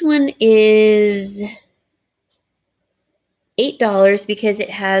 This one is $8 because it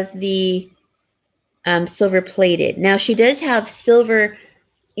has the silver plated. Now she does have silver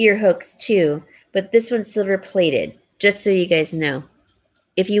ear hooks too, but this one's silver plated, just so you guys know.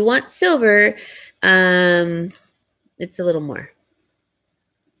 If you want silver, it's a little more.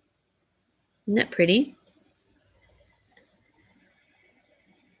 Isn't that pretty?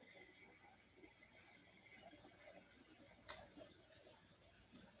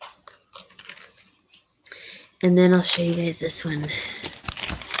 And then I'll show you guys this one.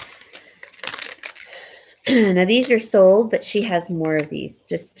 Now these are sold, but she has more of these,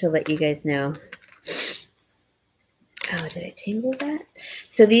 just to let you guys know. Oh, did I tangle that?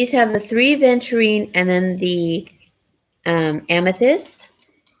 So these have the 3 aventurine and then the amethyst.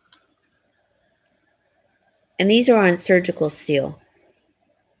 And these are on surgical steel.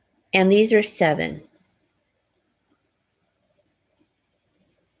 And these are 7.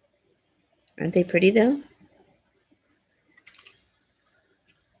 Aren't they pretty though?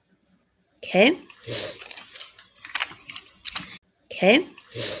 Okay. Okay.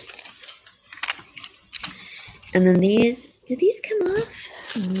 And then these, did these come off?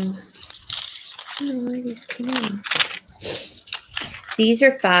 I don't know why these came off. These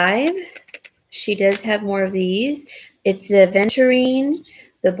are 5. She does have more of these. It's the aventurine,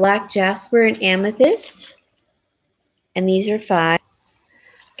 the black jasper, and amethyst. And these are 5.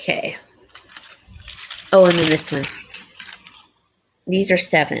 Okay. Oh, and then this one. These are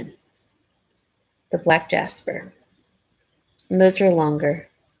 7. The black jasper. And those are longer.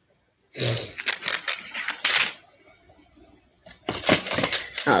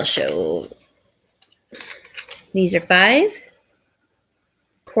 I'll show. These are 5.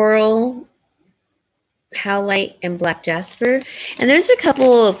 Coral, howlite, and black jasper. And there's a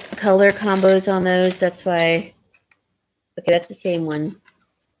couple of color combos on those. That's why. Okay, that's the same one.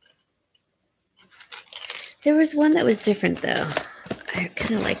 There was one that was different, though. I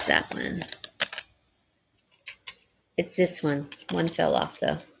kind of like that one. It's this one. One fell off,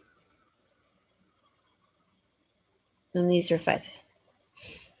 though. And these are 5.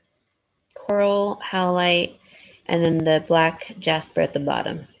 Coral, howlite, and then the black jasper at the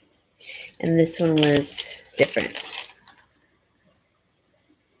bottom. And this one was different.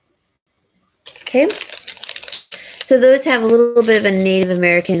 Okay. So those have a little bit of a Native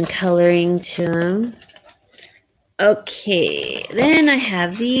American coloring to them. Okay, then I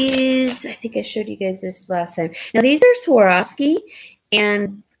have these. I think I showed you guys this last time. Now these are Swarovski,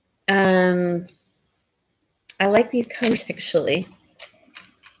 and I like these colors actually.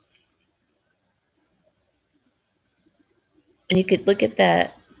 And you could look at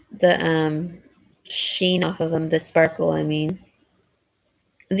that, the sheen off of them, the sparkle, I mean.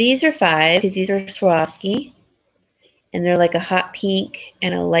 These are 5 because these are Swarovski, and they're like a hot pink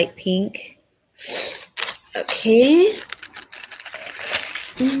and a light pink. Okay.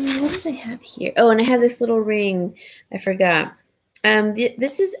 What did I have here? Oh, and I have this little ring. I forgot.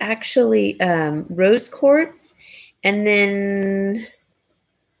 This is actually rose quartz, and then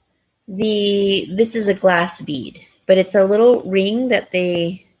this is a glass bead, but it's a little ring that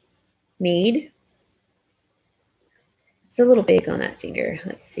they made. It's a little big on that finger.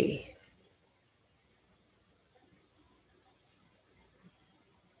 Let's see.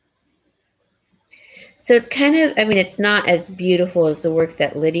 So it's kind of, I mean, it's not as beautiful as the work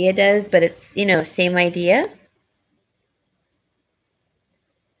that Lydia does, but it's, you know, same idea.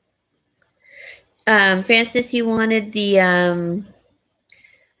 Francis, you wanted the,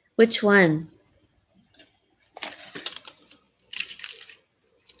 which one?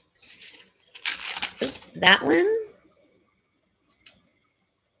 Oops, that one?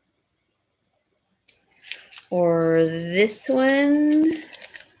 Or this one?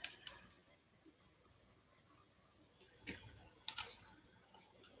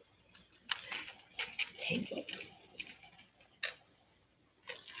 Tangle.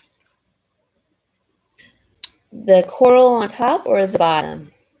 The coral on top or the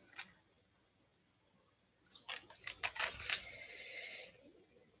bottom?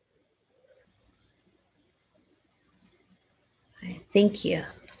 Thank you.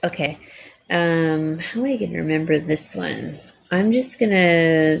 Okay. How am I going to remember this one? I'm just going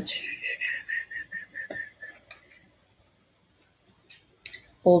to...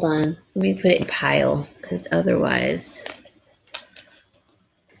 Hold on. Let me put it in pile, because otherwise...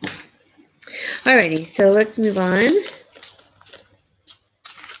 Alrighty, so let's move on.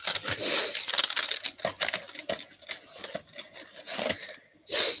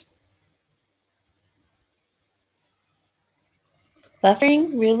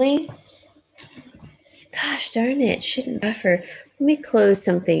 Buffering? Really? Gosh darn it, shouldn't buffer. Let me close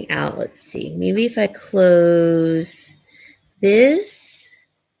something out. Let's see. Maybe if I close this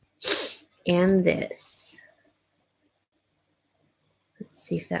and this. Let's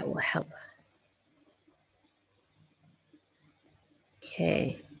see if that will help.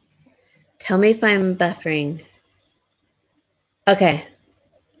 Okay. Tell me if I'm buffering. Okay.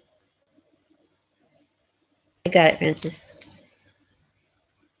 I got it, Francis.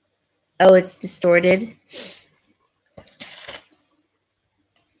 Oh, it's distorted.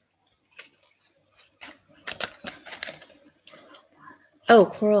 Oh,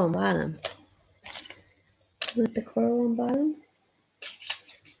 coral on bottom. With the coral on bottom?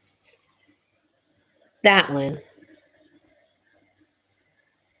 That one.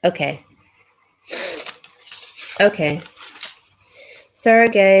 Okay. Okay. Sorry,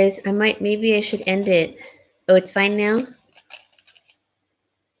 guys. Maybe I should end it. Oh, it's fine now?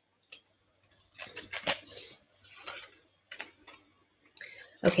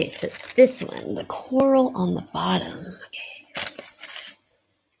 Okay, so it's this one, the coral on the bottom. Okay.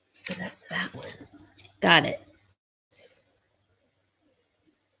 So that's that one. Got it.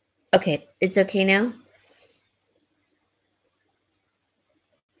 Okay, it's okay now?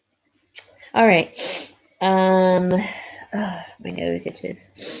 All right. My nose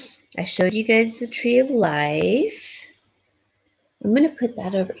itches. I showed you guys the tree of life. I'm going to put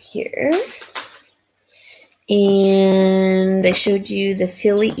that over here. And I showed you the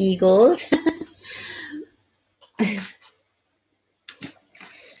Philly Eagles.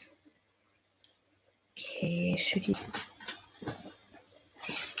 Okay, I showed you.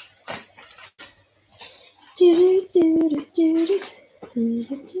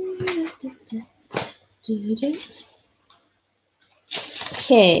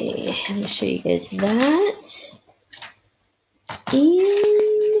 Okay, let me show you guys that.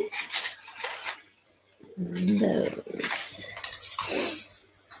 And those.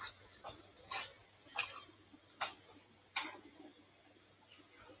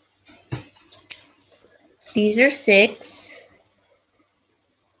 These are 6.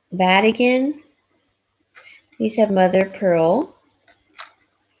 Vatican. These have mother pearl.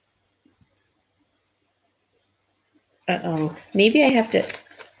 Uh-oh. Maybe I have to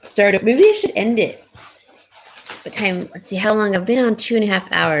start it. Maybe I should end it. What time? Let's see how long. I've been on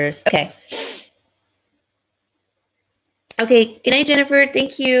 2.5 hours. Okay. Okay. Good night, Jennifer.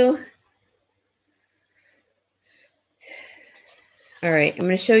 Thank you. All right. I'm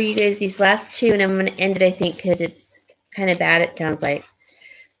going to show you guys these last 2, and I'm going to end it, I think, because it's kind of bad, it sounds like.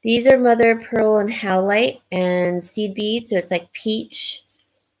 These are mother pearl and howlite and seed beads. So it's like peach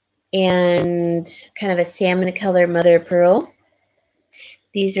and kind of a salmon color mother pearl.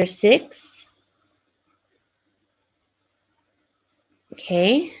 These are 6.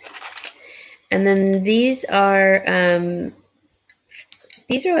 Okay. And then these are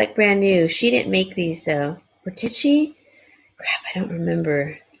like brand new. She didn't make these though. Or did she? Crap, I don't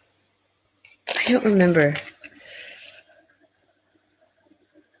remember.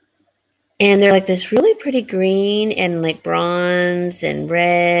 And they're like this really pretty green and like bronze and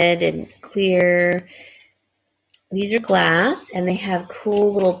red and clear. These are glass and they have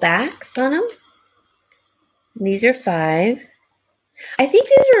cool little backs on them. These are 5. I think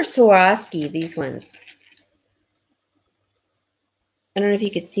these are Swarovski, these ones. I don't know if you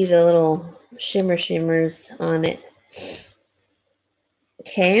could see the little shimmers on it.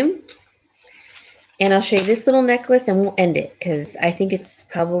 Okay. And I'll show you this little necklace and we'll end it because I think it's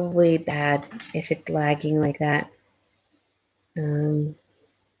probably bad if it's lagging like that.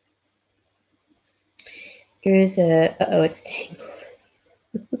 Here's a, uh-oh, it's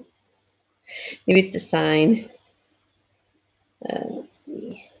tangled. Maybe it's a sign. Let's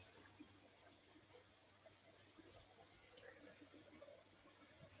see.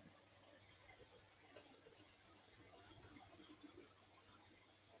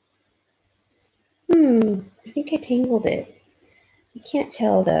 I think I tangled it. You can't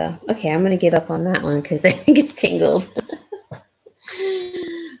tell though. Okay, I'm going to give up on that one because I think it's tangled.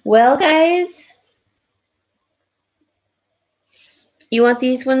 Well, guys, you want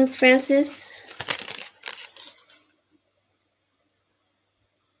these ones, Francis?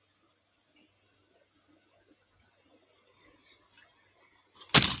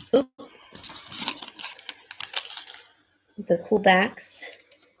 Oop. The cool backs.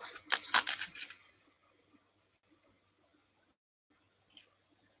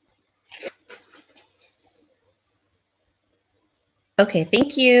 Okay,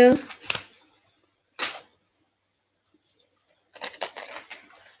 thank you.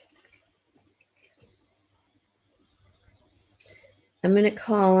 I'm going to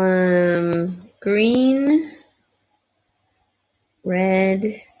call them green,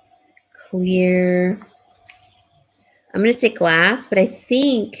 red, clear. I'm going to say glass, but I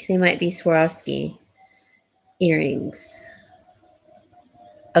think they might be Swarovski earrings.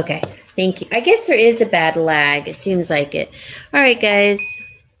 Okay, thank you. I guess there is a bad lag. It seems like it. All right, guys.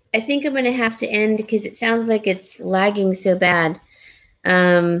 I think I'm going to have to end because it sounds like it's lagging so bad.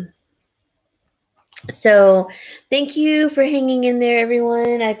 So thank you for hanging in there,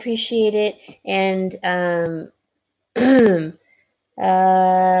 everyone. I appreciate it. And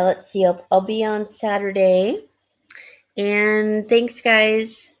let's see. I'll be on Saturday. And thanks,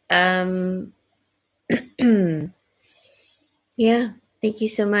 guys. Yeah, thank you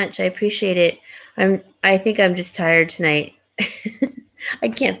so much. I appreciate it. I think I'm just tired tonight. I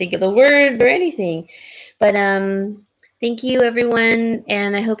can't think of the words or anything. But thank you, everyone,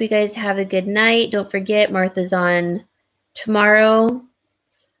 and I hope you guys have a good night. Don't forget, Martha's on tomorrow,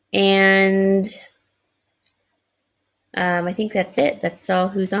 and I think that's it. That's all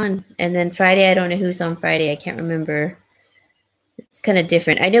who's on. And then Friday, I don't know who's on Friday. I can't remember. It's kind of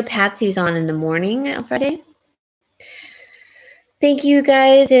different. I know Patsy's on in the morning on Friday. Thank you,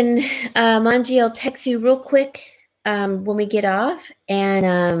 guys. And Manji, I'll text you real quick when we get off.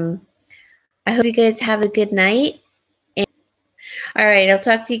 And I hope you guys have a good night. And, all right, I'll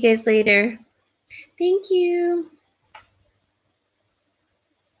talk to you guys later. Thank you.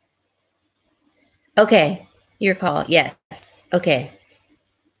 Okay, your call. Yes. Okay.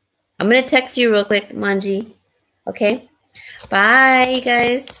 I'm going to text you real quick, Manji. Okay. Bye,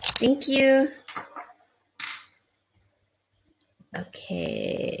 guys. Thank you.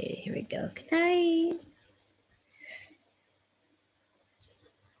 Okay, here we go. Good night.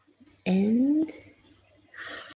 And